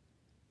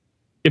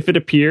 if it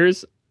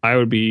appears, I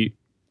would be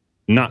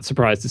not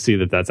surprised to see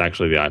that that's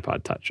actually the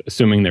iPod Touch,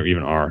 assuming there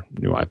even are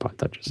new iPod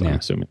Touches. So yeah. I'm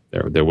assuming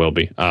there will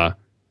be.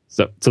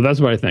 So that's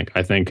what I think.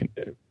 I think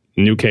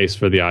new case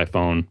for the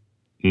iPhone,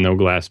 no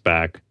glass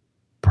back,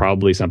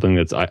 probably something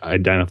that's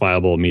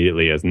identifiable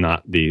immediately as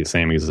not the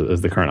same as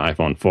the current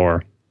iPhone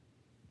 4.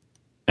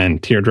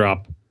 And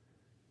teardrop,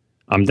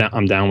 I'm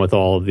down with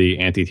all of the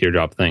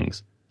anti-teardrop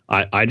things.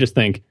 I just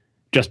think,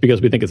 just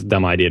because we think it's a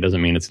dumb idea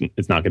doesn't mean it's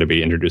not going to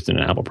be introduced in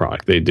an Apple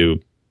product. They do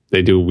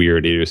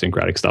weird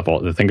idiosyncratic stuff.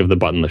 Think of the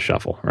buttonless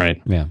shuffle,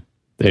 right? Yeah.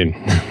 They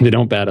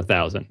don't bat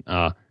 1,000.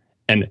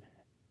 And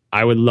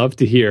I would love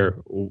to hear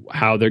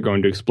how they're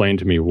going to explain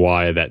to me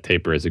why that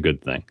taper is a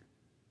good thing.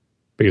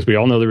 Because we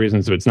all know the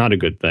reasons it's not a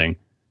good thing.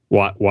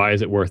 Why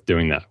is it worth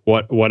doing that?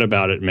 What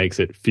about it makes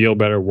it feel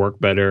better, work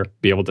better,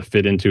 be able to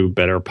fit into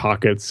better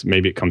pockets?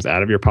 Maybe it comes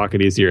out of your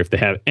pocket easier if they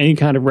have any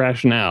kind of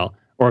rationale,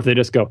 or if they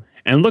just go,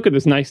 and look at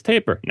this nice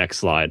taper. Next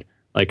slide.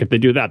 Like, if they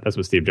do that, that's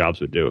what Steve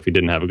Jobs would do. If he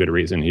didn't have a good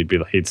reason,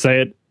 he'd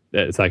say it.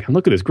 It's like,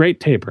 look at this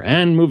great taper,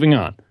 and moving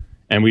on.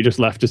 And we just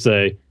left to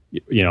say,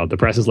 the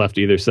press is left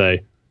to either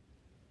say,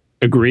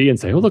 agree and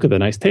say, oh, look at the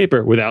nice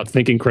taper, without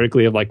thinking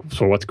critically of, like,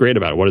 so what's great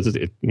about it? What is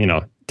it?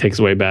 It takes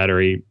away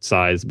battery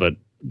size, but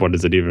what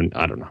is it even?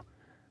 I don't know.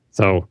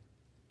 So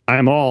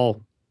I'm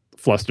all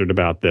flustered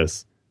about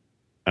this,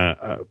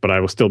 but I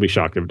will still be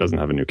shocked if it doesn't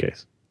have a new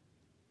case.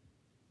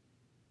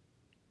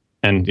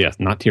 And yes,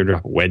 not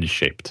teardrop,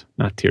 wedge-shaped,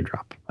 not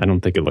teardrop. I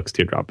don't think it looks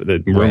teardrop.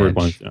 The rumored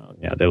ones,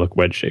 they look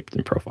wedge-shaped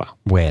in profile.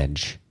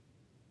 Wedge.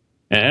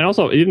 And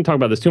also, you didn't talk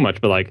about this too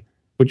much, but, like,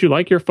 would you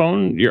like your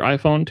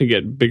iPhone, to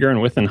get bigger in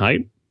width and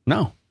height?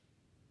 No.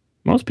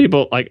 Most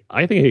people, like,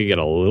 I think it could get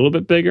a little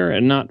bit bigger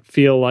and not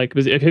feel like,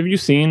 because have you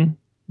seen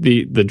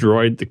the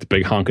droid, the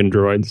big honking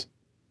droids?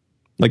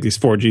 Like these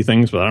 4G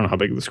things, but I don't know how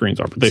big the screens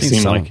are, but they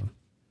seem like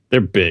they're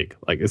big.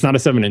 Like, it's not a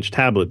 7-inch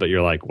tablet, but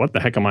you're like, what the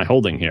heck am I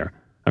holding here?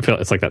 I feel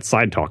it's like that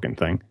side talking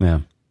thing. Yeah.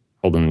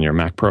 Holding your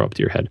Mac Pro up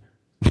to your head.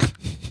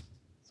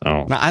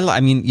 So I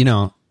mean, you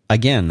know,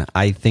 again,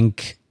 I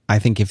think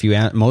if you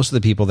ask most of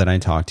the people that I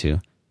talk to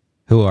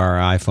who are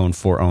iPhone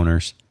 4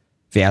 owners,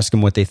 if you ask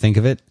them what they think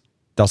of it,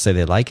 they'll say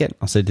they like it.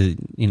 I'll say,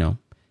 you know,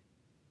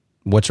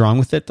 what's wrong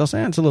with it? They'll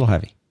say it's a little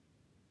heavy.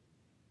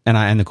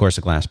 And of course,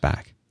 the glass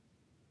back.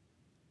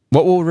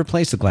 What will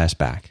replace the glass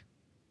back?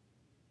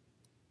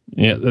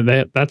 Yeah,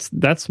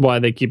 that's why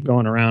they keep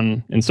going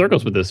around in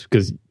circles with this,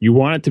 because you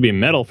want it to be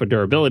metal for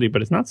durability,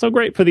 but it's not so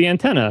great for the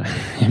antenna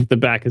if the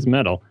back is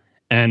metal.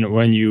 And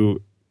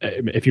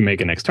if you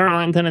make an external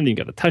antenna, then you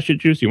got the touch it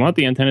juice. You want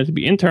the antenna to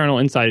be internal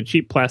inside a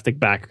cheap plastic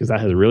back, because that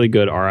has really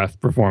good RF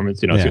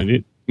performance. You know, so you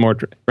need more,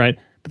 right?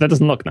 But that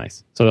doesn't look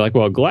nice. So they're like,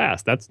 well,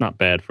 glass, that's not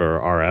bad for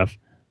RF.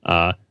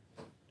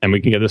 And we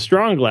can get the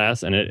strong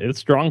glass, and it's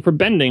strong for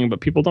bending,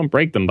 but people don't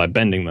break them by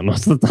bending them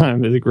most of the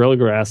time. The Gorilla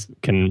Glass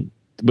can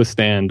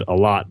withstand a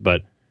lot,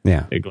 but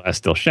the glass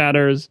still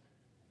shatters.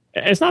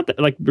 It's not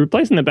like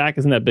replacing the back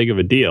isn't that big of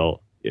a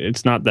deal.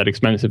 It's not that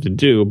expensive to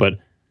do,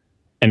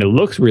 and it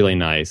looks really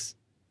nice.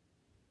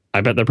 I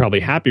bet they're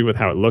probably happy with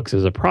how it looks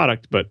as a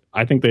product, but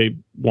I think they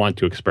want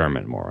to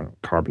experiment more.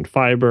 Carbon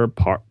fiber,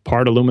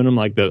 part aluminum,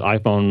 like the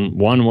iPhone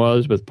 1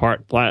 was, with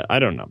part plat. I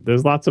don't know.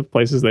 There's lots of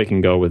places they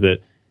can go with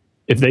it.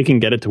 If they can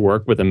get it to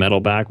work with a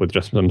metal back with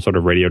just some sort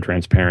of radio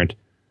transparent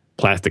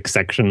plastic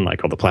section,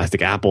 like all the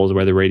plastic apples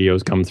where the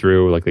radios come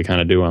through, like they kind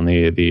of do on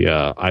the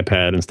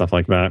iPad and stuff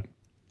like that.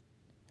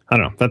 I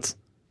don't know. That's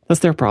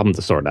their problem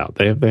to sort out.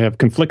 They have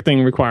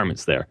conflicting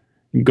requirements there.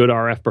 Good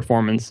RF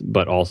performance,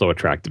 but also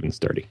attractive and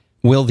sturdy.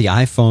 Will the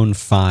iPhone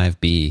 5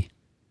 be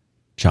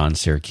John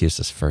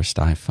Syracuse's first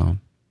iPhone? I'm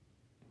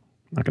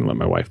not going to let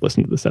my wife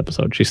listen to this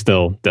episode. She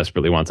still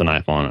desperately wants an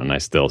iPhone, and I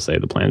still say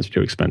the plans are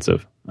too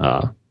expensive.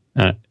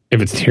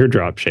 If it's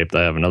teardrop shaped,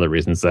 I have another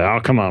reason to say, "Oh,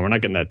 come on, we're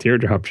not getting that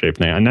teardrop shape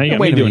now." Now you got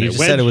me doing it. You just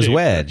said it was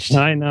wedged.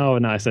 I know.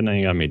 No, I said now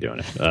you got me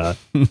doing it.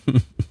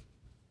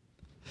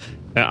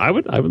 I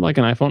would like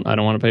an iPhone. I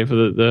don't want to pay for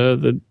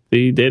the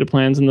data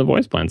plans and the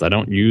voice plans. I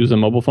don't use a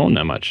mobile phone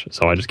that much,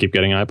 so I just keep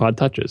getting iPod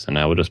Touches, and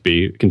I will just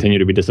continue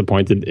to be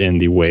disappointed in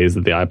the ways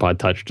that the iPod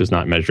Touch does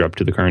not measure up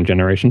to the current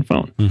generation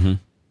phone. Mm-hmm.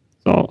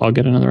 So I'll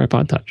get another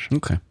iPod Touch.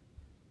 Okay.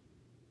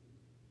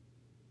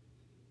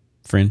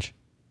 Fringe.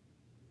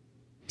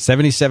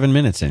 77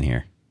 minutes in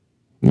here.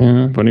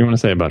 Yeah, what do you want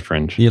to say about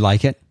Fringe? You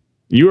like it?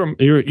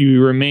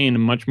 You remain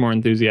much more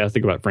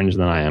enthusiastic about Fringe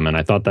than I am, and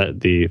I thought that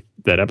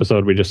that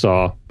episode we just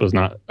saw was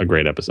not a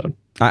great episode.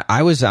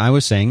 I was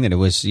saying that it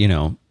was,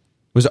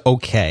 was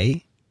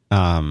okay.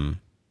 I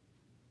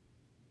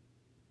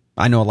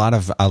know a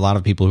lot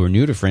of people who are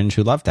new to Fringe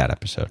who loved that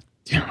episode.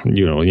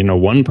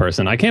 One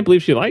person. I can't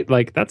believe she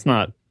liked that's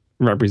not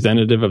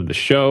representative of the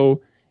show.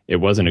 It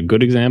wasn't a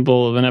good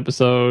example of an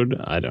episode.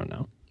 I don't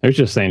know. I was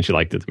just saying she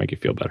liked it to make you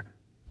feel better.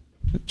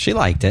 She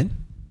liked it.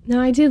 No,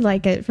 I did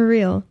like it, for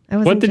real. I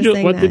wasn't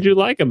What did you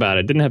like about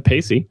it? It didn't have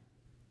Pacey.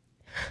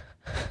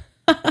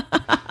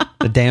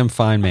 The damn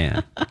fine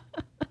man.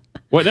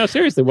 What? No,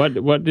 seriously.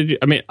 What did you?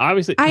 I mean,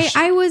 obviously,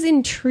 I was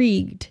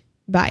intrigued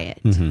by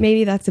it. Mm-hmm.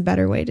 Maybe that's a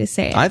better way to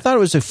say it. I thought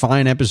it was a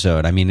fine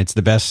episode. I mean, it's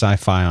the best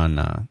sci-fi on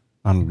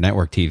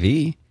network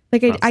TV.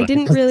 Like I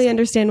didn't really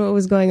understand what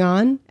was going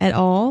on at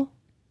all.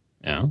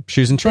 Yeah, she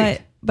was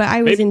intrigued, but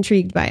I was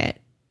intrigued by it.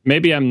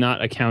 Maybe I'm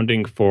not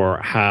accounting for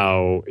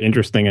how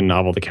interesting and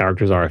novel the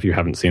characters are if you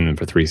haven't seen them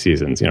for 3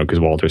 seasons, because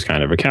Walter's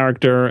kind of a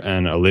character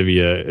and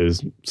Olivia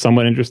is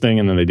somewhat interesting,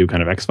 and then they do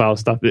kind of X-Files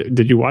stuff.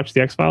 Did you watch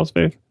the X-Files,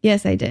 Faith?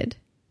 Yes, I did.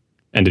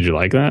 And did you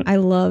like that? I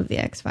love the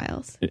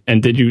X-Files.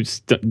 And did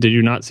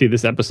you not see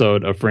this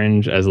episode of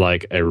Fringe as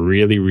like a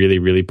really, really,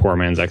 really poor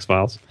man's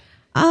X-Files?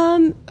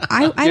 I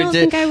don't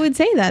think I would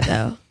say that,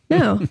 though.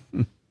 No.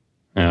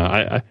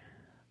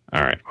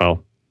 All right,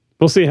 well,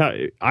 we'll see how.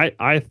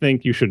 I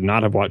think you should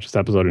not have watched this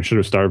episode and should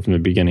have started from the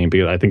beginning,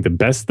 because I think the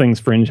best things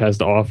Fringe has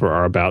to offer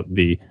are about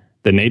the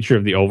nature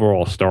of the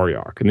overall story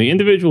arc. And the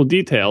individual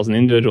details and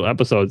individual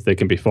episodes, they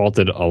can be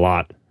faulted a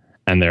lot,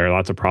 and there are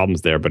lots of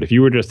problems there. But if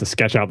you were just to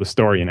sketch out the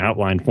story in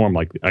outline form,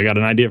 like, I got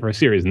an idea for a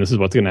series and this is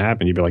what's going to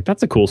happen, you'd be like,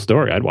 that's a cool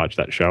story. I'd watch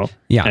that show.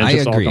 Yeah, I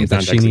agree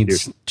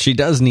that she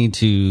does need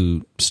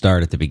to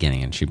start at the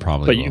beginning, and she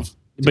probably will.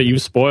 But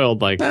you've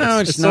spoiled, like... No,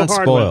 it's not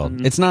so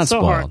spoiled. It's not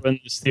spoiled. Hard when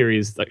the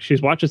series... Like,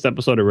 she's watched this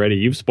episode already.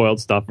 You've spoiled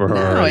stuff for her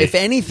already. If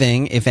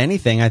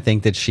anything, I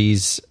think that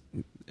she's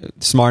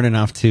smart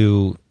enough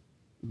to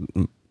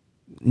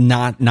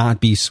not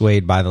be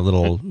swayed by the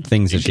little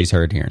things that she's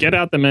heard here. Get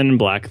out the Men in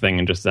Black thing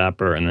and just zap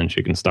her, and then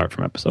she can start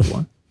from episode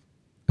 1.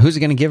 Who's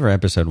going to give her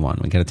episode 1?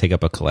 We got to take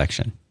up a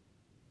collection.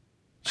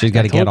 She's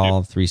got to get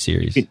all 3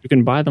 series. You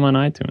can buy them on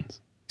iTunes.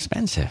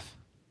 Expensive.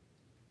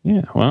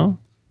 Yeah, well...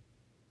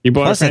 You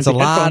bought Plus, that's a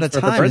lot of headphones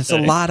for her time. It's a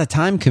birthday. lot of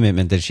time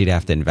commitment that she'd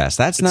have to invest.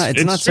 It's not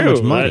so true.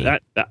 much money.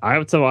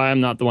 That's why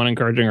I'm not the one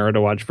encouraging her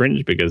to watch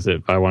Fringe, because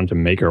if I wanted to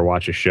make her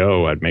watch a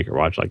show, I'd make her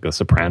watch like The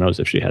Sopranos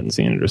if she hadn't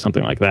seen it or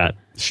something like that.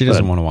 She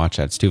doesn't want to watch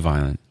that. It's too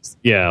violent.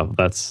 Yeah,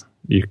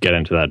 you get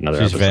into that in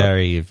another She's episode.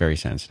 very, very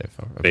sensitive.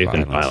 Of Faith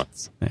and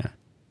violence. violence. Yeah.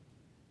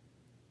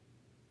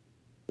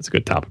 It's a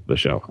good topic of the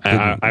show.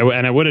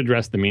 I would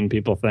address the mean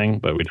people thing,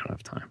 but we don't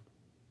have time.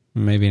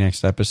 Maybe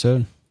next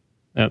episode.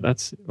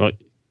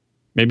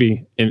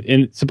 Maybe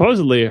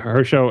supposedly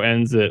her show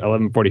ends at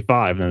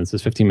 11:45, and then it's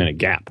this 15-minute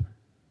gap.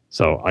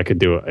 So I could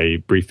do a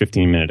brief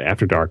 15-minute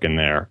after dark in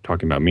there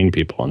talking about mean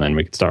people, and then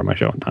we could start my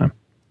show on time.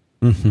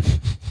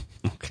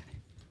 Okay.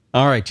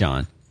 All right,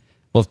 John.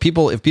 Well, if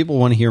people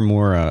want to hear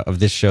more of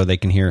this show, they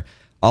can hear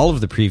all of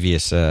the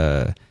previous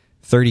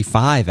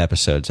 35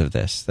 episodes of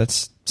this.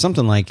 That's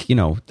something like,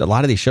 a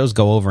lot of these shows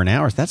go over an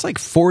hour. That's like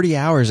 40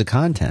 hours of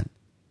content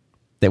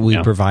that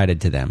we provided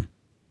to them.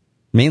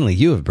 Mainly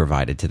you have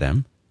provided to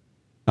them.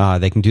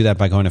 They can do that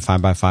by going to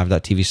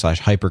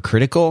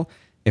 5by5.tv/hypercritical.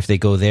 If they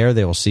go there,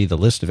 they will see the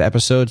list of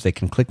episodes. They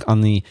can click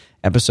on the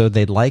episode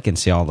they'd like and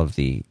see all of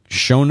the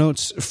show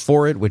notes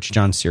for it, which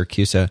John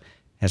Siracusa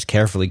has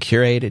carefully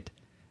curated.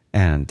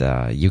 And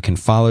you can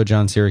follow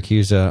John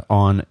Siracusa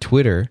on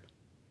Twitter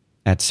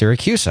at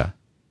Siracusa.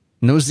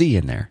 No Z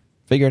in there.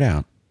 Figure it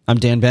out. I'm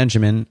Dan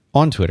Benjamin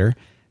on Twitter.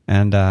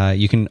 And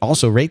you can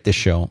also rate this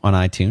show on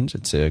iTunes.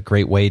 It's a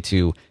great way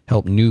to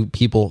help new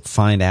people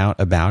find out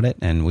about it,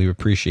 and we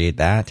appreciate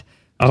that.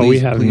 We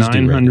have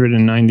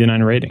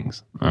 999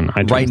 ratings on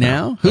iTunes right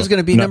now. Who's going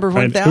to be number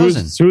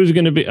 1,000? Who's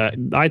going to be?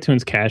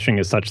 iTunes caching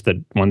is such that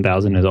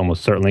 1,000 has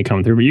almost certainly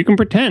come through. But you can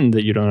pretend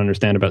that you don't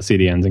understand about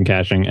CDNs and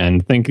caching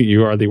and think that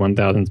you are the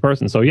 1,000th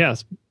person. So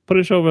yes,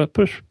 push us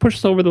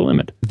over the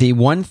limit. The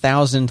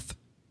 1,000th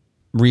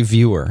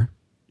reviewer.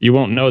 You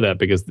won't know that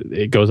because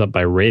it goes up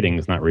by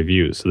ratings, not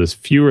reviews. So there's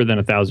fewer than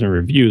 1,000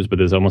 reviews, but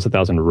there's almost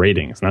 1,000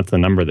 ratings, and that's the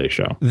number they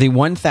show. The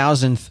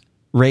 1,000th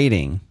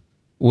rating,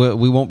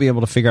 we won't be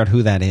able to figure out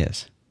who that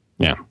is.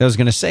 Yeah, I was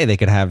going to say they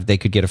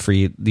could get a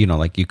free,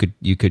 like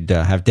you could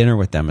have dinner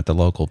with them at the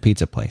local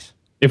pizza place.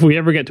 If we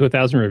ever get to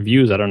 1,000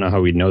 reviews, I don't know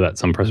how we'd know that.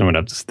 Some person would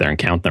have to sit there and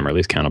count them, or at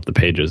least count up the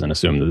pages and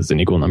assume that there's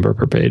an equal number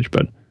per page.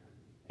 But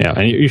yeah,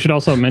 and you should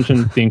also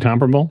mention The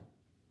Incomparable.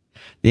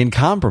 The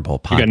Incomparable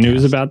podcast. You got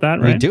news about that,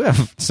 right? We do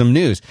have some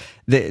news.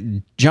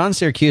 John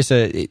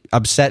Siracusa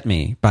upset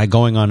me by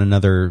going on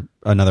another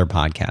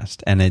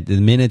podcast. And at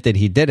the minute that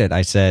he did it,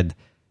 I said,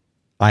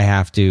 I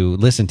have to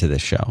listen to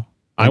this show.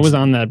 I was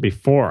on that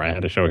before I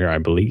had a show here, I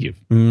believe.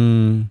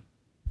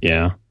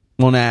 Yeah.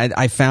 Well,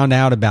 I found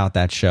out about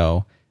that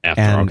show.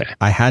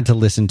 I had to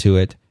listen to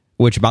it,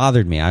 which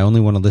bothered me. I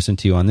only want to listen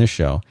to you on this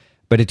show.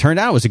 But it turned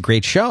out it was a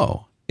great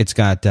show. It's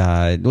got,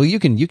 you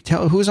can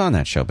tell who's on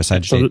that show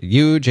besides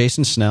you,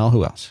 Jason Snell.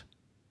 Who else?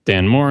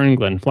 Dan Morin,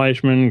 Glenn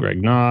Fleischman,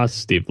 Greg Noss,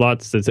 Steve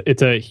Lutz.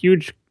 It's a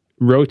huge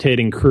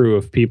rotating crew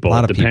of people,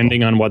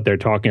 depending on what they're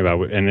talking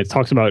about. And it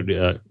talks about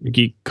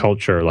geek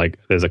culture. Like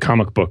there's a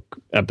comic book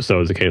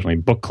episodes, occasionally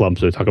book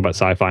clubs that talk about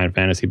sci-fi and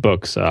fantasy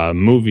books,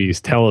 movies,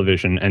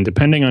 television. And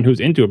depending on who's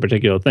into a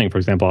particular thing, for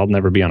example, I'll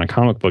never be on a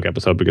comic book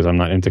episode because I'm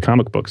not into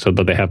comic books.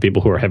 But they have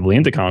people who are heavily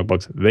into comic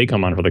books. They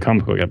come on for the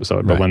comic book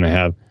episode. But when they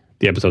have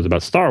the episodes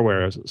about Star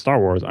Wars,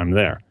 I'm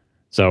there.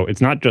 So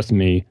it's not just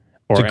me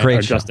or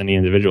just any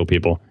individual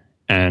people.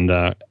 And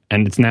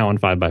it's now on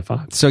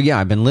 5by5. So yeah,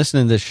 I've been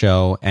listening to this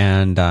show,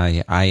 and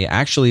I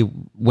actually,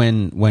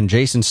 when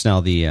Jason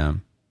Snell, the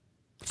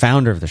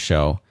founder of the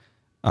show,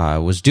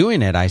 was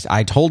doing it,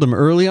 I told him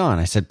early on.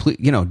 I said, please,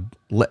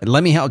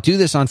 let me help do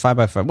this on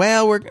 5by5.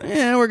 Well,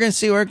 we're gonna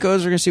see where it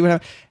goes. We're gonna see what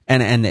happens.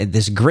 And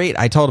this great.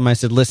 I told him, I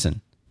said,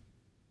 listen,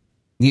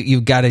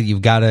 you've got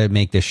to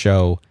make this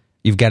show.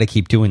 You've got to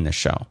keep doing this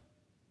show.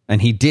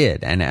 And he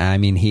did. And I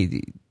mean,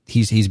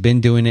 he's been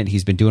doing it.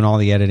 He's been doing all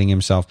the editing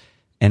himself.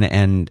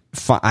 And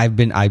I've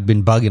been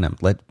bugging him.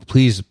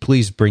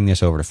 Please bring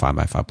this over to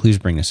 5by5. Please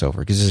bring this over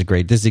because this is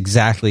great. This is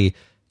exactly,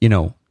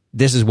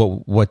 this is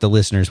what the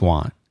listeners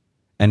want.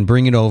 And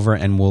bring it over,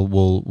 and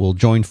we'll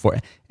join for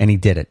it. And he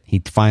did it.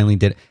 He finally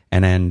did it.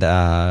 And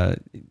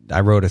I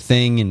wrote a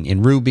thing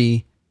in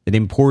Ruby that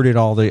imported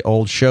all the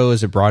old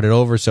shows. It brought it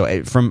over.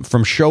 So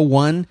from show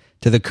one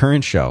to the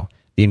current show,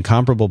 the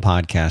Incomparable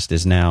podcast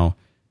is now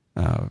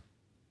a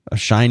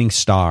shining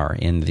star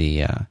in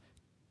the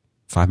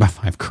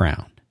 5by5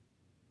 crown.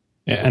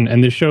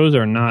 And the shows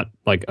are not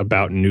like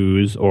about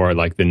news or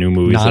like the new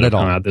movies that have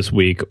come out this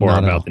week or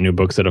about the new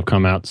books that have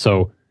come out.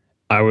 So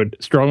I would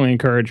strongly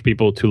encourage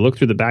people to look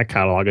through the back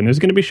catalog, and there's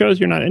going to be shows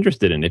you're not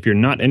interested in. If you're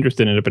not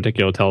interested in a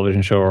particular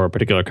television show or a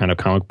particular kind of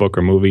comic book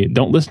or movie,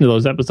 don't listen to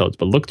those episodes,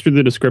 but look through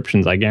the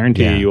descriptions. I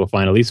guarantee you will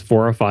find at least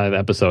 4 or 5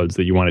 episodes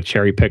that you want to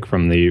cherry pick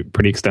from the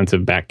pretty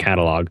extensive back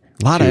catalog.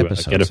 A lot of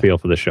episodes. Get a feel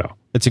for the show.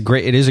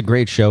 It is a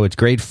great show. It's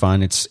great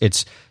fun.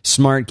 It's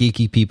smart,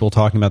 geeky people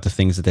talking about the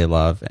things that they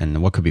love,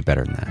 and what could be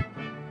better than that?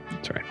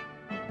 That's right.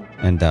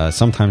 And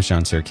sometimes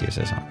John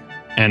Siracusa is on.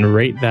 and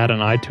rate that on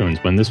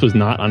iTunes. When this was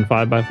not on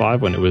 5x5,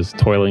 when it was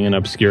toiling in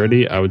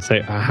obscurity, I would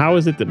say, how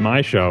is it that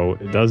my show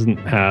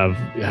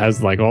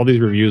has like all these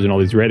reviews and all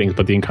these ratings,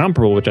 but The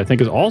Incomparable, which I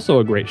think is also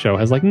a great show,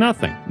 has like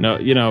nothing. No,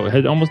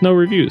 had almost no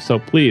reviews. So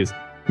please,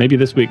 maybe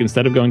this week,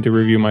 instead of going to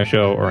review my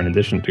show, or in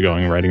addition to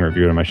going and writing a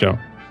review of my show,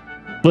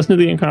 listen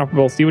to The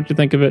Incomparable, see what you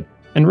think of it,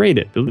 and rate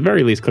it. At the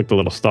very least, click the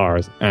little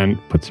stars and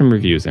put some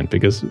reviews in,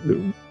 because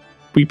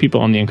we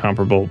people on The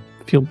Incomparable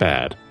feel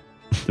bad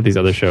that these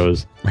other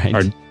shows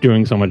are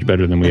doing so much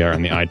better than we are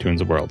in the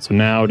iTunes world. So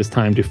now it is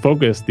time to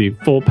focus the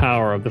full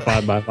power of the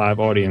 5x5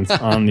 audience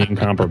on The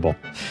Incomparable.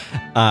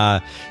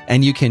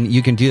 And you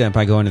can do that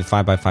by going to the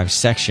 5x5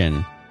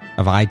 section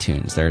of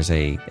iTunes. There's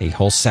a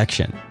whole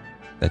section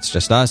that's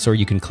just us, or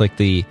you can click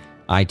the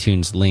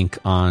iTunes link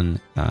on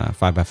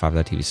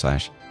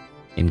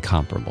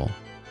 5x5.tv/incomparable.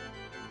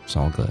 It's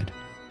all good.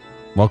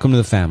 Welcome to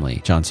the family,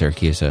 John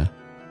Siracusa,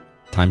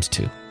 times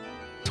 2.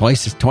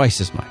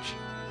 Twice as much.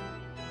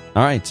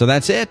 All right, so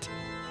that's it.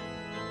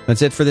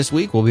 That's it for this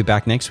week. We'll be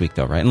back next week,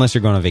 though, right? Unless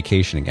you're going on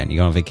vacation again. You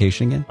going on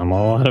vacation again? I'm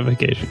all out of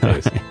vacation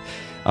days.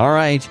 All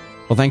right.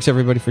 Well, thanks,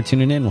 everybody, for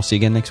tuning in. We'll see you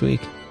again next week.